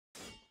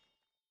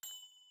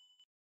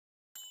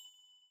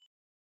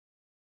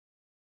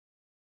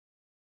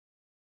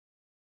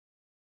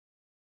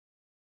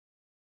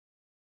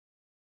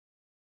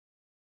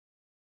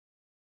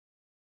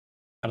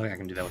 I don't think I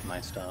can do that with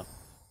my stuff.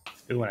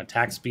 Ooh, an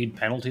attack speed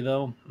penalty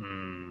though?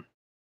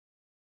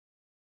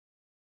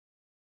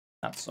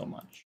 Not so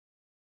much.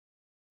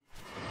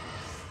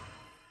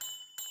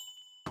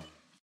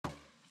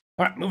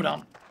 Alright, moving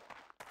on.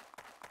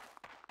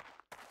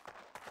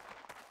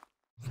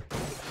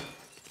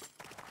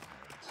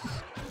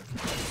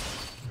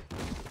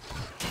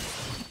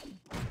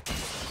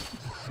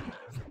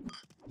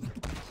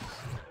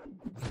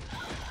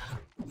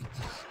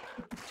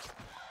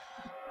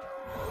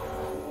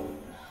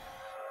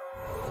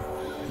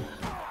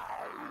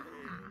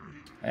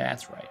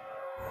 That's right.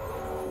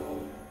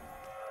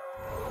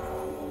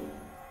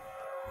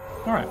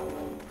 Alright.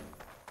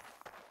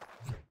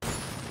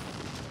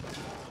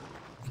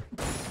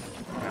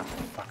 Ah,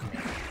 fuck me.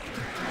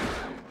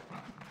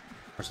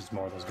 Of course, it's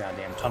more of those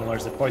goddamn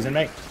tunnelers that poison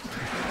me.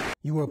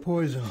 You are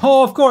poisoned.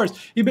 Oh, of course!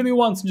 He bit me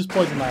once and just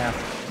poisoned my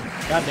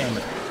ass. God damn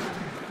it.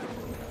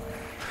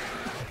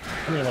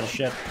 Come here, little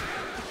shit.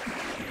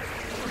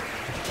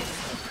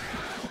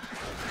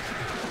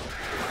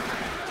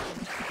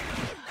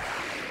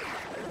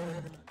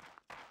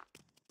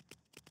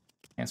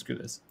 Can't screw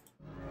this.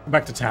 Go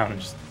back to town and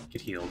just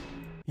get healed.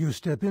 You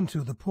step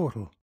into the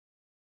portal.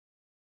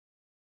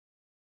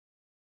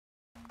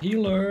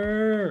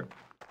 Healer!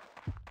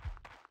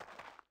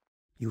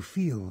 You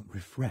feel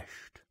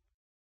refreshed.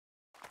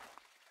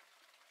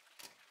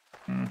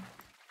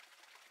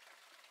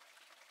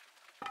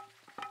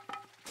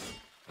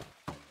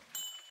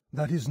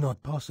 That is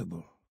not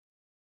possible.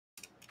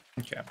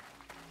 Okay.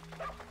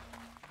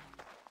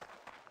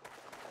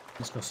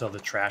 Let's go sell the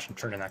trash and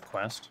turn in that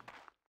quest.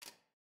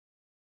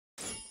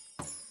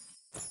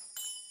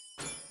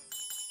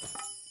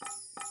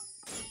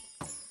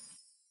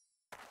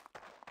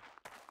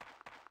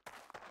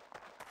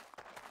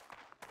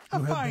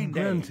 You have been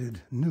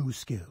granted new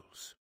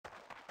skills.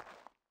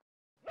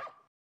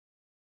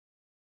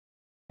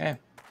 Okay.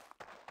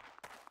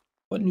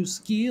 What new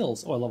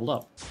skills? Oh, I leveled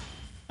up.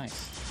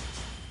 Nice.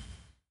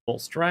 Full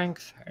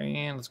strength,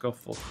 and let's go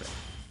full crit.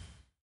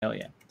 Hell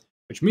yeah.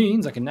 Which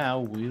means I can now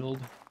wield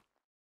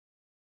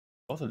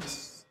both of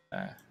this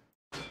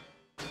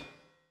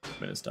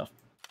bit of stuff.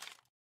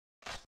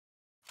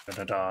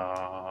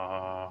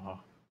 Da-da-da.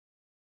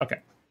 Okay.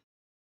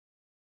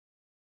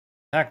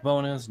 Attack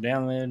bonus,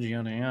 damage,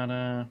 yada yada.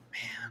 Man.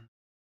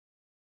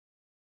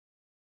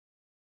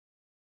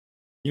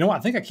 You know what? I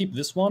think I keep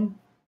this one,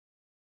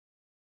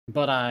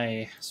 but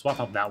I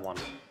swap out that one.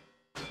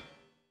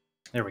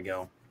 There we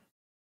go.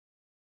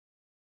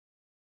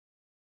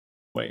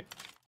 Wait.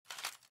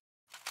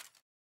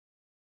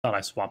 Thought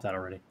I swapped that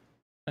already.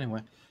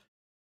 Anyway.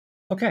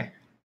 Okay.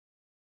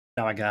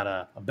 Now I got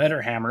a better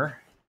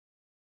hammer.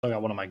 I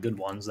got one of my good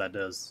ones that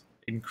does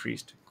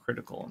increased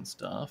critical and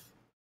stuff.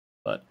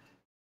 But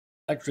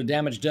extra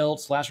damage dealt,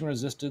 slashing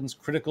resistance,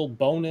 critical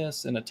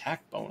bonus, and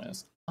attack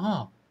bonus.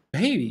 Oh,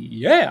 baby,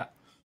 yeah!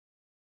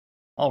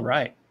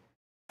 Alright.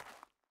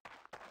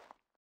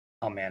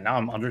 Oh man, now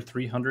I'm under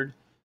 300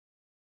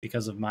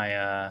 because of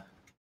my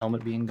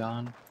helmet being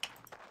gone.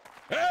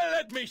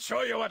 Let me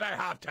show you what I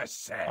have to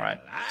say.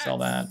 Alright, sell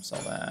that,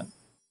 sell that,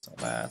 sell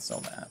that, sell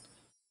that.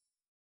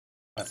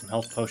 Got some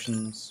health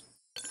potions.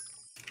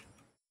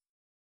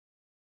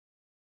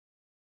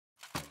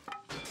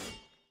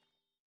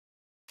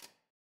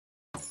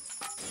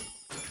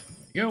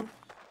 There you go.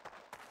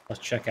 Let's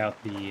check out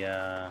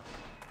the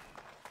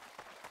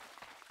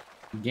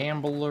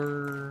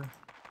gambler.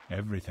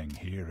 Everything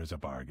here is a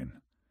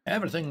bargain.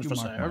 Everything's You for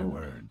mark my sale.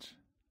 words.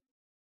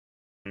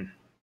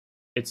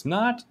 It's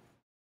not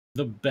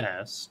the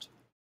best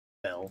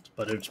belt,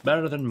 but it's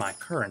better than my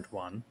current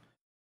one.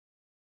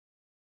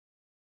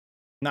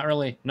 Not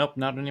really. Nope,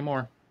 not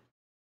anymore.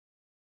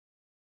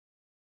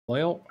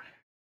 Well,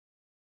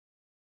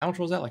 how much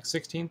was that? Like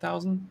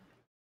 16,000?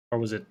 Or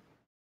was it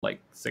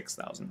like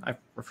 6,000? I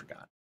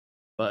forgot.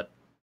 But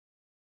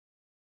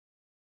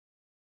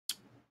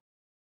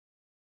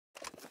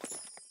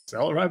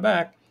sell it right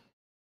back.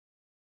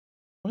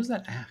 What is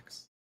that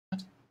axe?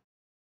 What?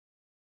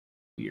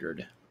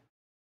 Weird.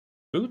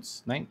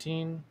 Boots?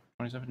 19,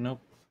 27,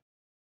 nope.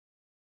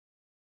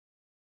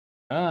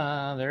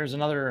 There's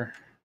another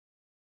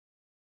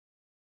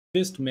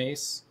fist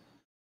mace.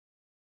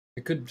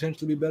 It could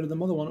potentially be better than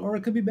the other one, or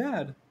it could be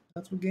bad.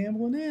 That's what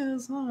gambling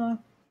is, huh?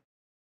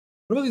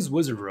 What about these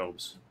wizard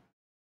robes?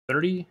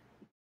 30?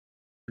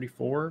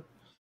 34?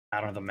 I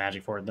don't have the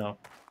magic for it, though.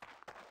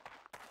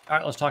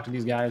 Alright, let's talk to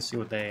these guys, see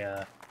what they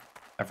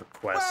have for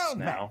quests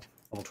now.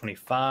 Level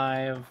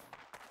 25.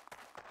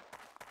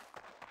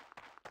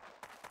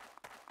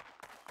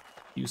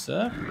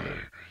 Yusa.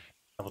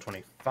 Level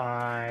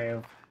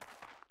 25.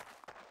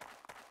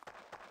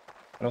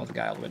 I don't want the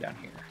guy all the way down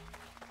here.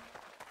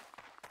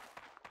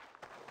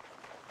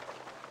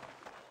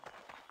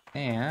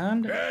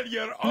 And Well,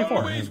 you're 24.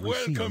 always I've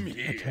received welcome a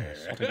here.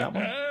 task. I'll take that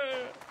one.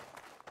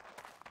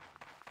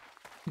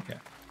 Okay.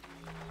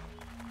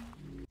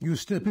 You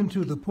step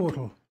into the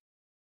portal.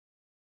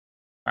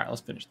 All right, let's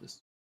finish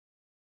this.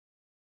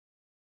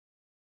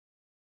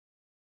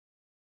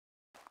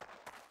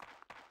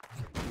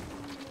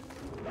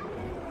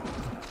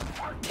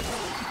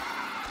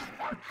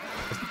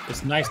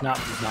 It's nice not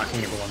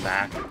knocking everyone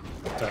back, so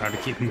I don't have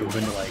to keep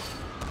moving to like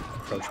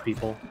approach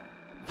people.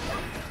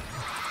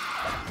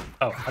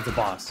 Oh, that's a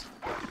boss.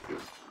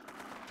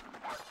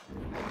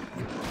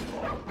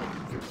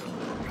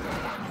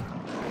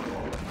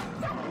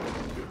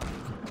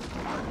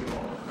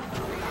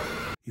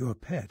 Your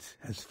pet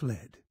has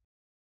fled.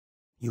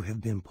 You have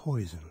been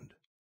poisoned.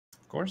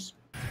 Of course.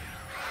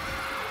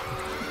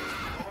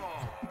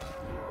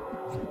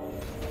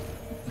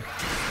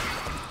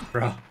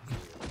 Bro.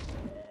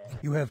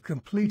 You have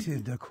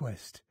completed the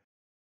quest.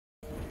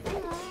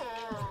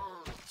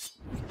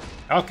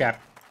 Okay.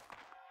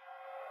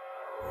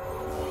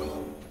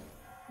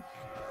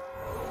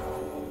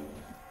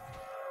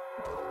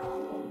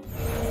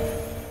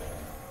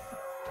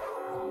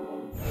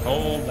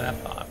 Hold that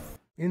thought.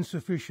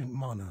 Insufficient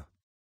mana.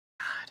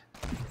 I'm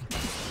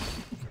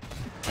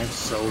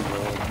so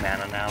low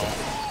mana now.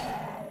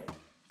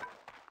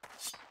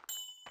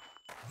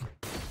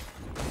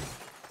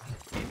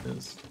 Hate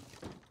this.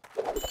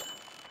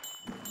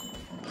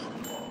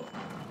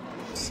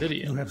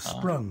 Obsidian. You have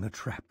sprung a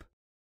trap.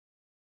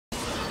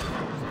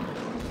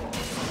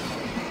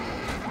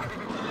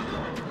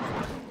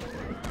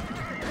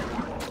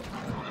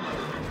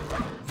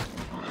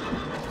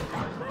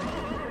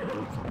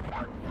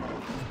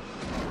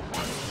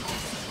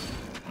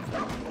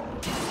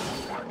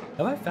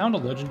 Have I found a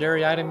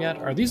legendary item yet?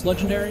 Are these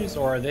legendaries,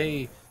 or are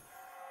they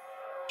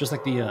just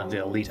like the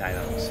elite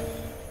items?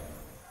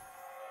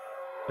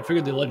 I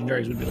figured the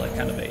legendaries would be like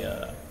kind of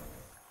a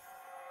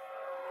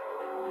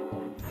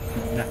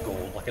not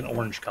gold, like an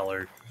orange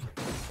color,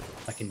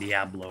 like in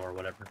Diablo or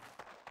whatever.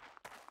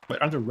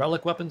 But aren't there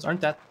relic weapons?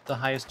 Aren't that the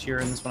highest tier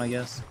in this one? I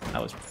guess I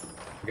always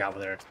forgot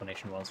what their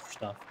explanation was for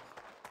stuff.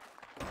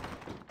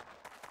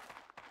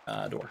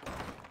 Door.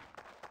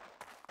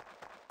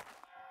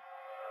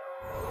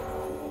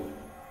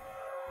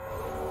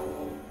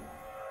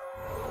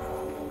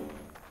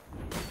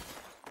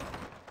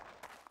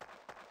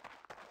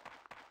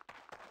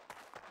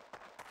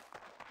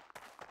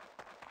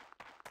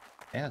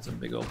 Yeah, it's a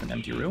big open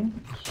empty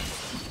room.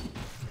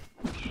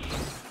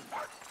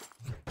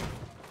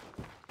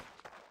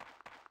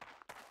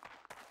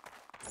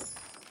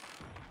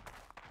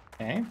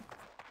 Okay.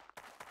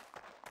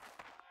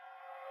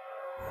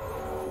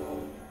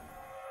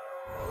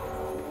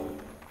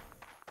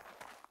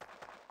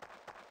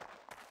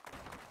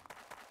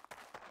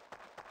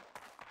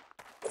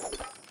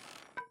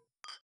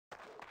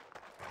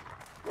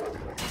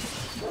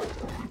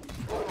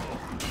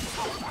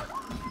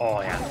 Oh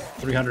yeah,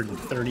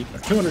 330 or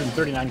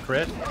 239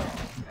 crit.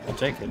 I'll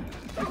take it.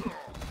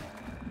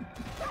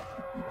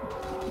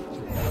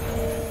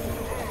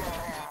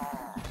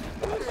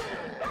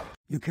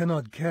 You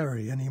cannot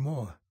carry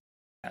anymore.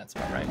 That's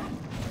about right.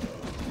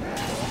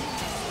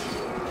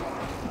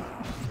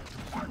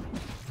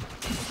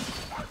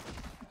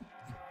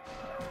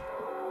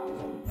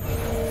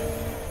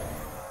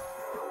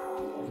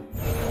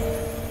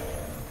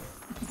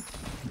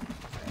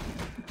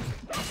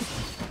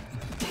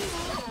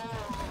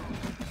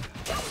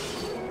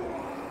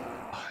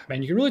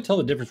 Man, you can really tell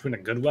the difference between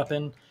a good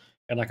weapon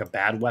and like a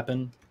bad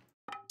weapon,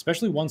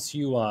 especially once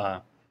you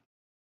like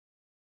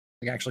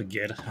actually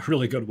get a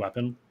really good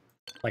weapon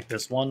like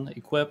this one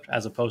equipped,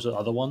 as opposed to the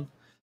other one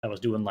that was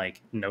doing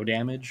like no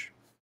damage,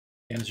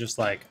 and it's just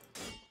like,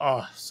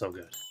 oh, so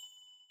good,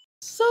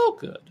 so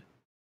good.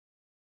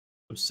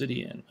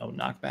 Obsidian, oh,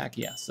 knockback,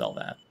 yeah, sell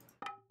that.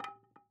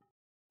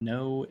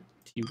 No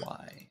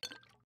TY.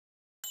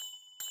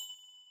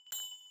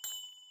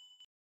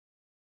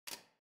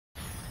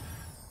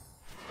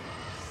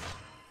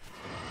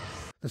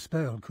 The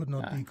spell could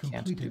not be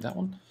Can't do completed. that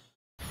one.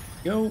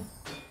 Go.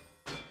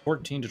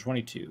 14 to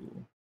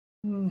 22.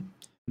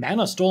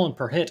 Mana stolen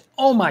per hit.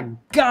 Oh my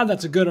god,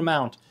 that's a good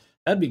amount.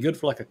 That'd be good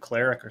for like a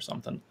cleric or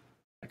something.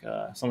 Like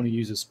someone who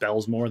uses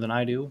spells more than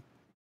I do.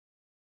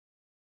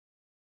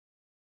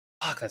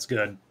 Fuck, that's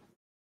good.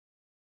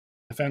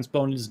 Defense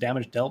bonus,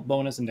 damage dealt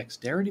bonus, and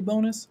dexterity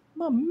bonus.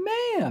 My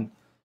man!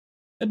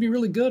 That'd be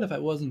really good if I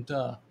wasn't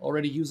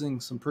already using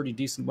some pretty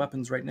decent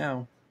weapons right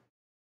now.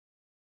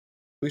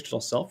 At least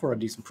I'll sell for a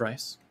decent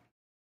price.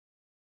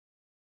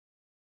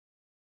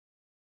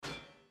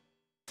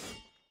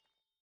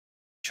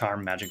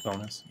 Charm magic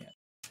bonus. Yeah.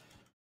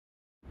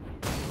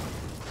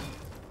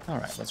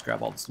 Alright, let's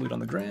grab all this loot on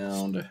the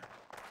ground.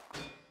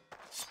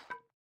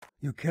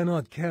 You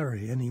cannot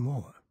carry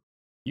anymore.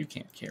 You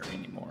can't carry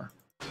anymore.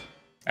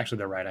 Actually,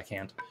 they're right, I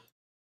can't.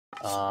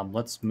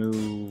 Let's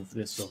move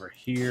this over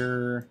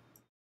here.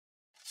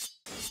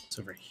 This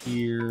over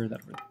here,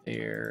 that over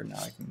there.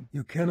 Now I can...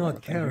 You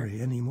cannot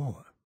carry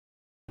anymore.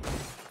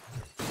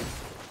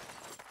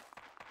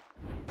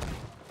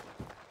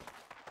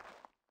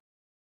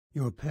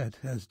 Your pet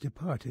has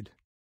departed.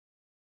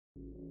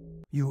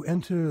 You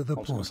enter the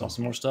I'm just gonna sell portal.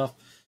 some more stuff.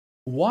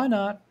 Why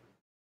not?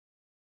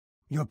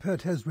 Your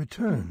pet has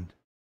returned.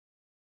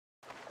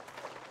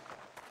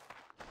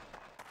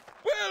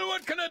 Well,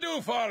 what can I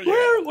do for you?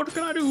 Well, what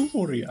can I do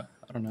for you?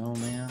 I don't know,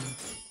 man.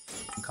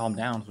 Calm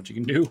down is what you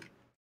can do.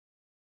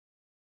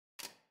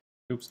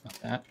 Oops, not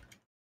that.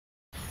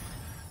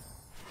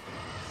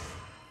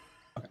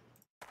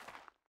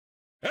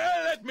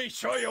 Let me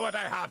show you what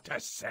I have to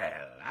sell.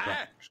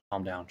 Huh? Just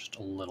calm down just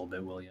a little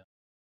bit, will you?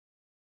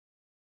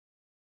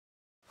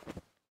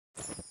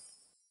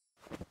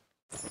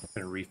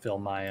 Gonna refill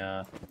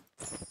my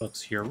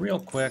books here real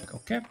quick,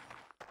 okay?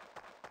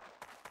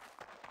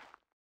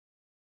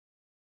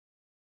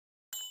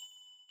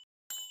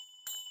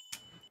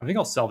 I think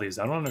I'll sell these.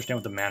 I don't understand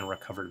what the mana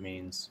recovered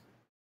means.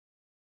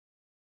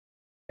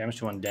 Damage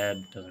to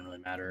undead doesn't really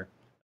matter.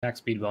 Attack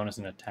speed bonus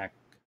and attack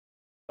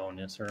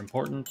bonus are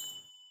important.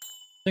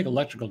 Take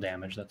electrical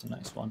damage, that's a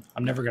nice one.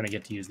 I'm never gonna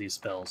get to use these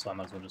spells, so I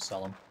might as well just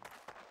sell them.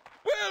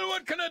 Well,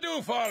 what can I do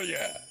for you?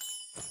 There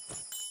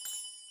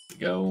we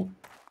go.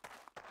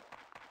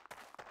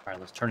 Alright,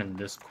 let's turn in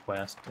this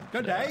quest. And,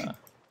 Good day.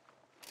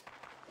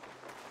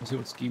 Let's see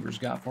what Skeever's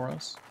got for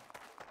us.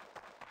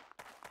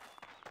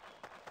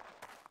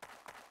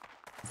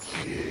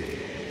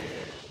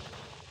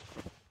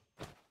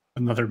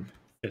 Another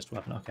fist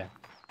weapon, okay.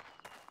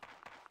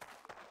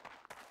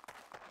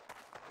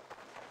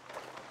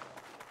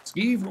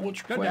 Skeever, what's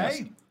your Good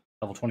quest? day.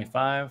 Level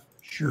 25.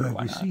 You Sure, have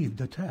why not?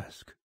 received a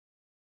task.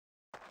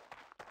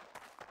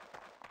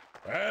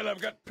 Well,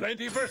 I've got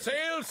plenty for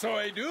sale, so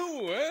I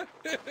do, huh?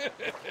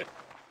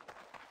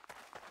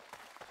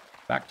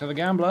 Back to the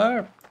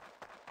gambler.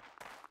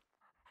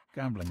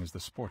 Gambling is the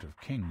sport of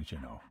kings, you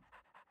know.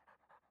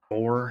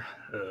 Or,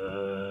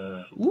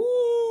 ooh.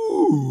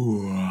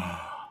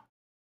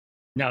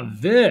 Now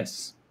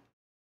this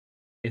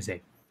is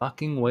a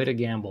fucking way to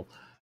gamble.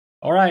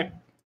 All right,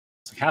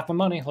 it's like half my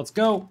money. Let's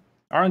go.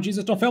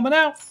 RNGesus, don't fail me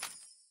now.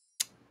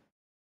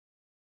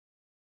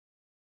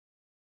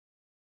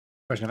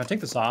 Question: if I take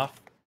this off,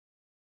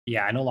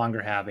 yeah, I no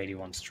longer have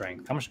 81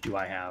 strength. How much do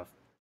I have?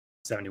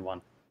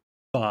 71.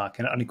 Fuck,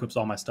 and it unequips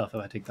all my stuff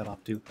if I take that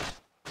off too.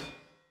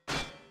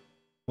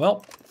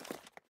 Well,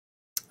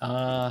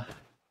 guess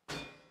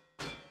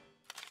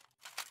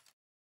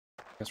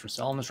we're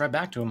selling this right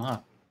back to him, huh?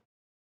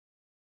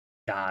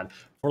 God,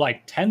 for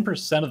like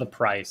 10% of the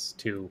price,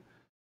 too.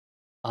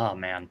 Oh,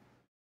 man.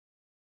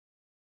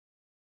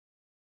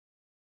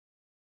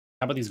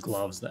 How about these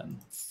gloves, then?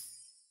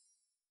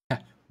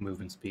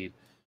 Movement speed.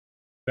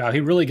 Wow, he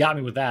really got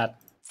me with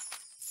that.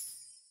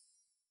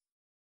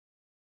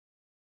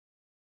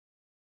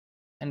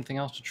 Anything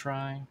else to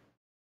try?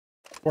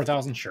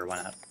 4,000? Sure,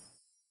 why not?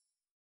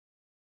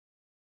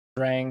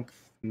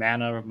 Strength,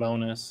 mana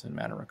bonus, and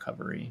mana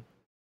recovery.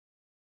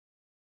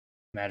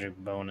 Magic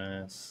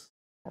bonus,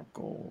 or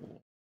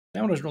gold.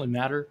 That one doesn't really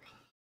matter.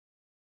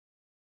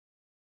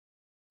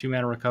 2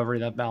 mana recovery,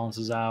 that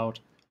balances out.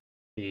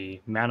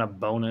 The mana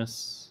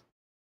bonus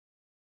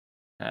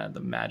and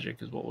the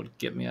magic is what would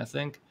get me, I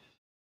think.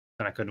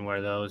 And I couldn't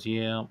wear those,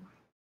 yeah.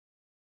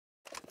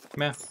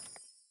 Meh.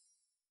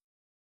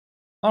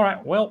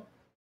 Alright, well,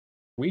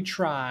 we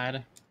tried.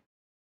 What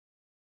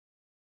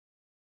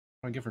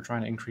do I get for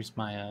trying to increase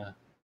my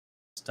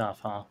stuff,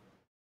 huh?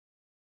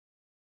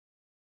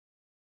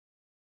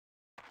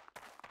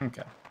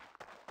 Okay.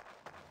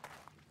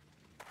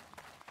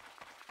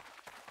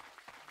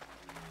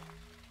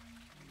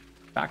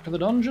 Back to the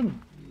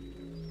dungeon.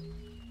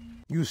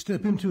 You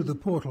step into the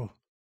portal.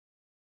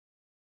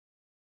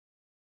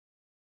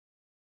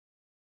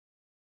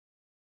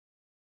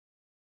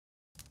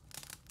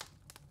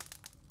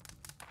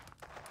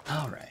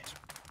 All right.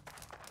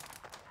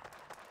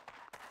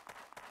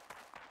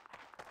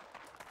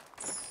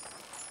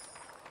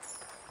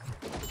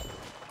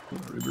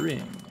 Ruby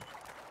ring.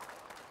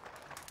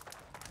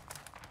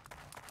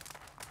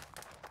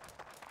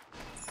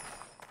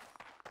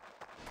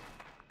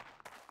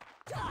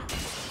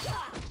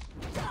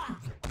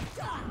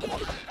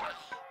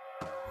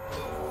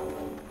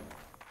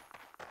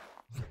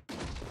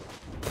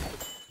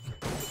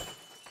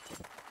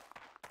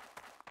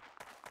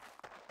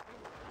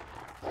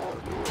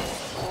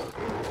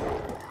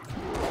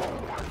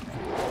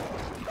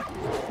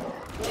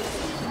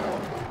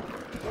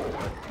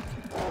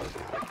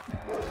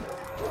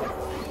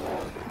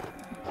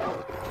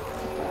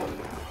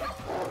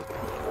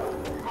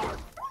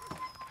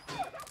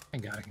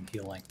 Thank God I can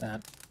heal like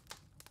that.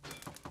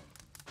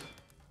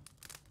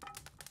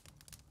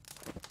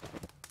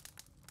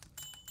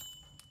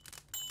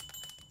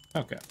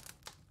 Okay.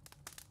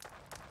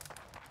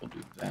 We'll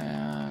do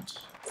that.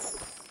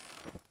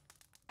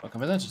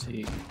 Welcome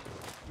identity.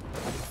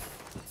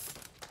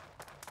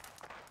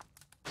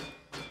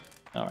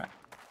 Alright.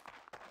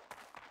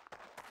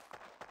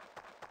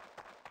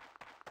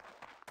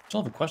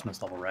 Still have a question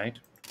this level, right?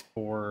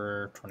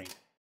 420.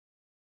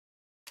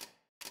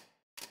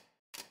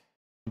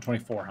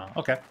 24, huh?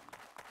 Okay.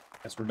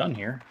 Guess we're done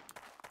here.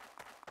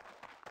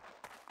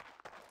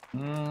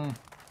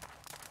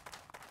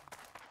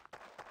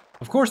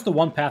 Of course, the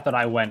one path that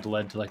I went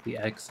led to like the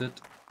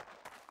exit,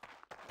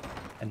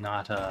 and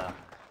not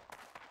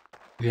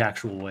the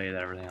actual way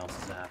that everything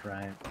else is at,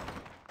 right?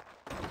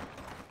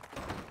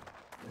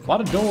 A lot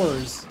of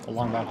doors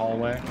along that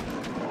hallway.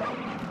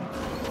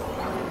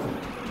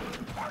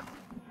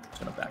 Just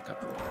gonna back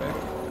up real quick.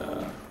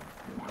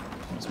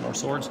 Some more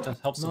swords to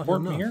help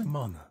support me here.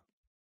 Mana.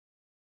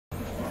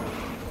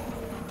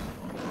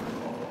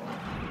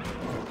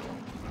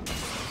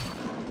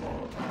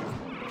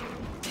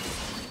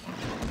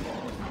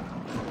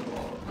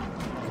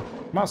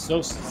 Come on,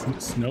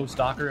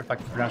 Snowstalker, if I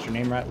can pronounce your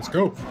name right. Let's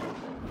go.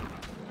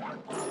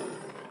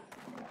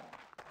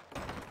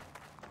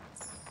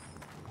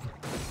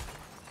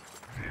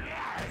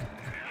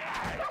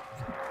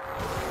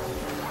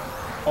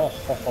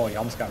 Oh, you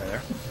almost got me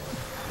there.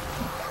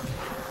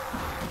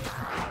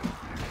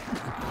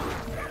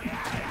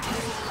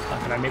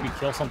 Can I maybe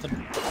kill something,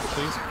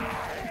 please?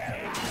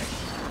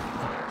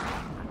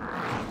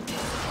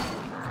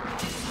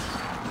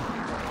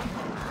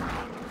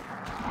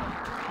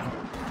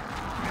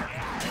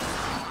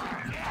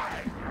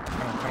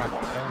 Come on.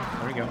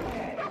 There we go.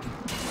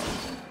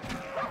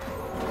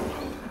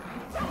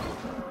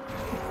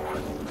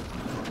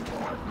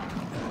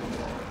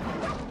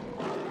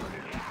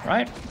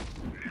 Right.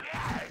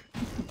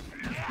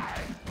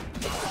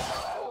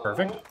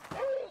 Perfect.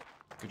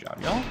 Good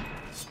job, y'all.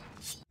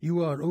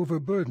 You are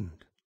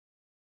overburdened.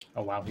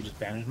 Oh wow, he just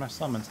banished my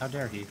summons. How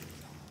dare he?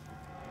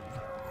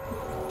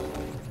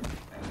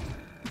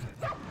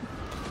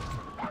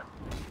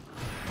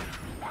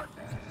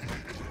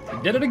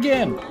 He did it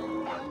again!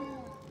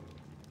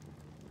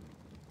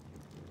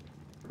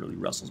 It really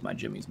rustles my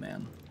jimmies,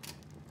 man.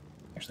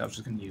 Actually, I was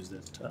just gonna use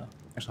this to...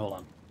 Actually, hold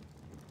on.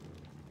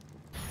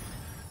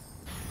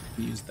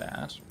 Use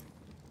that.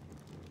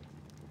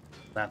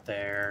 That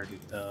there, do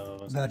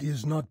those. That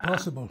is not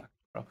possible.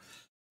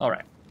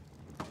 Alright.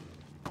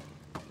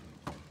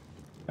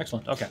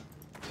 Excellent, okay.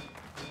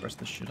 Press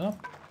this shit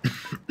up.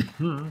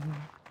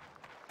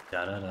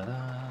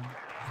 Da-da-da-da.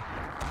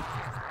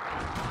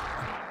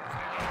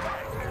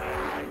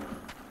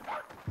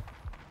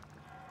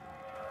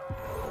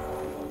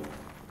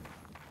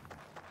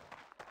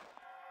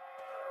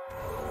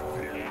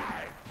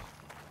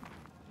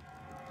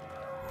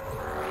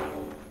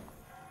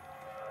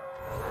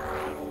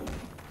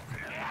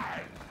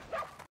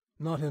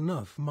 Not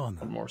enough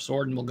mana. One more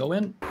sword and we'll go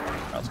in.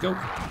 Let's go.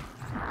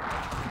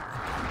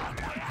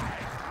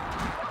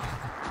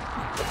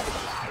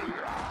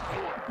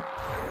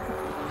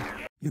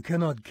 You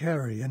cannot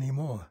carry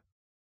anymore.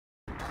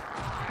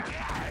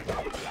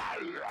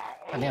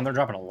 Man, they're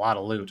dropping a lot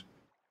of loot.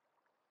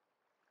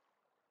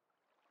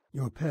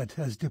 Your pet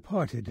has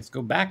departed. Let's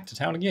go back to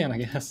town again, I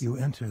guess. You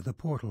enter the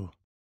portal.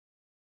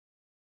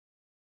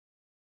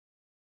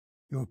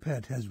 Your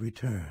pet has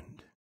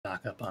returned.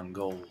 Stock up on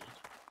gold.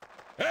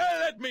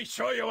 Let me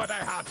show you what I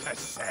have to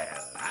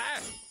sell,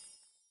 huh?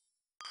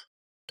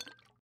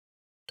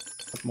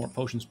 More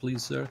potions,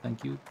 please, sir.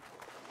 Thank you.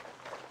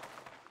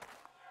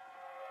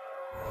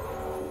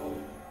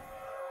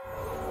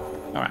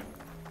 Alright.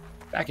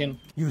 Back in.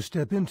 You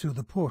step into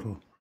the portal.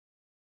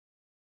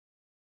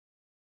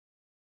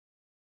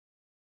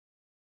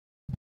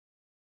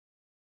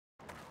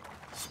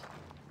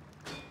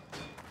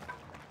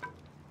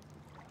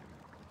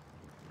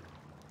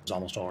 It's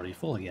almost already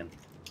full again.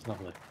 It's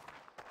lovely.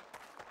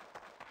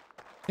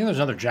 I think there's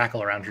another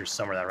jackal around here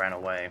somewhere that ran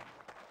away.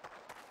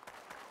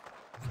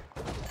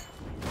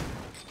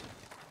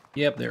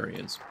 Yep, there he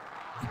is.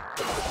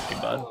 Hey,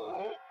 bud.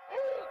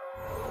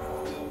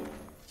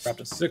 Dropped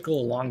a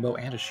sickle, a longbow,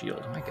 and a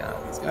shield. My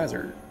god, these guys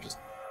are just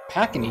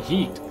packing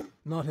heat.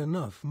 Not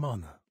enough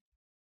mana.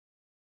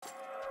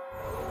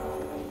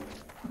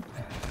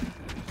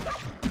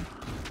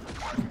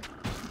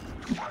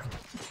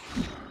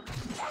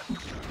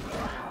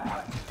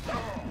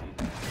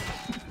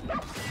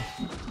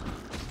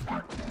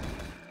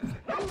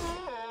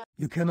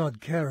 You cannot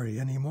carry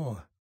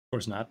anymore. Of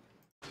course not.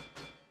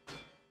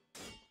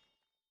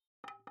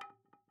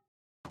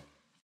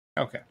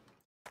 Okay.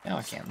 Now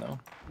I can, though.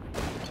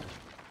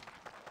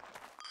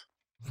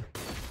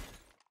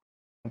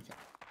 Okay.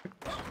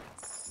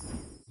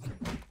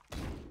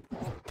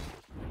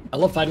 I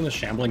love fighting the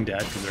shambling dead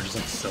because they're just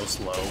like so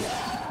slow.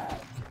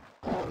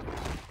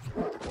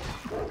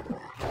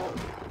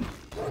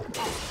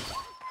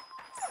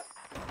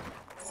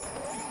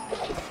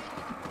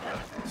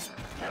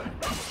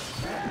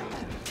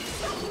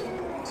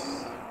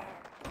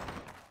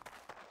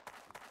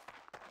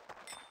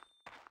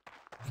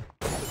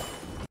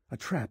 A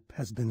trap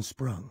has been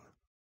sprung.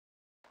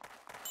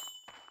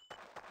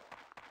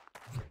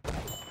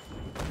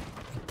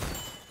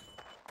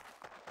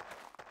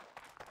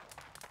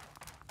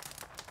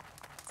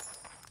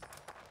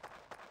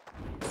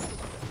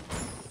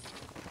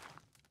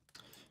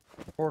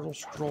 Portal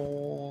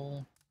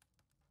scroll.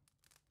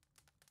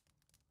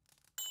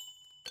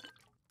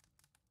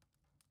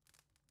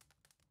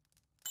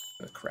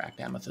 A cracked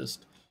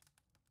amethyst.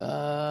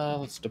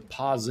 Let's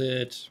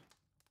deposit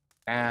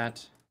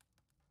that.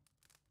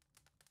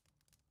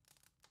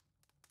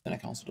 Then I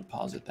can also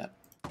deposit that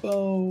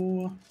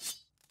bow.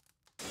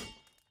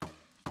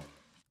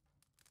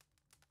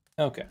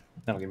 Okay,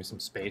 that'll give me some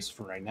space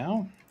for right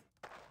now.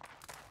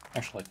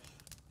 Actually,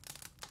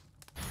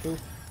 boop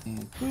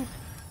and boop.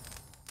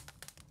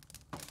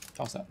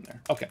 Toss that in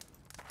there. Okay.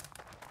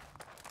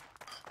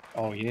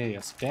 Oh yeah,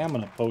 a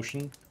stamina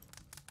potion.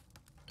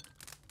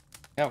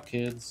 Out,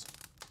 kids.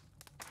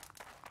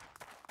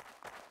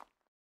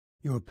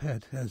 Your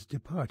pet has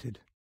departed.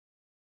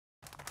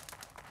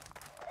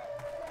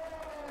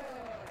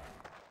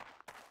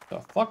 The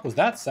fuck was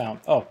that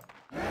sound? Oh,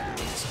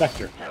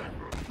 Spectre.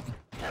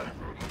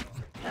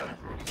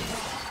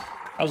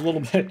 I was a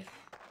little bit.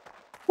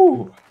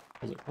 Whew.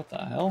 I was like, what the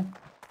hell?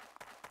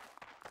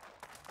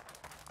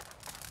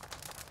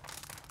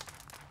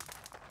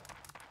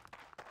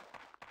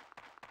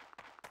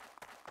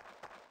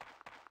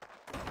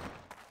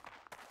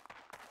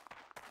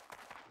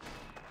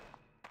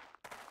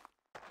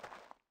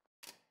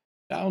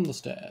 Down the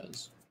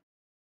stairs.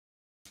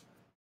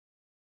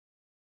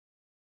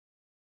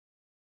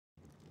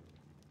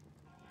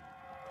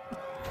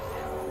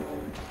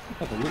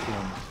 Got the loot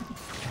room.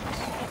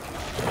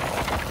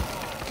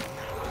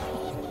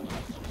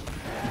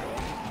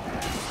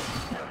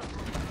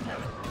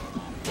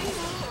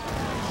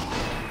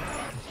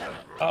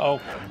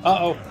 Uh-oh.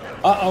 Uh-oh.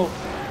 Uh-oh.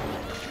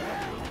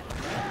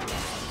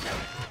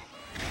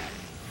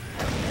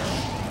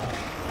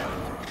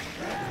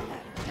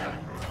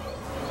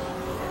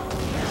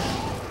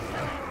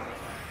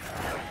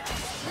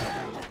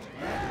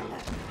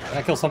 Can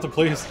I kill something,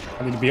 please?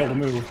 I need to be able to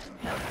move.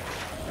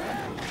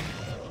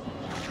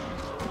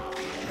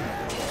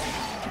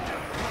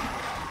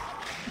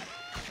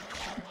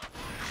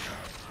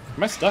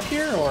 Am I stuck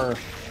here, or...?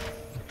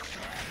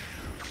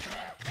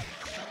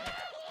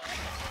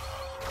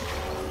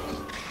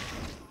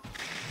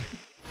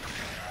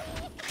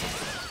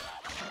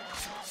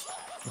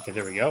 Okay,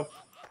 there we go.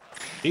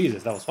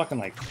 Jesus, that was fucking,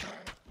 like,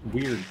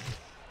 weird.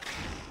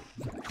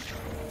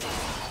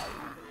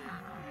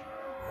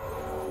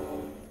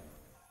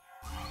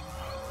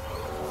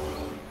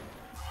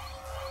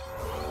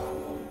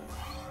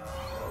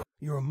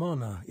 Your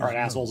mana is Alright,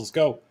 low. assholes, let's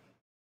go.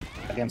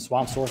 Again,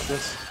 Swamp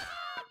Sorceress.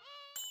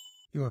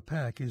 Your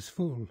pack is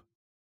full.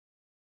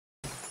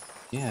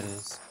 Yeah, it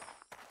is.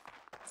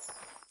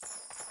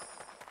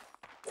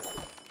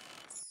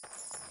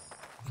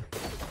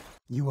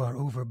 You are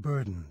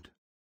overburdened.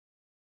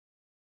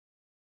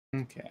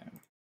 Okay.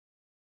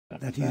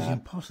 That is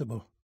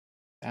impossible.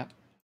 That.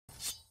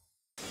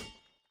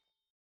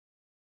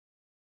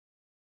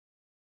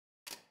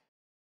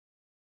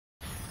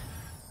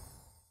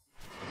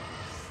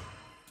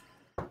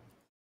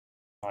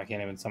 Oh, I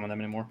can't even summon them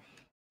anymore.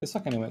 They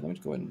suck anyway. Let me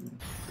just go ahead and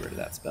get rid of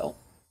that spell.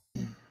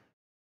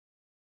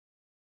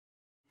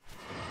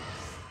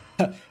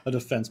 A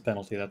defense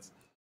penalty. That's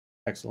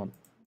excellent.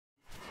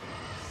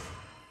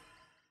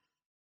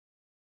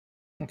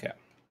 Okay.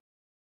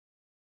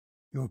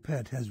 Your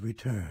pet has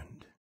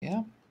returned.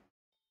 Yeah.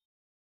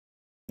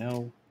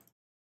 No.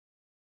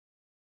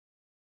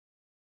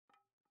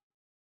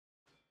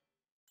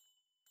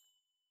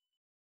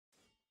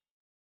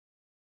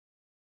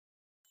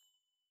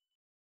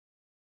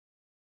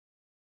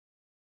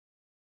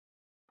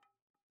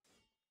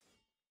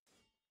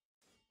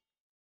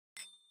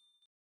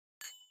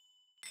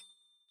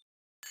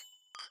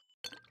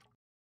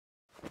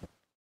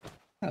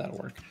 That'll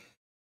work.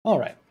 All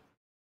right.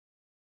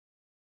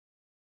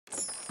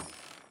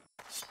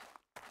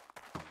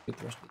 Get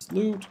the rest of this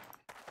loot.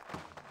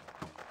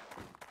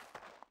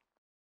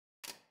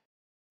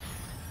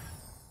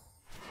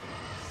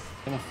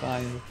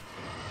 Identify.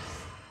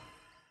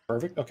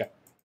 Perfect. Okay.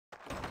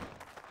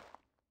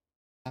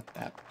 Not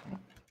that.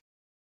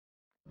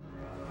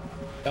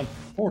 Down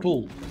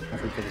portal. I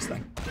forget this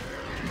thing.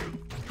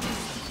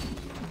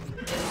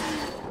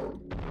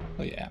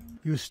 Oh yeah.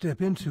 You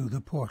step into the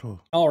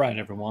portal. All right,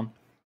 everyone.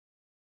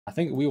 I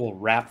think we will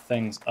wrap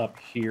things up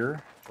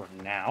here for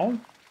now.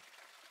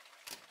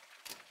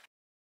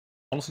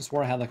 Honestly,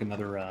 swore I had like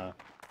another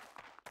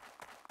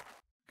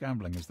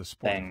Gambling is the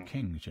sport thing. of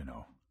kings, you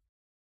know.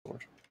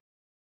 Sword.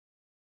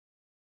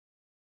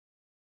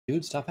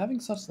 Dude, stop having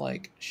such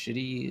like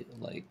shitty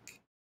like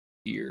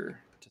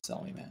gear to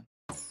sell me, man.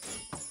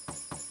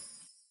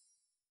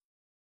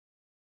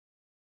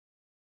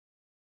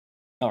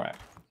 All right,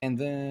 and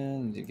then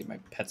I need to get my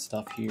pet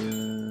stuff here.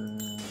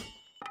 There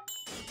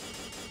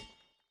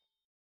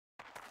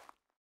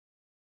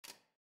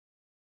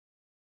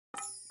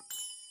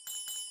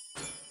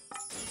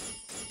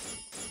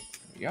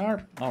we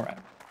are. All right.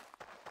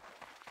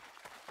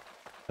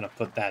 Gonna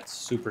put that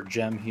super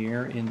gem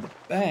here in the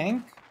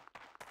bank.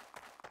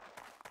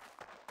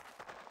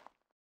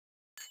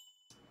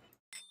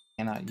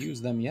 Cannot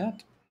use them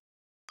yet.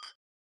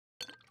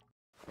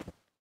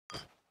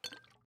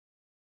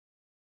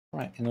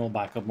 Right, and then we'll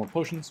buy a couple more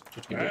potions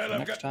just to get ready Well, for I've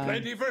next got time.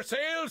 plenty for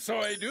sale, so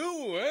I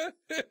do, eh?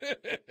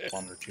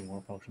 One or two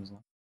more potions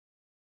left.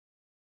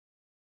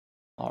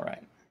 All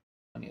right,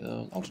 plenty of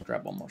those. I'll just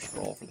grab one more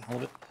scroll for the hell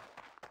of it.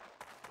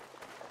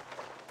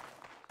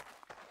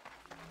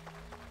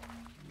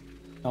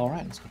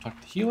 Alright, let's go talk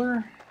to the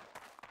healer.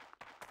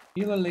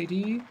 Healer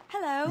lady.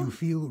 Hello. You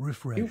feel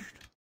refreshed.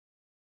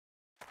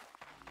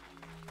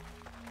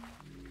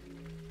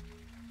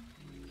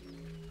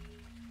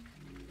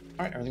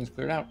 Alright, everything's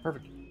cleared out.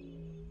 Perfect.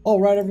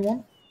 Alright,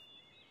 everyone.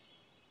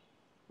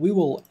 We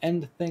will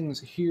end things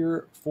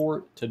here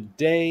for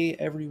today,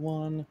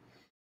 everyone.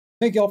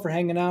 Thank y'all for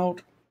hanging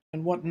out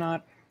and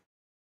whatnot.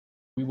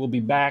 We will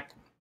be back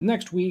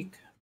next week,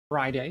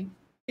 Friday,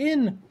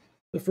 in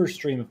the first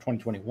stream of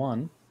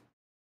 2021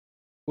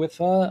 with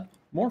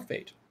more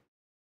Fate.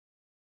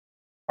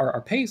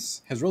 Our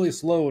pace has really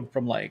slowed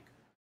from like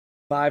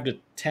 5 to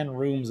 10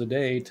 rooms a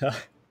day to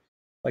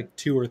like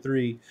 2 or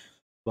 3,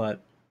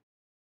 but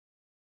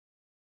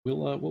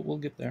we'll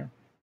get there.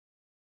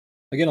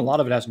 Again, a lot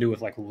of it has to do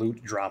with like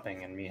loot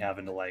dropping and me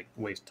having to like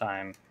waste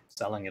time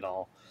selling it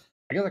all.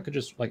 I guess I could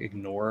just like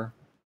ignore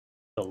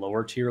the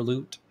lower tier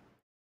loot,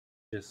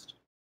 just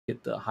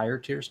get the higher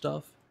tier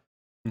stuff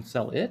and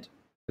sell it,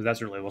 because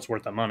that's really what's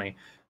worth the money.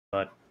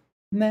 But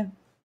meh.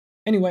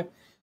 Anyway,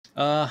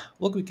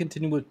 look, we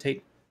continue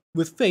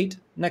with Fate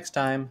next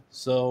time.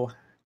 So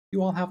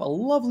you all have a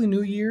lovely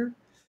new year,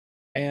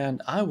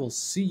 and I will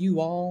see you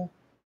all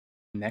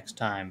next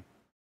time.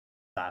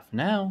 Bye for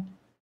now.